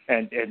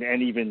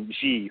and even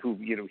Xi, who,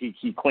 you know,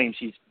 he claims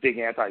he's big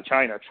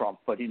anti-China Trump,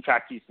 but in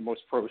fact he's the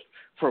most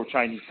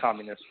pro-Chinese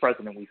communist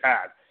president we've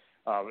had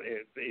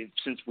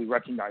since we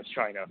recognized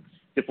China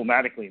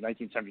diplomatically in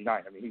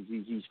 1979. I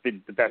mean, he's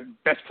been the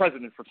best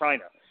president for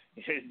China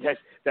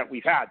that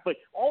we've had. But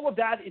all of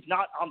that is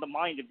not on the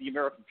mind of the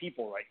American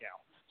people right now.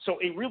 So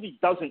it really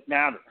doesn't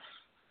matter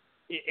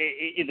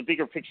in the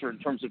bigger picture in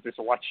terms of this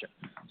election.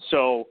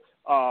 So,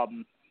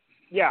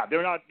 yeah,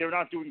 they're not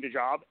doing the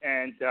job,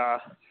 and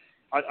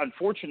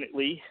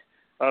unfortunately,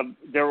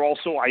 they're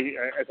also,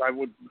 as I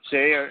would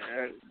say,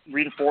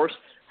 reinforced,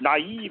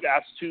 naive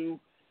as to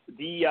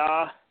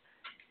the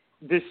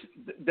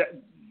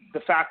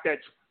fact that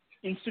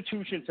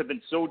institutions have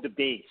been so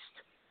debased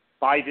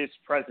by this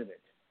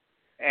president,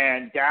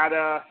 and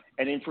data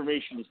and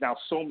information is now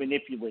so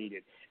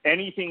manipulated.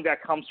 Anything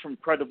that comes from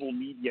credible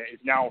media is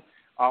now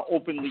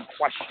openly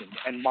questioned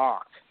and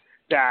mocked.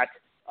 That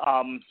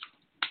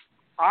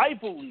I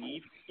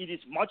believe it is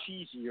much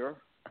easier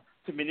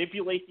to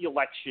manipulate the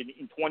election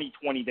in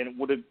 2020 than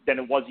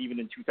it was even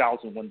in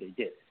 2000 when they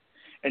did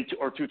it,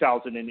 or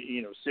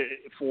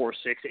 2004,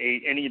 6,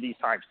 8, any of these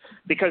times,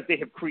 because they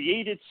have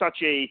created such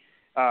a.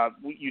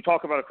 You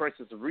talk about a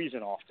crisis of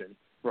reason often,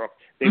 Brooke.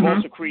 They've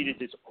also created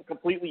this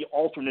completely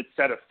alternate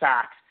set of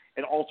facts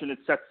and alternate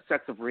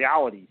sets of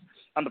realities.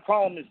 And the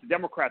problem is the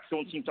Democrats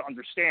don't seem to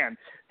understand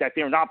that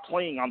they're not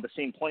playing on the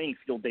same playing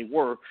field they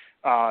were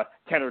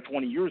 10 or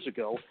 20 years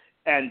ago.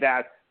 And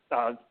that,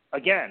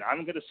 again,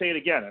 I'm going to say it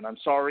again, and I'm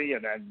sorry,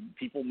 and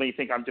people may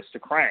think I'm just a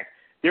crank.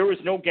 There is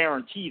no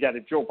guarantee that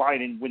if Joe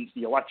Biden wins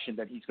the election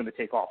that he's going to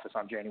take office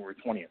on January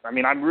 20th. I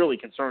mean, I'm really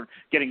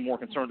getting more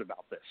concerned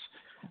about this.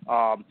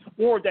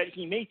 Or that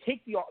he may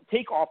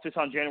take office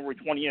on January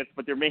 20th,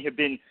 but there may have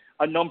been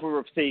a number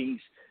of things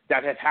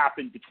that have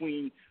happened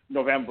between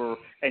November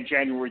and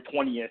January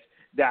 20th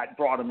that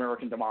brought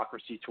American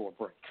democracy to a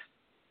break.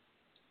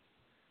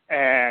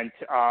 And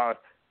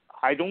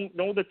I don't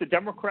know that the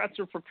Democrats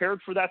are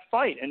prepared for that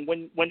fight. And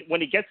when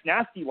it gets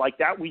nasty like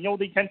that, we know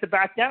they tend to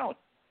back down.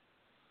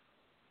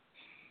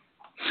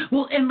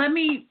 Well, and let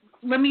me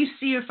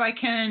see if I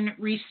can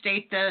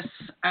restate this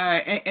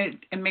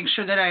and make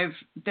sure that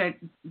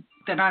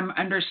I'm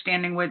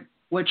understanding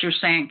what you're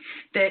saying.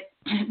 That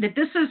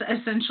this is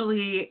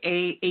essentially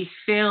a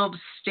failed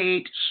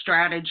state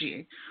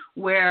strategy,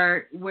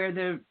 where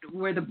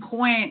the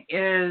point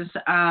is,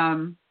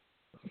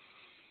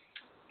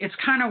 it's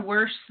kind of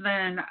worse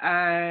than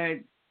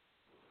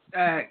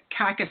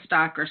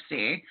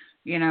kakistocracy,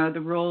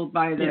 the rule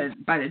by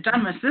the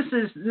dumbest. This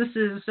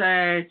is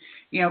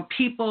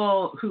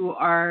people who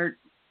are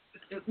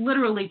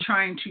literally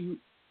trying to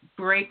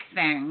break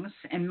things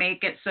and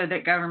make it so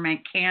that government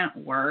can't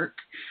work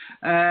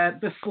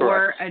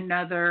before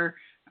another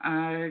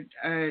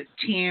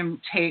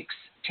team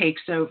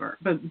takes over,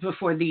 but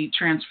before the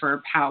transfer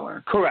of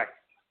power. Correct.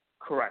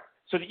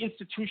 So the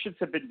institutions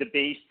have been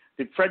debased.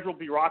 The federal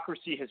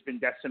bureaucracy has been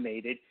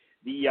decimated.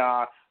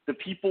 The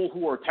people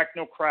who are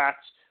technocrats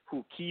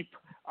who keep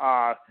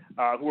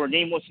who are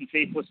nameless and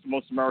faithless to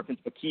most Americans,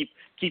 but keep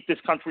this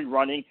country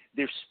running,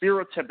 their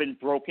spirits have been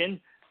broken.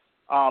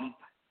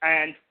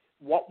 And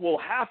what will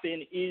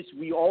happen is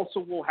we also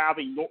will have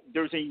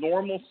there's a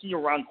normalcy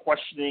around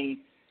questioning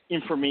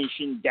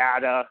information,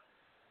 data,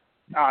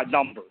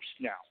 numbers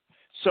now.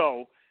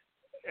 So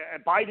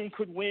Biden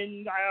could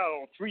win,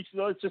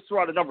 let's just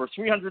throw out a number,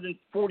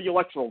 340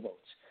 electoral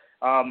votes.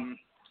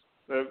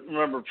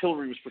 Remember,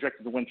 Hillary was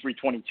projected to win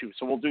 322,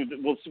 so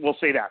we'll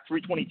say that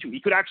 322. He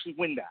could actually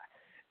win that,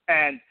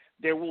 and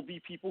there will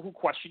be people who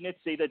question it,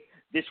 say that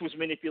this was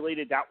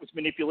manipulated, that was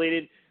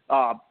manipulated.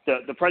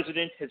 The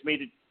president has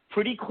made it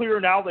pretty clear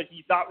now that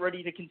he's not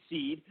ready to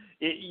concede,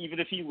 even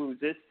if he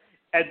loses.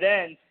 And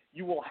then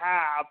you will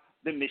have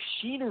the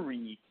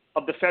machinery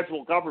of the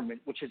federal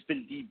government, which has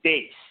been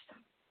debased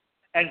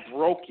and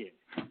broken,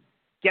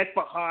 get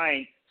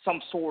behind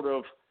some sort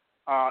of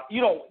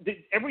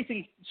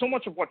everything, so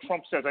much of what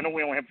Trump says, I know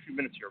we only have a few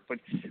minutes here, but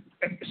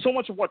so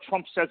much of what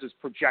Trump says is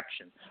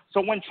projection. So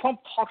when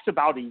Trump talks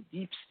about a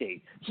deep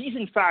state, he's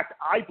in fact,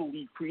 I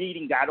believe,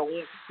 creating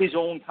his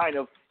own kind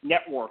of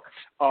network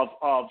of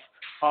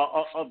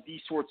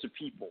these sorts of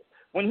people.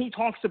 When he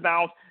talks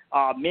about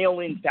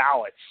mail-in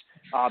ballots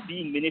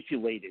being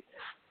manipulated,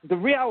 the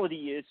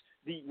reality is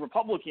the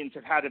Republicans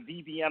have had a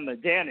BBM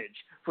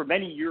advantage for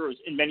many years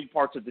in many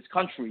parts of this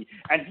country,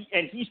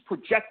 and he's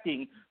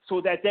projecting so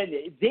that then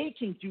they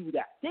can do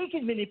that. They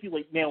can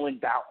manipulate mail-in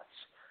ballots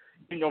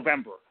in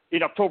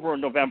October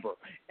and November,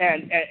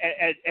 and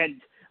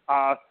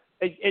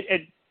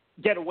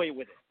get away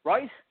with it,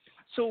 right?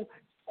 So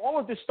all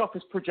of this stuff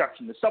is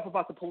projection. The stuff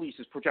about the police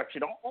is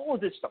projection. All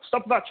of this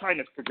stuff about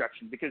China is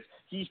projection, because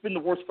he's been the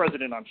worst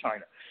president on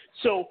China.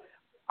 So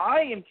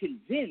I am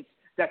convinced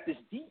that this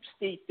deep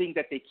state thing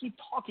that they keep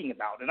talking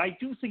about, and I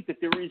do think that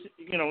there is,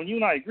 and you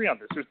and I agree on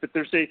this,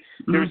 there's a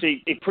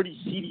pretty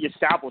seedy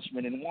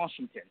establishment in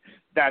Washington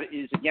that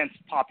is against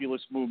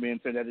populist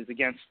movements and that is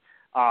against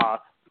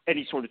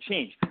any sort of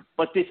change.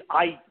 But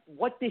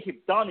what they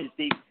have done is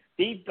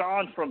they've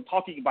gone from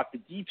talking about the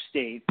deep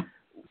state,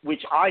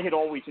 which I had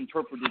always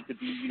interpreted to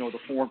be, the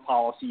foreign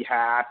policy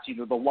hacks,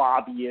 the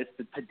lobbyists,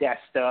 the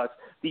podestas,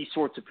 these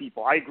sorts of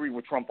people. I agree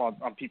with Trump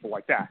on people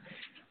like that.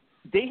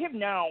 They have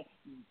now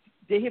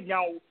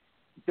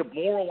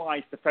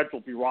demoralized the federal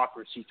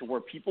bureaucracy to where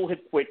people have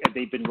quit and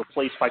they've been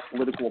replaced by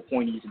political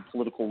appointees and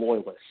political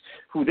loyalists,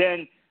 who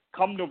then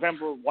come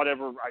November,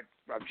 whatever,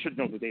 I should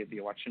know the day of the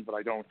election, but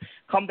I don't.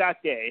 Come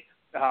that day,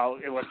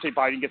 let's say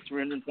Biden gets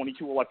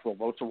 322 electoral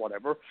votes or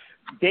whatever,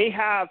 they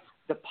have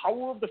the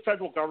power of the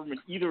federal government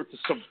either to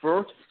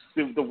subvert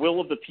the will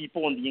of the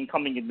people in the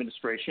incoming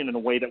administration in a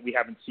way that we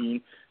haven't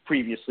seen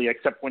previously,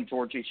 except when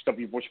George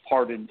H.W. Bush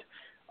pardoned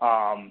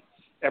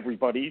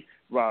everybody.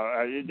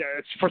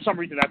 For some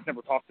reason, that's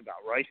never talked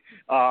about, right?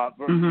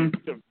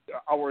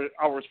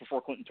 Hours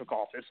before Clinton took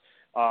office,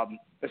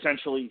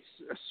 essentially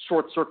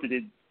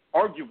short-circuited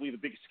arguably the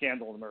biggest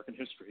scandal in American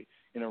history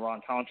in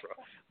Iran-Contra.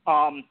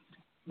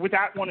 With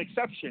that one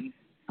exception,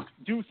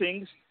 do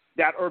things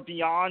that are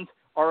beyond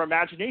our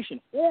imagination.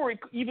 Or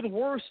even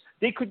worse,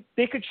 they could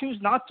choose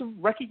not to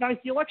recognize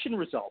the election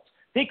results.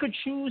 They could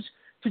choose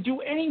to do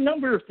any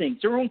number of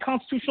things, their own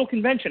constitutional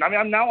convention. I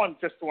mean, I'm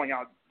just throwing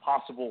out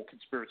possible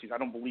conspiracies. I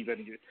don't believe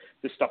any of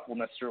this stuff will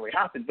necessarily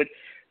happen. But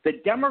the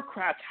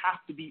Democrats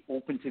have to be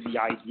open to the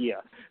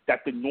idea that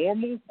the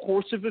normal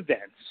course of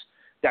events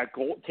that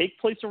take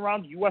place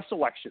around U.S.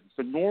 elections,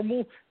 the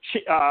normal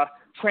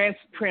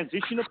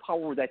transition of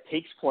power that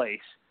takes place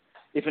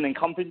if an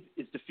incumbent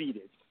is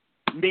defeated,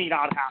 may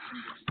not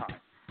happen this time.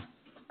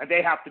 And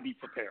they have to be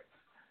prepared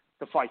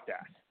to fight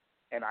that.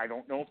 And I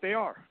don't know if they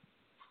are.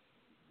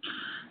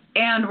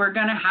 And we're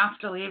going to have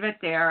to leave it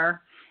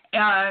there.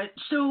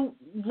 So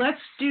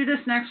let's do this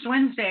next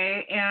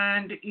Wednesday.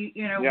 And,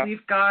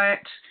 we've got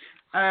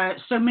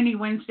so many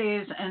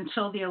Wednesdays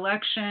until the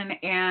election.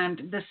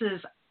 And this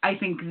is, I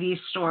think, the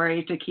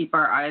story to keep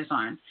our eyes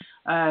on.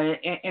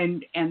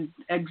 And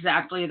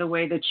exactly the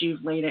way that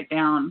you've laid it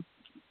down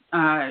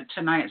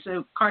tonight.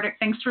 So, Kartik,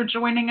 thanks for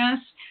joining us.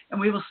 And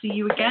we will see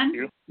you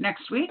again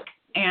next week.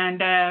 And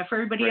for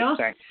everybody else,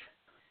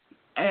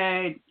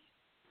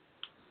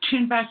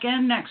 tune back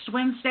in next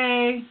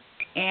Wednesday.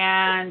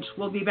 And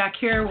we'll be back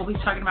here. We'll be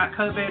talking about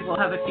COVID. We'll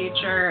have a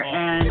feature.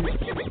 And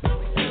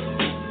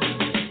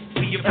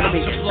We about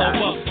to blow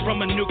up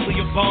from a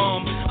nuclear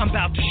bomb. I'm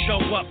about to show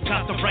up,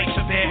 got the right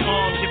to bear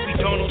arms. If we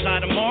don't all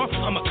die tomorrow,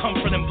 I'ma come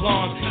for them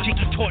blondes.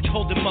 Tiki torch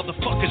holding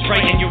motherfuckers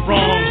right in your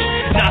wrongs.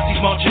 Nazis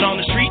marching on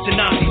the streets and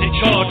Nazis in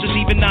charge. There's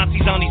even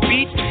Nazis on these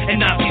beats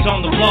and Nazis on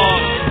the blog.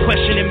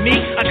 Questioning me,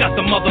 I got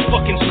the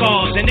motherfucking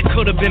scars. And it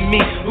could have been me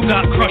who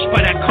got crushed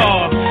by that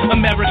car.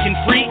 American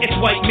free, it's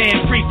white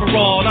man free for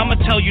all. I'ma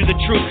tell you the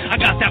truth,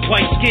 I got that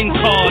white skin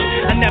card.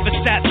 I never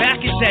sat back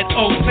and said,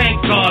 oh thank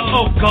God,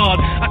 oh God.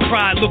 I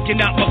cried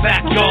looking out my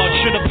backyard.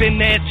 Should have been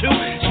there too,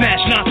 smash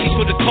Nazis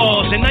for the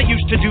cause. And I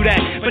used to do that,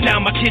 but now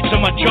my kids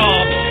are my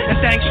job. And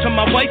thanks to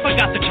my wife, I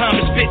got the time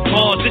to spit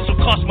bars. This'll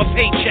cost my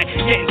paycheck,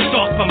 getting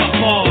stalked by my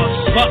boss.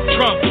 Fuck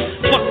Trump,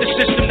 fuck the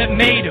system that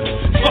made him.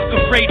 Fuck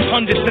afraid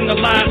pundits and the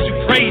lives who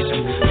praise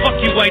him. Fuck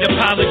you white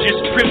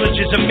apologists, privilege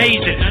is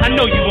amazing. I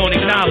know you won't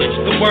acknowledge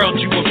the world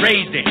you were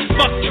raised in.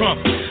 Fuck Trump,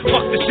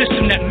 fuck the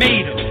system that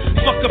made him.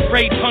 Fuck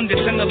afraid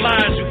pundits and the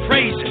lies who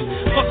praise him.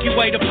 Fuck you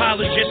white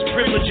apologists,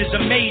 privilege is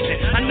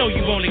amazing. I know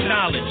you won't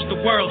acknowledge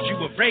the world you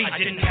were raised in. I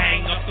didn't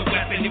hang up the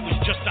weapon, it was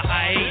just a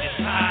hiatus.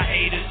 Hi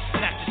haters,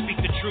 back to speak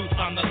the truth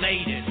on the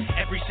latest.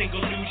 Every single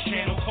news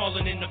channel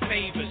calling in the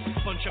favors.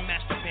 Bunch of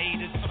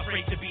masturbators,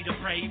 afraid to be the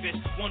bravest.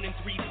 1 in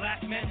 3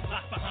 black men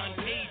locked behind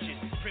cages.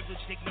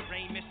 Privileged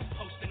ignoramus,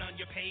 posting on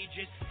your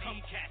pages. Come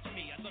catch